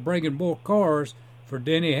Mooresville, bringing more cars for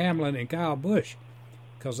Denny Hamlin and Kyle Busch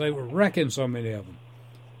because they were wrecking so many of them.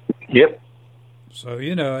 Yep. So,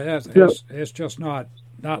 it's just not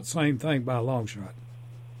the same thing by a long shot.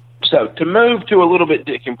 So to move to a little bit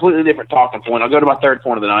completely different talking point, I'll go to my third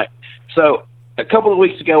point of the night. So a couple of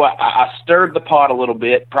weeks ago, I stirred the pot a little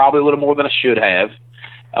bit, probably a little more than I should have.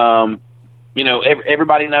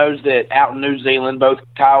 Everybody knows that out in New Zealand, both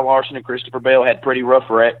Kyle Larson and Christopher Bell had pretty rough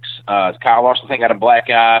wrecks. Kyle Larson, I think, had a black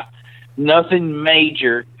eye. Nothing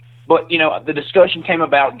major, but, the discussion came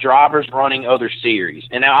about drivers running other series.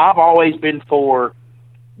 And now I've always been for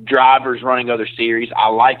drivers running other series. I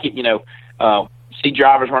like it, see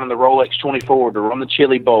drivers running the Rolex 24, to run the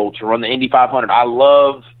Chili Bowl, to run the Indy 500. I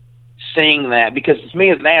love seeing that because to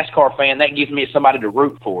me as an NASCAR fan, that gives me somebody to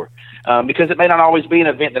root for. Because it may not always be an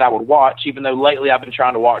event that I would watch, even though lately I've been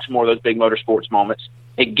trying to watch more of those big motorsports moments.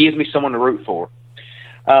 It gives me someone to root for.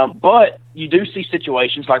 But you do see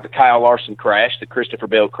situations like the Kyle Larson crash, the Christopher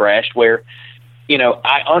Bell crash, where,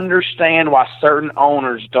 I understand why certain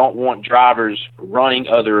owners don't want drivers running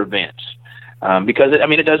other events. Because,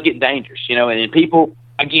 it does get dangerous, and people,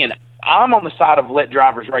 again, I'm on the side of let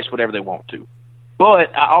drivers race whatever they want to.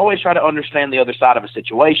 But I always try to understand the other side of a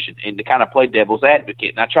situation and to kind of play devil's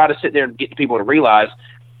advocate. And I try to sit there and get people to realize,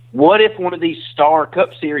 what if one of these star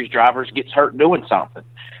Cup Series drivers gets hurt doing something?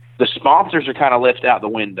 The sponsors are kind of left out the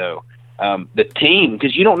window. The team,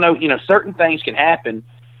 because you don't know, certain things can happen,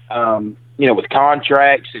 with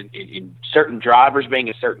contracts and certain drivers being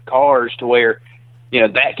in certain cars to where,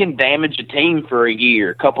 that can damage a team for a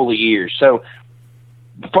year, a couple of years. So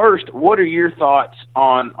first, what are your thoughts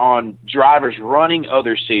on drivers running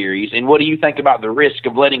other series, and what do you think about the risk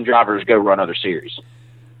of letting drivers go run other series?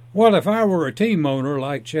 Well, if I were a team owner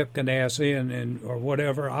like Chip Ganassi and or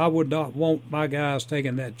whatever, I would not want my guys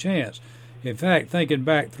taking that chance. In fact, thinking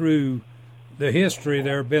back through the history,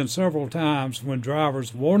 there have been several times when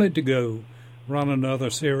drivers wanted to go run another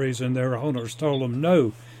series and their owners told them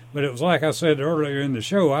no. But it was like I said earlier in the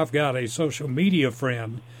show, I've got a social media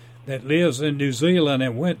friend that lives in New Zealand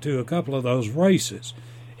and went to a couple of those races.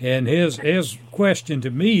 And his question to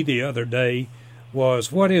me the other day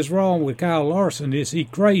was, what is wrong with Kyle Larson? Is he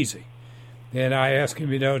crazy? And I asked him,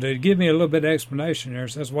 to give me a little bit of explanation there.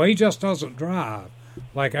 He says, well, he just doesn't drive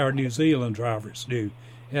like our New Zealand drivers do.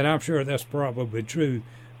 And I'm sure that's probably true.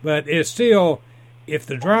 But it's still, if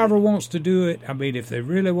the driver wants to do it, if they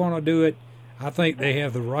really want to do it, I think they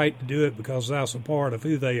have the right to do it because that's a part of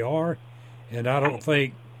who they are. And I don't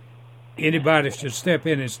think anybody should step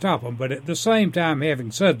in and stop them. But at the same time,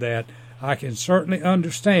 having said that, I can certainly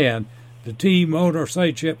understand the team owner,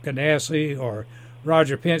 say Chip Ganassi or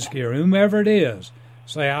Roger Penske or whomever it is,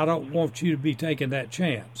 say, I don't want you to be taking that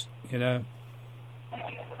chance,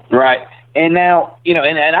 Right. And now,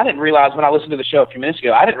 and I didn't realize when I listened to the show a few minutes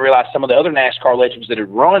ago, I didn't realize some of the other NASCAR legends that had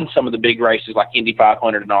run some of the big races like Indy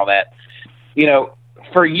 500 and all that.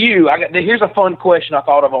 For you, here's a fun question I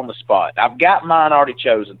thought of on the spot. I've got mine already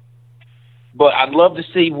chosen, but I'd love to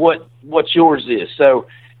see what yours is. So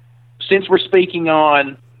since we're speaking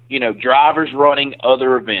on, drivers running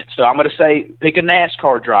other events, so I'm going to say pick a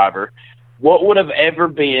NASCAR driver. What would have ever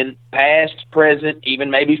been past, present,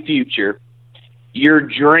 even maybe future, your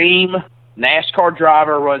dream NASCAR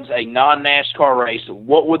driver runs a non-NASCAR race?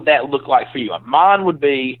 What would that look like for you? Mine would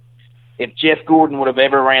be if Jeff Gordon would have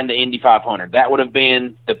ever ran the Indy 500. That would have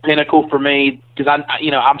been the pinnacle for me because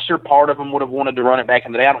I'm sure part of them would have wanted to run it back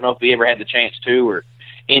in the day. I don't know if he ever had the chance to or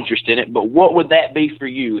interest in it, but what would that be for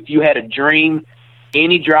you? If you had a dream,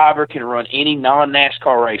 any driver can run any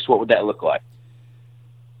non-NASCAR race, what would that look like?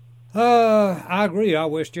 I agree. I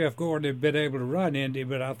wish Jeff Gordon had been able to run Indy,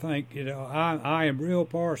 but I think, I am real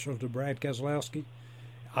partial to Brad Keselowski.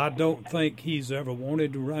 I don't think he's ever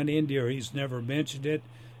wanted to run Indy or he's never mentioned it,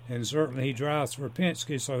 and certainly he drives for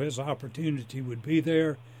Penske, so his opportunity would be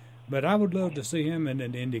there. But I would love to see him in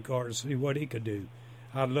an Indy car to see what he could do.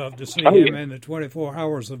 I'd love to see him in the 24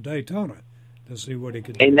 Hours of Daytona to see what he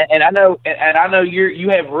could do. And I know you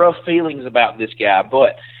have rough feelings about this guy,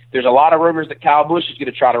 but there's a lot of rumors that Kyle Busch is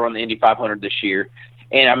going to try to run the Indy 500 this year.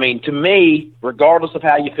 And, to me, regardless of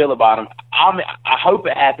how you feel about him, I hope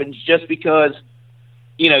it happens just because,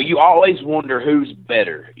 you always wonder who's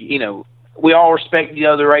better. We all respect the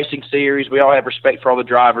other racing series. We all have respect for all the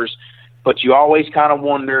drivers. But you always kind of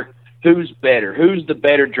wonder who's better, who's the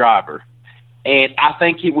better driver. And I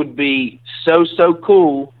think it would be so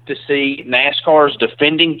cool to see NASCAR's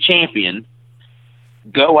defending champion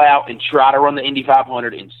go out and try to run the Indy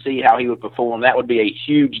 500 and see how he would perform. That would be a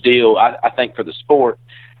huge deal, I think, for the sport.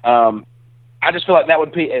 I just feel like that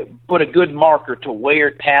would put a good marker to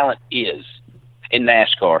where talent is in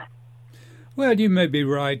NASCAR. Well, you may be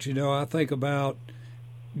right. I think about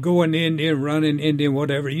going Indy and running Indy and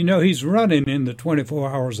whatever. He's running in the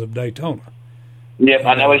 24 Hours of Daytona. Yep,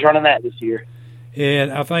 I know he's running that this year.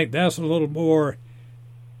 And I think that's a little more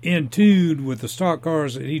in tune with the stock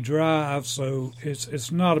cars that he drives, so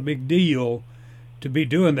it's not a big deal to be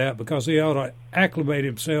doing that because he ought to acclimate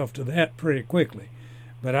himself to that pretty quickly.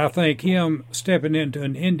 But I think him stepping into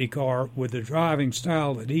an Indy car with the driving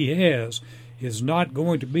style that he has is not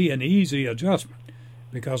going to be an easy adjustment.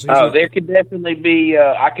 Because there could definitely be,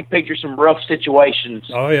 I could picture some rough situations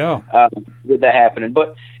with that happening.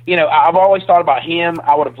 But, I've always thought about him.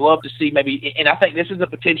 I would have loved to see maybe, and I think this is a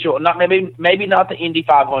potential, not maybe not the Indy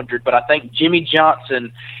 500, but I think Jimmy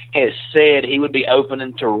Johnson has said he would be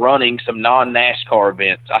open to running some non-NASCAR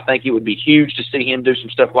events. I think it would be huge to see him do some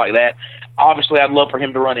stuff like that. Obviously, I'd love for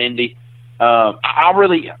him to run Indy. I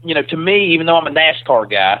really, to me, even though I'm a NASCAR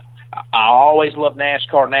guy, I always love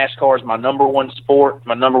NASCAR. NASCAR is my number one sport,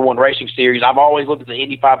 my number one racing series. I've always looked at the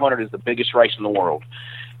Indy 500 as the biggest race in the world,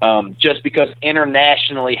 just because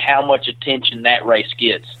internationally how much attention that race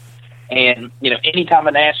gets. And, anytime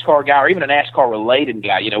a NASCAR guy or even a NASCAR-related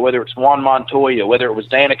guy, whether it's Juan Montoya, whether it was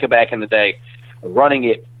Danica back in the day running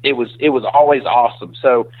it, it was always awesome.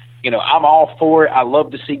 So, I'm all for it. I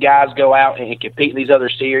love to see guys go out and compete in these other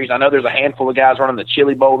series. I know there's a handful of guys running the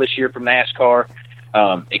Chili Bowl this year from NASCAR.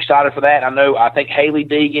 Excited for that. I think Haley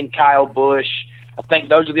Deegan, Kyle Busch, I think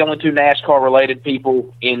those are the only two NASCAR-related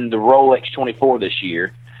people in the Rolex 24 this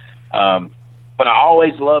year. But I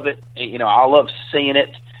always love it. I love seeing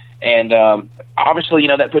it. And obviously,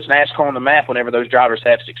 that puts NASCAR on the map whenever those drivers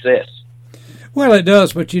have success. Well, it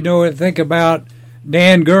does. But, think about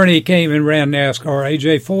Dan Gurney came and ran NASCAR.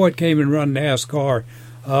 A.J. Foyt came and ran NASCAR.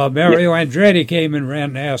 Mario Andretti came and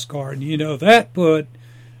ran NASCAR. And, that put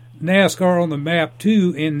NASCAR on the map,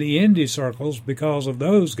 too, in the Indy circles because of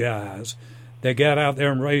those guys that got out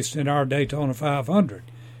there and raced in our Daytona 500.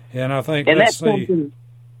 And I think, and I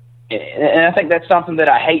think that's something that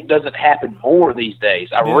I hate doesn't happen more these days.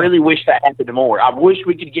 I really wish that happened more. I wish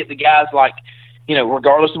we could get the guys like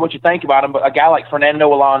regardless of what you think about him, but a guy like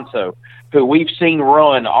Fernando Alonso, who we've seen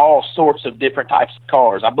run all sorts of different types of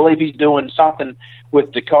cars. I believe he's doing something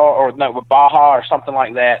with with Baja or something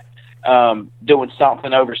like that, doing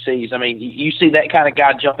something overseas. I mean, you see that kind of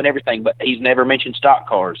guy jumping everything, but he's never mentioned stock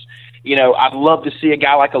cars. I'd love to see a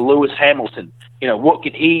guy like a Lewis Hamilton. What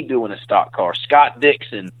could he do in a stock car? Scott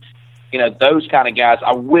Dixon, those kind of guys.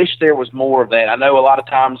 I wish there was more of that. I know a lot of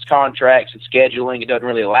times contracts and scheduling, it doesn't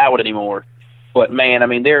really allow it anymore. But, man, I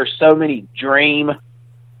mean, there are so many dream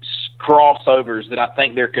crossovers that I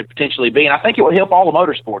think there could potentially be. And I think it would help all the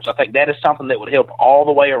motorsports. I think that is something that would help all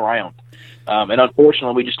the way around. And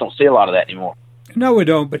unfortunately, we just don't see a lot of that anymore. No, we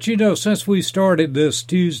don't. But, since we started this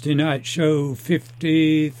Tuesday night show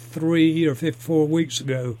 53 or 54 weeks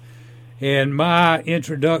ago, and my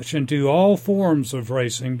introduction to all forms of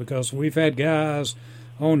racing, because we've had guys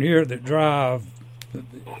on here that drive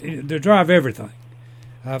everything.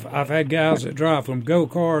 I've had guys that drive from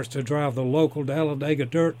go-karts to drive the local Talladega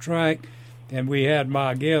dirt track, and we had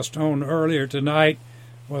my guest on earlier tonight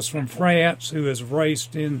was from France, who has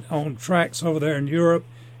raced on tracks over there in Europe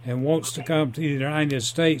and wants to come to the United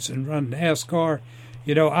States and run NASCAR.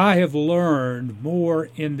 I have learned more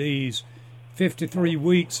in these 53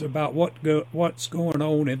 weeks about what's going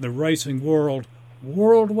on in the racing world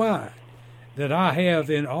worldwide than I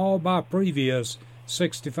have in all my previous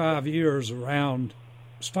 65 years around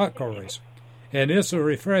stock car racing. And it's a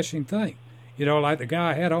refreshing thing. Like the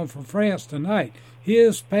guy I had on from France tonight,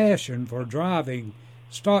 his passion for driving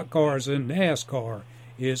stock cars in NASCAR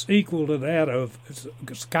is equal to that of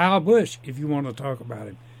Kyle Busch, if you want to talk about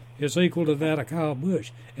him. It's equal to that of Kyle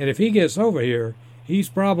Busch. And if he gets over here, he's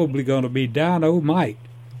probably going to be dynamite.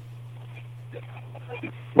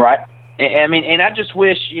 Right. I mean, and I just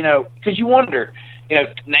wish, because you wonder,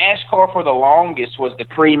 NASCAR for the longest was the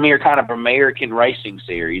premier kind of American racing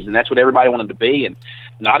series, and that's what everybody wanted to be, and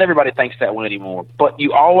not everybody thinks that way anymore. But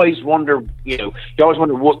you always wonder,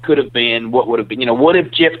 what could have been, what would have been, what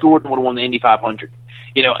if Jeff Gordon would have won the Indy 500?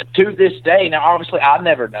 To this day, now obviously I'll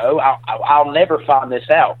never know, I'll never find this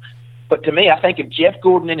out. But to me, I think if Jeff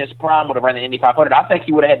Gordon in his prime would have run the Indy 500, I think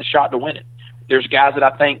he would have had the shot to win it. There's guys that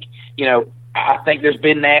I think there's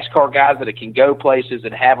been NASCAR guys that can go places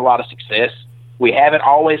and have a lot of success. We haven't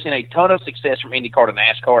always seen a ton of success from IndyCar to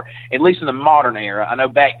NASCAR, at least in the modern era. I know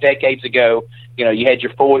back decades ago, you had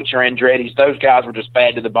your Foyts, your Andretti's. Those guys were just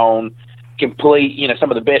bad to the bone, complete,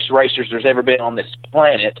 some of the best racers there's ever been on this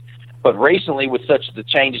planet. But recently, with such the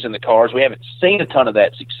changes in the cars, we haven't seen a ton of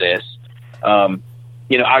that success. I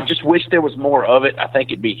just wish there was more of it. I think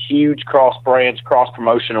it'd be huge cross-brands,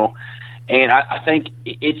 cross-promotional. And I think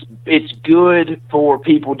it's good for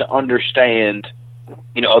people to understand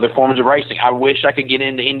other forms of racing. I wish I could get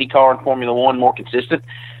into IndyCar and Formula One more consistent.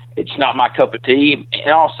 It's not my cup of tea.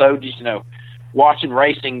 And also, just, watching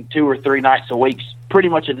racing 2 or 3 nights a week's pretty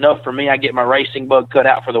much enough for me. I get my racing bug cut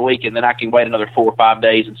out for the week, and then I can wait another 4 or 5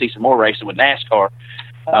 days and see some more racing with NASCAR.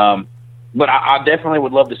 But I definitely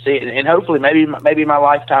would love to see it. And hopefully, maybe in my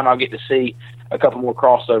lifetime, I'll get to see a couple more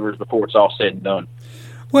crossovers before it's all said and done.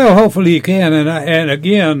 Well, hopefully you can. And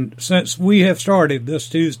again, since we have started this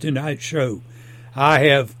Tuesday night show, I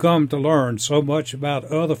have come to learn so much about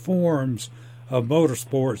other forms of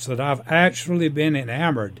motorsports that I've actually been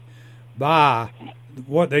enamored by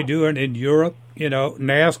what they're doing in Europe,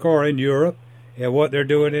 NASCAR in Europe, and what they're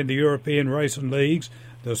doing in the European racing leagues,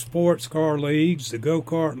 the sports car leagues, the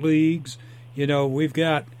go-kart leagues. We've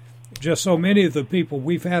got just so many of the people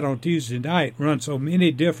we've had on Tuesday night run so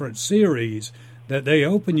many different series that they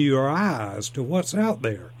open your eyes to what's out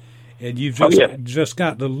there. And you've just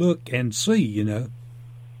got to look and see,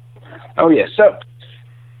 Oh, yeah. So,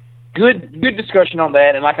 good discussion on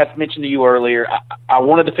that. And like I mentioned to you earlier, I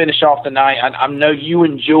wanted to finish off tonight. I know you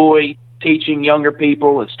enjoy teaching younger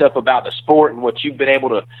people and stuff about the sport and what you've been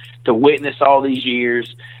able to witness all these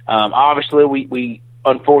years. Obviously, we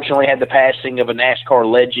unfortunately had the passing of a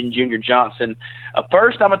NASCAR legend, Junior Johnson.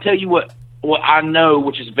 First, I'm going to tell you what I know,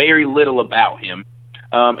 which is very little about him.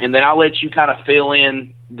 And then I'll let you kind of fill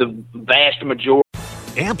in the vast majority.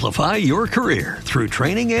 Amplify your career through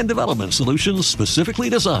training and development solutions specifically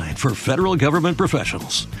designed for federal government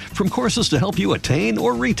professionals. From courses to help you attain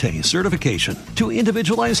or retain certification, to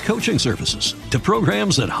individualized coaching services, to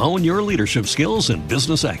programs that hone your leadership skills and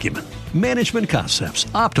business acumen, Management Concepts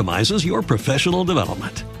optimizes your professional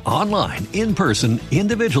development. Online, in person,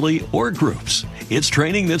 individually, or groups, it's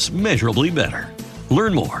training that's measurably better.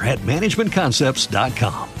 Learn more at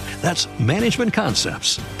managementconcepts.com. That's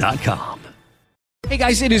managementconcepts.com. Hey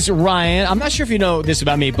guys, it is Ryan. I'm not sure if you know this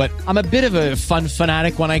about me, but I'm a bit of a fun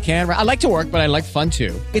fanatic when I can. I like to work, but I like fun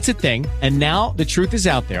too. It's a thing. And now the truth is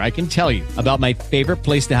out there. I can tell you about my favorite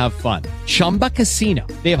place to have fun. Chumba Casino.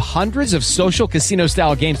 They have hundreds of social casino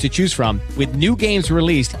style games to choose from with new games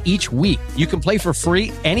released each week. You can play for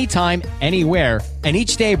free anytime, anywhere. And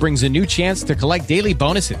each day brings a new chance to collect daily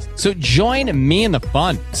bonuses. So join me in the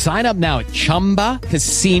fun. Sign up now at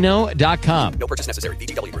ChumbaCasino.com. No purchase necessary.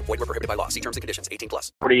 VGW Group. Void where prohibited by law. See terms and conditions. 18+.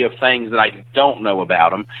 Of things that I don't know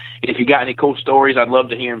about them. If you got any cool stories, I'd love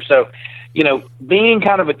to hear them. So, being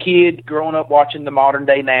kind of a kid growing up watching the modern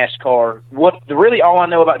day NASCAR, really all I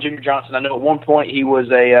know about Junior Johnson, I know at one point he was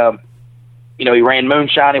he ran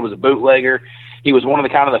moonshine. He was a bootlegger. He was one of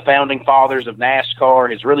the founding fathers of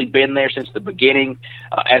NASCAR. Has really been there since the beginning.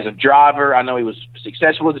 As a driver, I know he was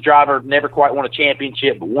successful as a driver. Never quite won a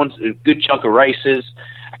championship, but won a good chunk of races.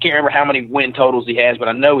 I can't remember how many win totals he has, but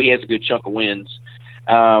I know he has a good chunk of wins.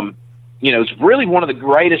 He's really one of the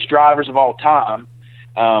greatest drivers of all time.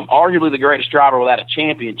 Arguably the greatest driver without a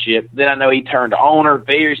championship. Then I know he turned owner,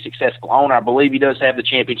 very successful owner. I believe he does have the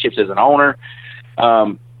championships as an owner.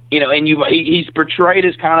 He's portrayed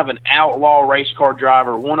as kind of an outlaw race car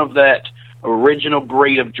driver, one of that original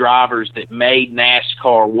breed of drivers that made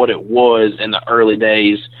NASCAR what it was in the early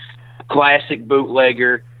days. Classic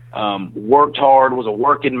bootlegger, worked hard, was a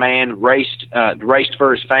working man, raced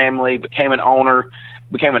for his family, became an owner,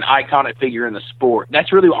 became an iconic figure in the sport.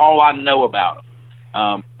 That's really all I know about him.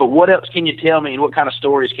 But what else can you tell me, and what kind of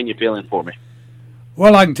stories can you fill in for me?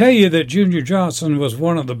 Well, I can tell you that Junior Johnson was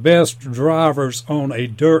one of the best drivers on a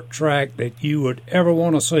dirt track that you would ever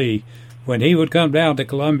want to see. When he would come down to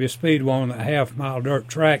Columbia Speedway on a half-mile dirt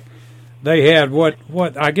track, they had what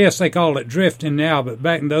I guess they call it drifting now, but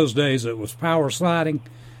back in those days it was power sliding.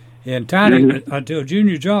 And until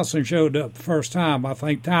Junior Johnson showed up the first time, I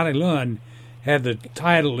think Tiny Lund had the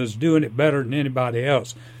title as doing it better than anybody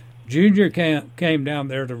else. Junior came down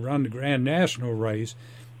there to run the Grand National race,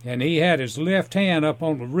 and he had his left hand up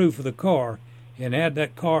on the roof of the car and had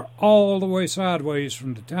that car all the way sideways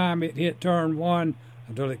from the time it hit turn 1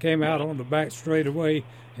 until it came out on the back straightaway,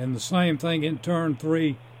 and the same thing in turn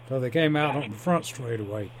 3 until they came out on the front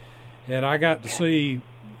straightaway. And I got to see,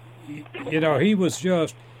 he was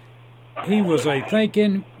a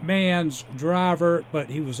thinking man's driver, but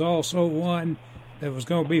he was also one that was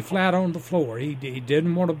going to be flat on the floor. He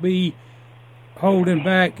didn't want to be holding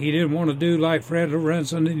back. He didn't want to do like Fred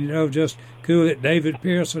Lorenzen and, just cool it. David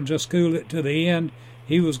Pearson, just cool it to the end.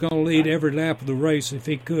 He was going to lead every lap of the race if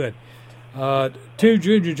he could. Two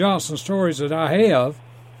Junior Johnson stories that I have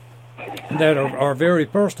that are very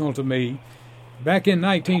personal to me. Back in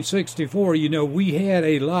 1964, we had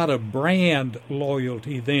a lot of brand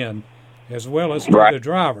loyalty then, as well as to the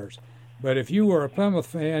drivers. But if you were a Plymouth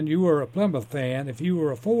fan, you were a Plymouth fan. If you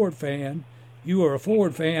were a Ford fan, you were a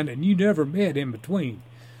Ford fan, and you never met in between.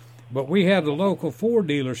 But we had the local Ford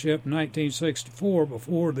dealership in 1964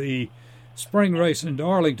 before the spring race in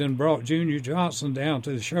Darlington brought Junior Johnson down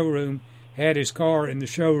to the showroom, had his car in the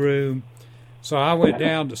showroom. So I went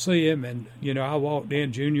down to see him, and, I walked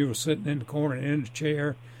in. Junior was sitting in the corner in a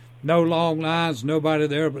chair. No long lines, nobody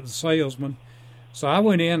there but the salesman. So I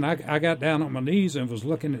went in, I got down on my knees and was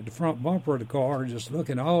looking at the front bumper of the car, just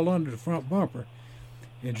looking all under the front bumper.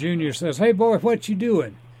 And Junior says, "Hey, boy, what you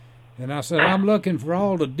doing?" And I said, "I'm looking for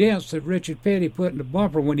all the dents that Richard Petty put in the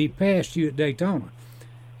bumper when he passed you at Daytona."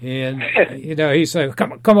 And, he said,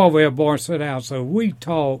 come over here, boy, and sit down. So we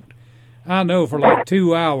talked, I know, for like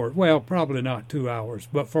 2 hours. Well, probably not 2 hours,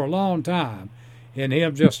 but for a long time. And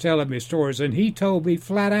him just telling me stories. And he told me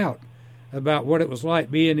flat out about what it was like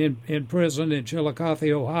being in prison in Chillicothe,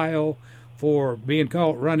 Ohio, for being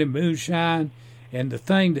caught running moonshine. And the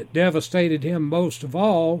thing that devastated him most of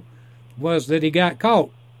all was that he got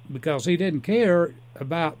caught because he didn't care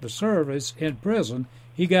about the service in prison.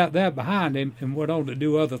 He got that behind him and went on to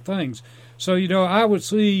do other things. So, I would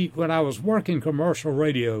see when I was working commercial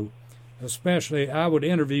radio, especially, I would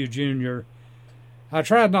interview Junior. I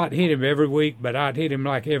tried not to hit him every week, but I'd hit him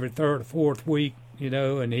like every third or fourth week, and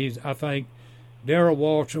I think Darrell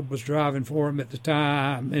Waltrip was driving for him at the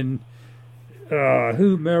time, and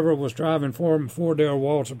whomever was driving for him before Darrell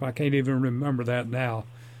Waltrip, I can't even remember that now.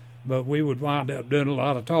 But we would wind up doing a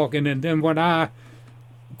lot of talking. And then when I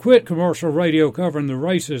quit commercial radio covering the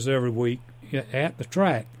races every week at the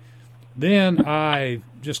track, then I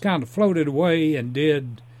just kind of floated away and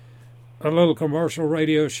did a little commercial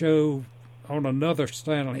radio show on another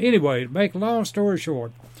channel. Anyway, to make a long story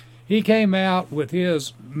short, he came out with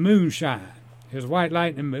his moonshine, his White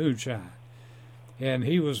Lightning moonshine. And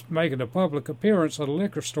he was making a public appearance at a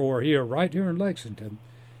liquor store right here in Lexington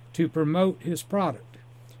to promote his product.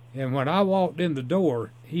 And when I walked in the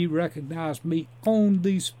door, he recognized me on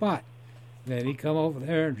the spot. Then he come over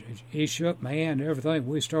there and he shook my hand and everything.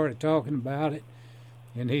 We started talking about it.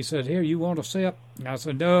 And he said, "Here, you want a sip?" And I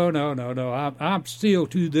said, No. I'm still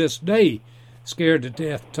to this day scared to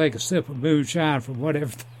death to take a sip of moonshine from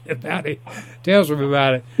whatever about it tells me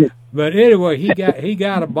about it. But anyway, he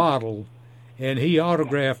got a bottle and he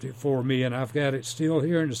autographed it for me, and I've got it still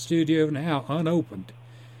here in the studio now, unopened.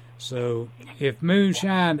 So if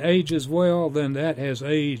moonshine ages well, then that has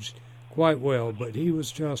aged quite well. But he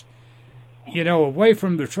was just, away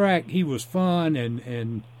from the track, he was fun,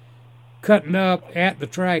 and cutting up at the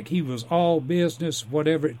track, he was all business.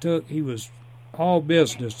 Whatever it took, he was all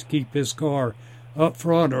business to keep his car up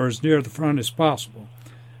front or as near the front as possible.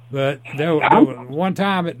 But there was one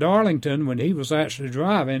time at Darlington when he was actually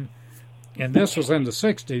driving, and this was in the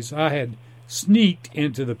 60s, I had sneaked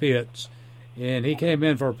into the pits, and he came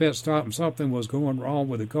in for a pit stop, and something was going wrong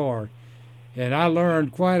with the car. And I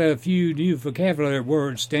learned quite a few new vocabulary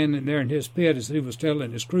words standing there in his pit as he was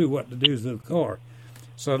telling his crew what to do to the car.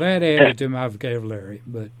 So that added to my vocabulary.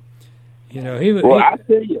 But, he was... Well, I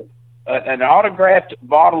tell you, an autographed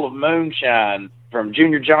bottle of moonshine from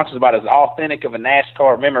Junior Johnson is about as authentic of a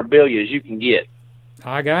NASCAR memorabilia as you can get.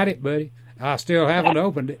 I got it, buddy. I still haven't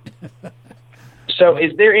opened it. So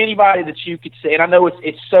is there anybody that you could say, and I know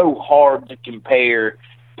it's so hard to compare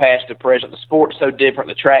past to present, the sport's so different,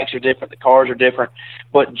 the tracks are different, the cars are different,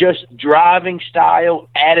 but just driving style,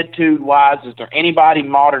 attitude-wise, is there anybody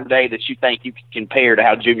modern day that you think you could compare to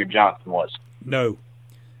how Junior Johnson was? No,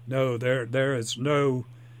 there is no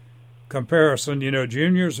comparison.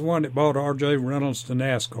 Junior's the one that brought R.J. Reynolds to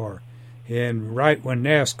NASCAR, and right when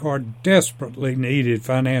NASCAR desperately needed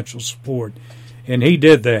financial support, and he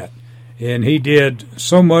did that, and he did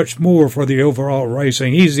so much more for the overall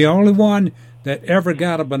racing. He's the only one that ever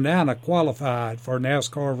got a banana qualified for a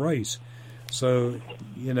NASCAR race. So,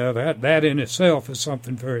 that in itself is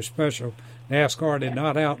something very special. NASCAR did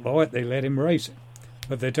not outlaw it. They let him race it.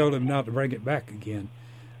 But they told him not to bring it back again.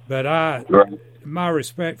 But my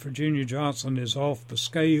respect for Junior Johnson is off the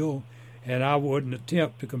scale, and I wouldn't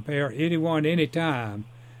attempt to compare anyone anytime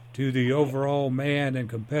to the overall man and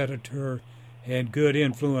competitor and good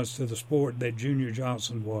influence to the sport that Junior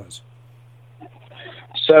Johnson was.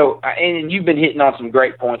 So, and you've been hitting on some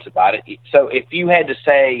great points about it. So if you had to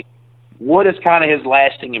say, what is kind of his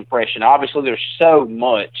lasting impression? Obviously, there's so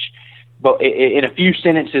much, but in a few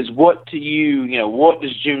sentences, what to you, what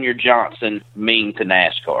does Junior Johnson mean to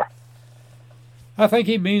NASCAR? I think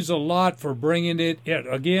he means a lot for bringing in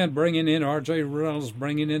R.J. Reynolds,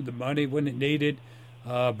 bringing in the money when it needed,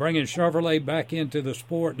 bringing Chevrolet back into the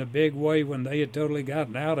sport in a big way when they had totally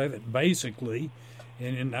gotten out of it, basically.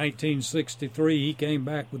 And in 1963, he came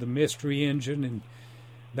back with a mystery engine and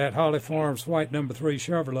that Holly Farms white number 3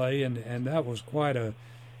 Chevrolet, and that was quite a...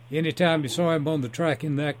 Anytime you saw him on the track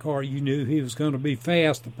in that car, you knew he was going to be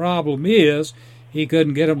fast. The problem is he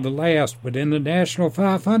couldn't get him to last, but in the National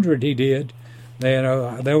 500 he did.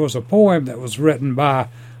 There was a poem that was written by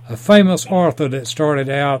a famous author that started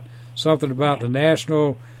out something about the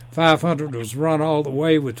National 500 was run all the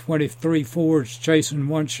way with 23 Fords chasing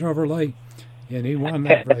one Chevrolet. And he won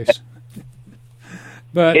that race.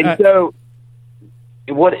 But so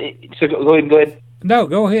go ahead. No,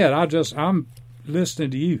 go ahead. I'm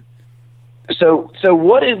listening to you. So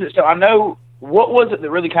what is it? So I know, what was it that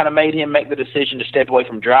really kind of made him make the decision to step away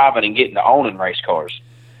from driving and get into owning race cars?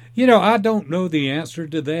 I don't know the answer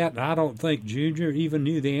to that. I don't think Junior even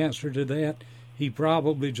knew the answer to that. He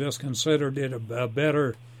probably just considered it a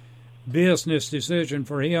better business decision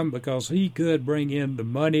for him because he could bring in the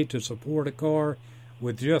money to support a car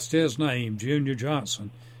with just his name, Junior Johnson,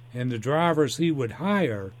 and the drivers he would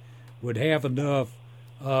hire would have enough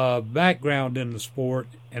background in the sport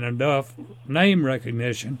and enough name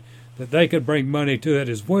recognition that they could bring money to it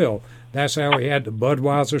as well. That's how he had the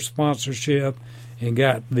Budweiser sponsorship and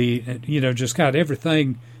got just got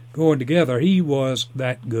everything going together. He was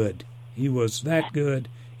that good. He was that good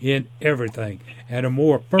in everything, and a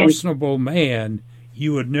more personable man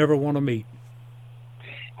you would never want to meet.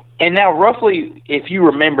 And now, roughly, if you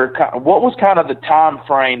remember, what was kind of the time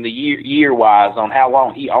frame, the year-wise, on how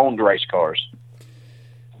long he owned race cars?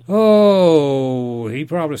 Oh, he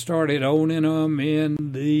probably started owning them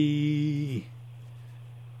in the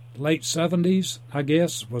late 70s, I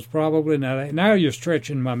guess, was probably. Now you're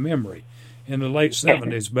stretching my memory. In the late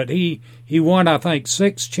 70s, but he won, I think,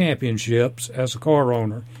 6 championships as a car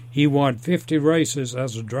owner. He won 50 races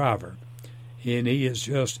as a driver, and he is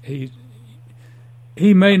just he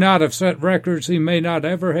may not have set records. He may not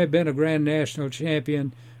ever have been a Grand National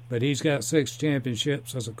champion, but he's got 6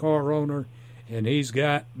 championships as a car owner, and he's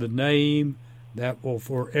got the name that will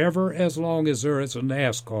forever, as long as there is a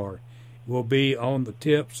NASCAR, will be on the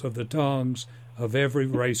tips of the tongues of every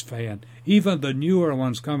race fan, even the newer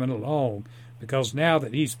ones coming along, because now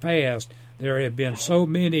that he's passed, there have been so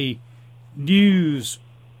many news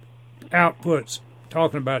outputs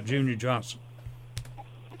talking about Junior Johnson.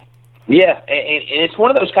 Yeah, and it's one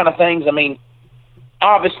of those kind of things. I mean,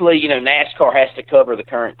 obviously, NASCAR has to cover the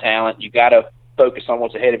current talent. You got to focus on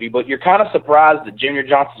what's ahead of you, but you're kind of surprised that Junior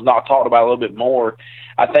Johnson's not talked about a little bit more.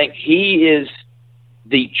 I think he is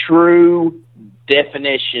the true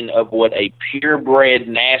definition of what a purebred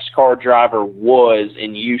NASCAR driver was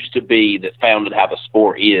and used to be, that founded how the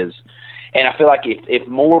sport is. And I feel like if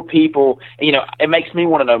more people, it makes me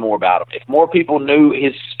want to know more about him. If more people knew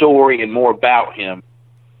his story and more about him,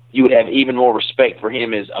 you would have even more respect for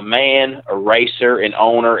him as a man, a racer, an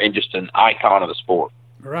owner, and just an icon of the sport.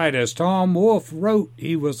 Right. As Tom Wolfe wrote,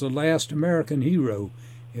 he was the last American hero,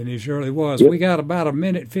 and he surely was. Yep. We got about a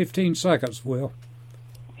minute, 15 seconds, Will.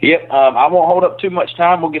 Yep. I won't hold up too much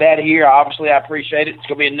time. We'll get out of here. Obviously, I appreciate it. It's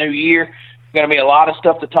going to be a new year. Going to be a lot of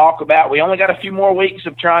stuff to talk about. We only got a few more weeks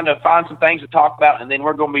of trying to find some things to talk about, and then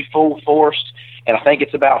we're going to be full forced. And I think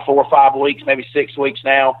it's about 4 or 5 weeks, maybe 6 weeks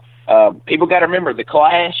now. People got to remember, the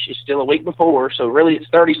Clash is still a week before, so really it's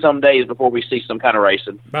 30-some days before we see some kind of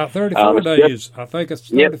racing. About 34 days. I think it's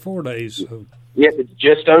 34 days. So. Yep, it's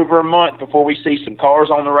just over a month before we see some cars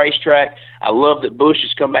on the racetrack. I love that Busch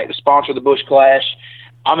has come back to sponsor the Busch Clash.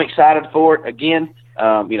 I'm excited for it. Again,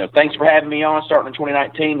 thanks for having me on, starting in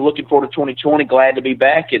 2019. Looking forward to 2020. Glad to be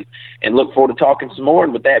back and look forward to talking some more.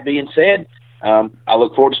 And with that being said, I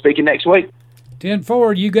look forward to speaking next week.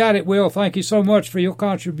 10-4, you got it, Will. Thank you so much for your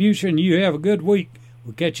contribution. You have a good week.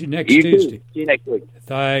 We'll catch you next Tuesday. See you next week.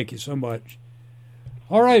 Thank you so much.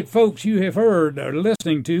 All right, folks, you have heard or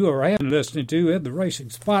listening to or have been listening to the Racing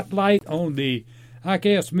Spotlight on the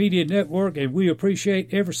ICAST Media Network, and we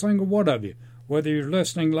appreciate every single one of you, whether you're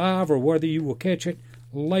listening live or whether you will catch it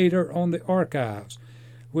later on the archives.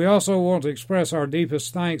 We also want to express our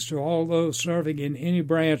deepest thanks to all those serving in any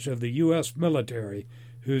branch of the U.S. military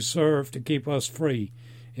who serve to keep us free.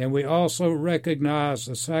 And we also recognize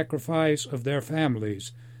the sacrifice of their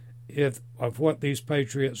families of what these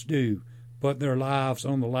patriots do, put their lives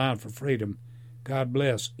on the line for freedom. God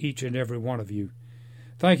bless each and every one of you.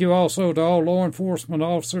 Thank you also to all law enforcement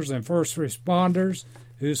officers and first responders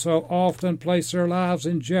who so often place their lives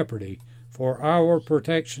in jeopardy for our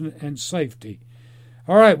protection and safety.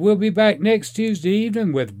 All right, we'll be back next Tuesday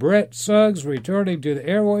evening with Brett Suggs returning to the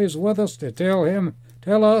airways with us to tell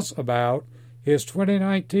us about his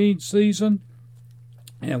 2019 season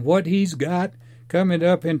and what he's got coming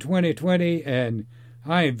up in 2020. And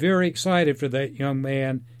I am very excited for that young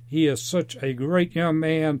man. He is such a great young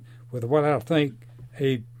man with what I think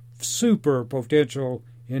a super potential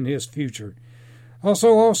in his future.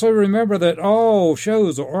 Also remember that all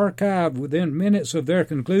shows are archived within minutes of their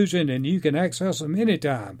conclusion, and you can access them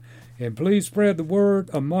anytime. And please spread the word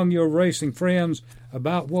among your racing friends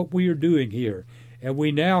about what we are doing here. And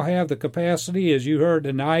we now have the capacity, as you heard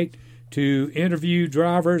tonight, to interview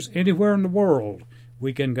drivers anywhere in the world.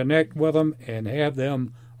 We can connect with them and have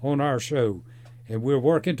them on our show. And we're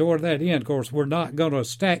working toward that end. Of course, we're not going to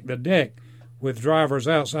stack the deck with drivers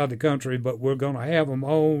outside the country, but we're going to have them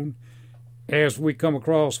on as we come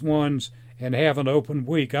across ones and have an open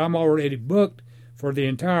week. I'm already booked for the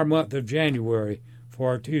entire month of January for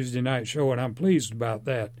our Tuesday night show, and I'm pleased about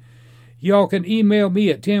that. Y'all can email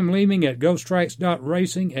me at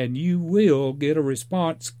timleeming@ghosttracks.racing, and you will get a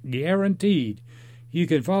response guaranteed. You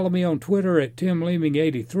can follow me on Twitter at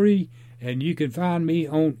timleeming83, and you can find me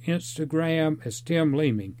on Instagram as Tim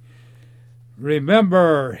Leeming.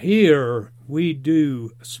 Remember, here we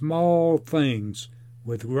do small things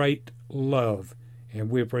with great love,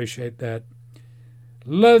 and we appreciate that.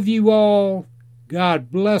 Love you all.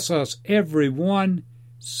 God bless us, everyone.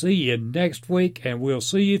 See you next week, and we'll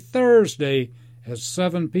see you Thursday at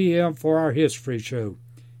 7 p.m. for our history show.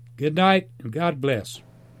 Good night, and God bless.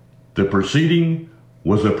 The proceeding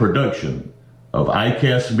was a production of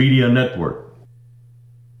ICAST Media Network.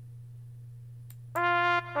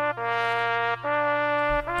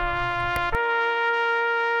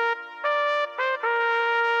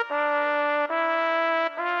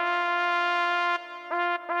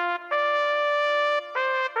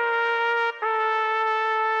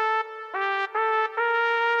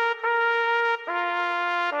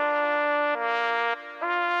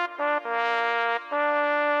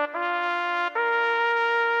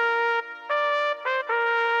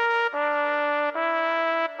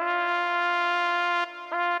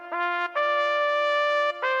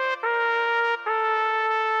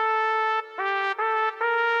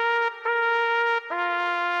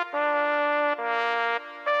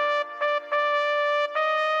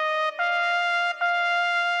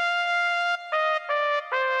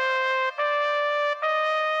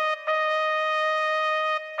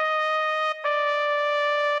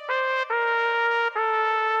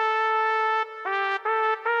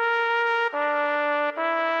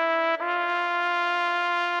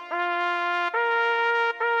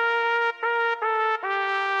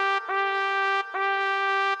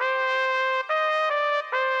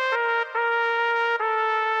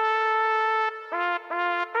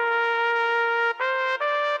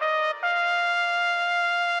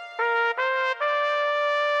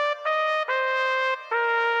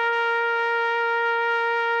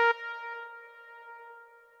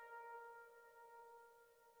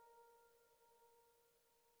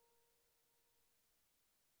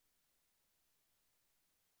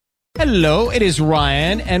 Hello, it is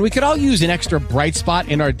Ryan, and we could all use an extra bright spot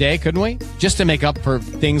in our day, couldn't we? Just to make up for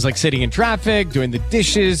things like sitting in traffic, doing the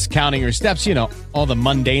dishes, counting your steps, all the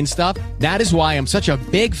mundane stuff. That is why I'm such a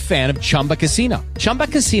big fan of Chumba Casino. Chumba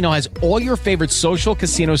Casino has all your favorite social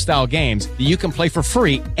casino-style games that you can play for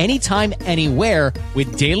free anytime, anywhere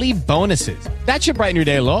with daily bonuses. That should brighten your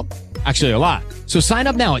day a little. Actually, a lot. So sign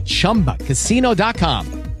up now at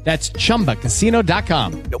ChumbaCasino.com. That's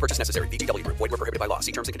ChumbaCasino.com. No purchase necessary. VGW Group. Void where prohibited by law.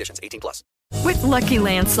 See terms and conditions. 18+. With Lucky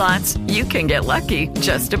Land Slots, you can get lucky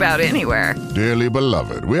just about anywhere. Dearly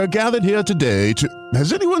beloved, we are gathered here today to...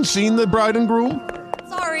 Has anyone seen the bride and groom?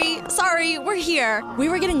 Sorry, we're here. We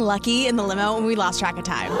were getting lucky in the limo and we lost track of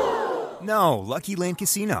time. No, Lucky Land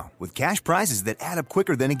Casino. With cash prizes that add up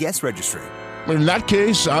quicker than a guest registry. In that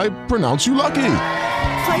case, I pronounce you lucky.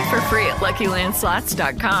 Play for free at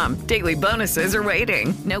LuckyLandSlots.com. Daily bonuses are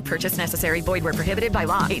waiting. No purchase necessary. Void where prohibited by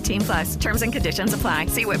law. 18+. Terms and conditions apply.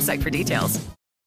 See website for details.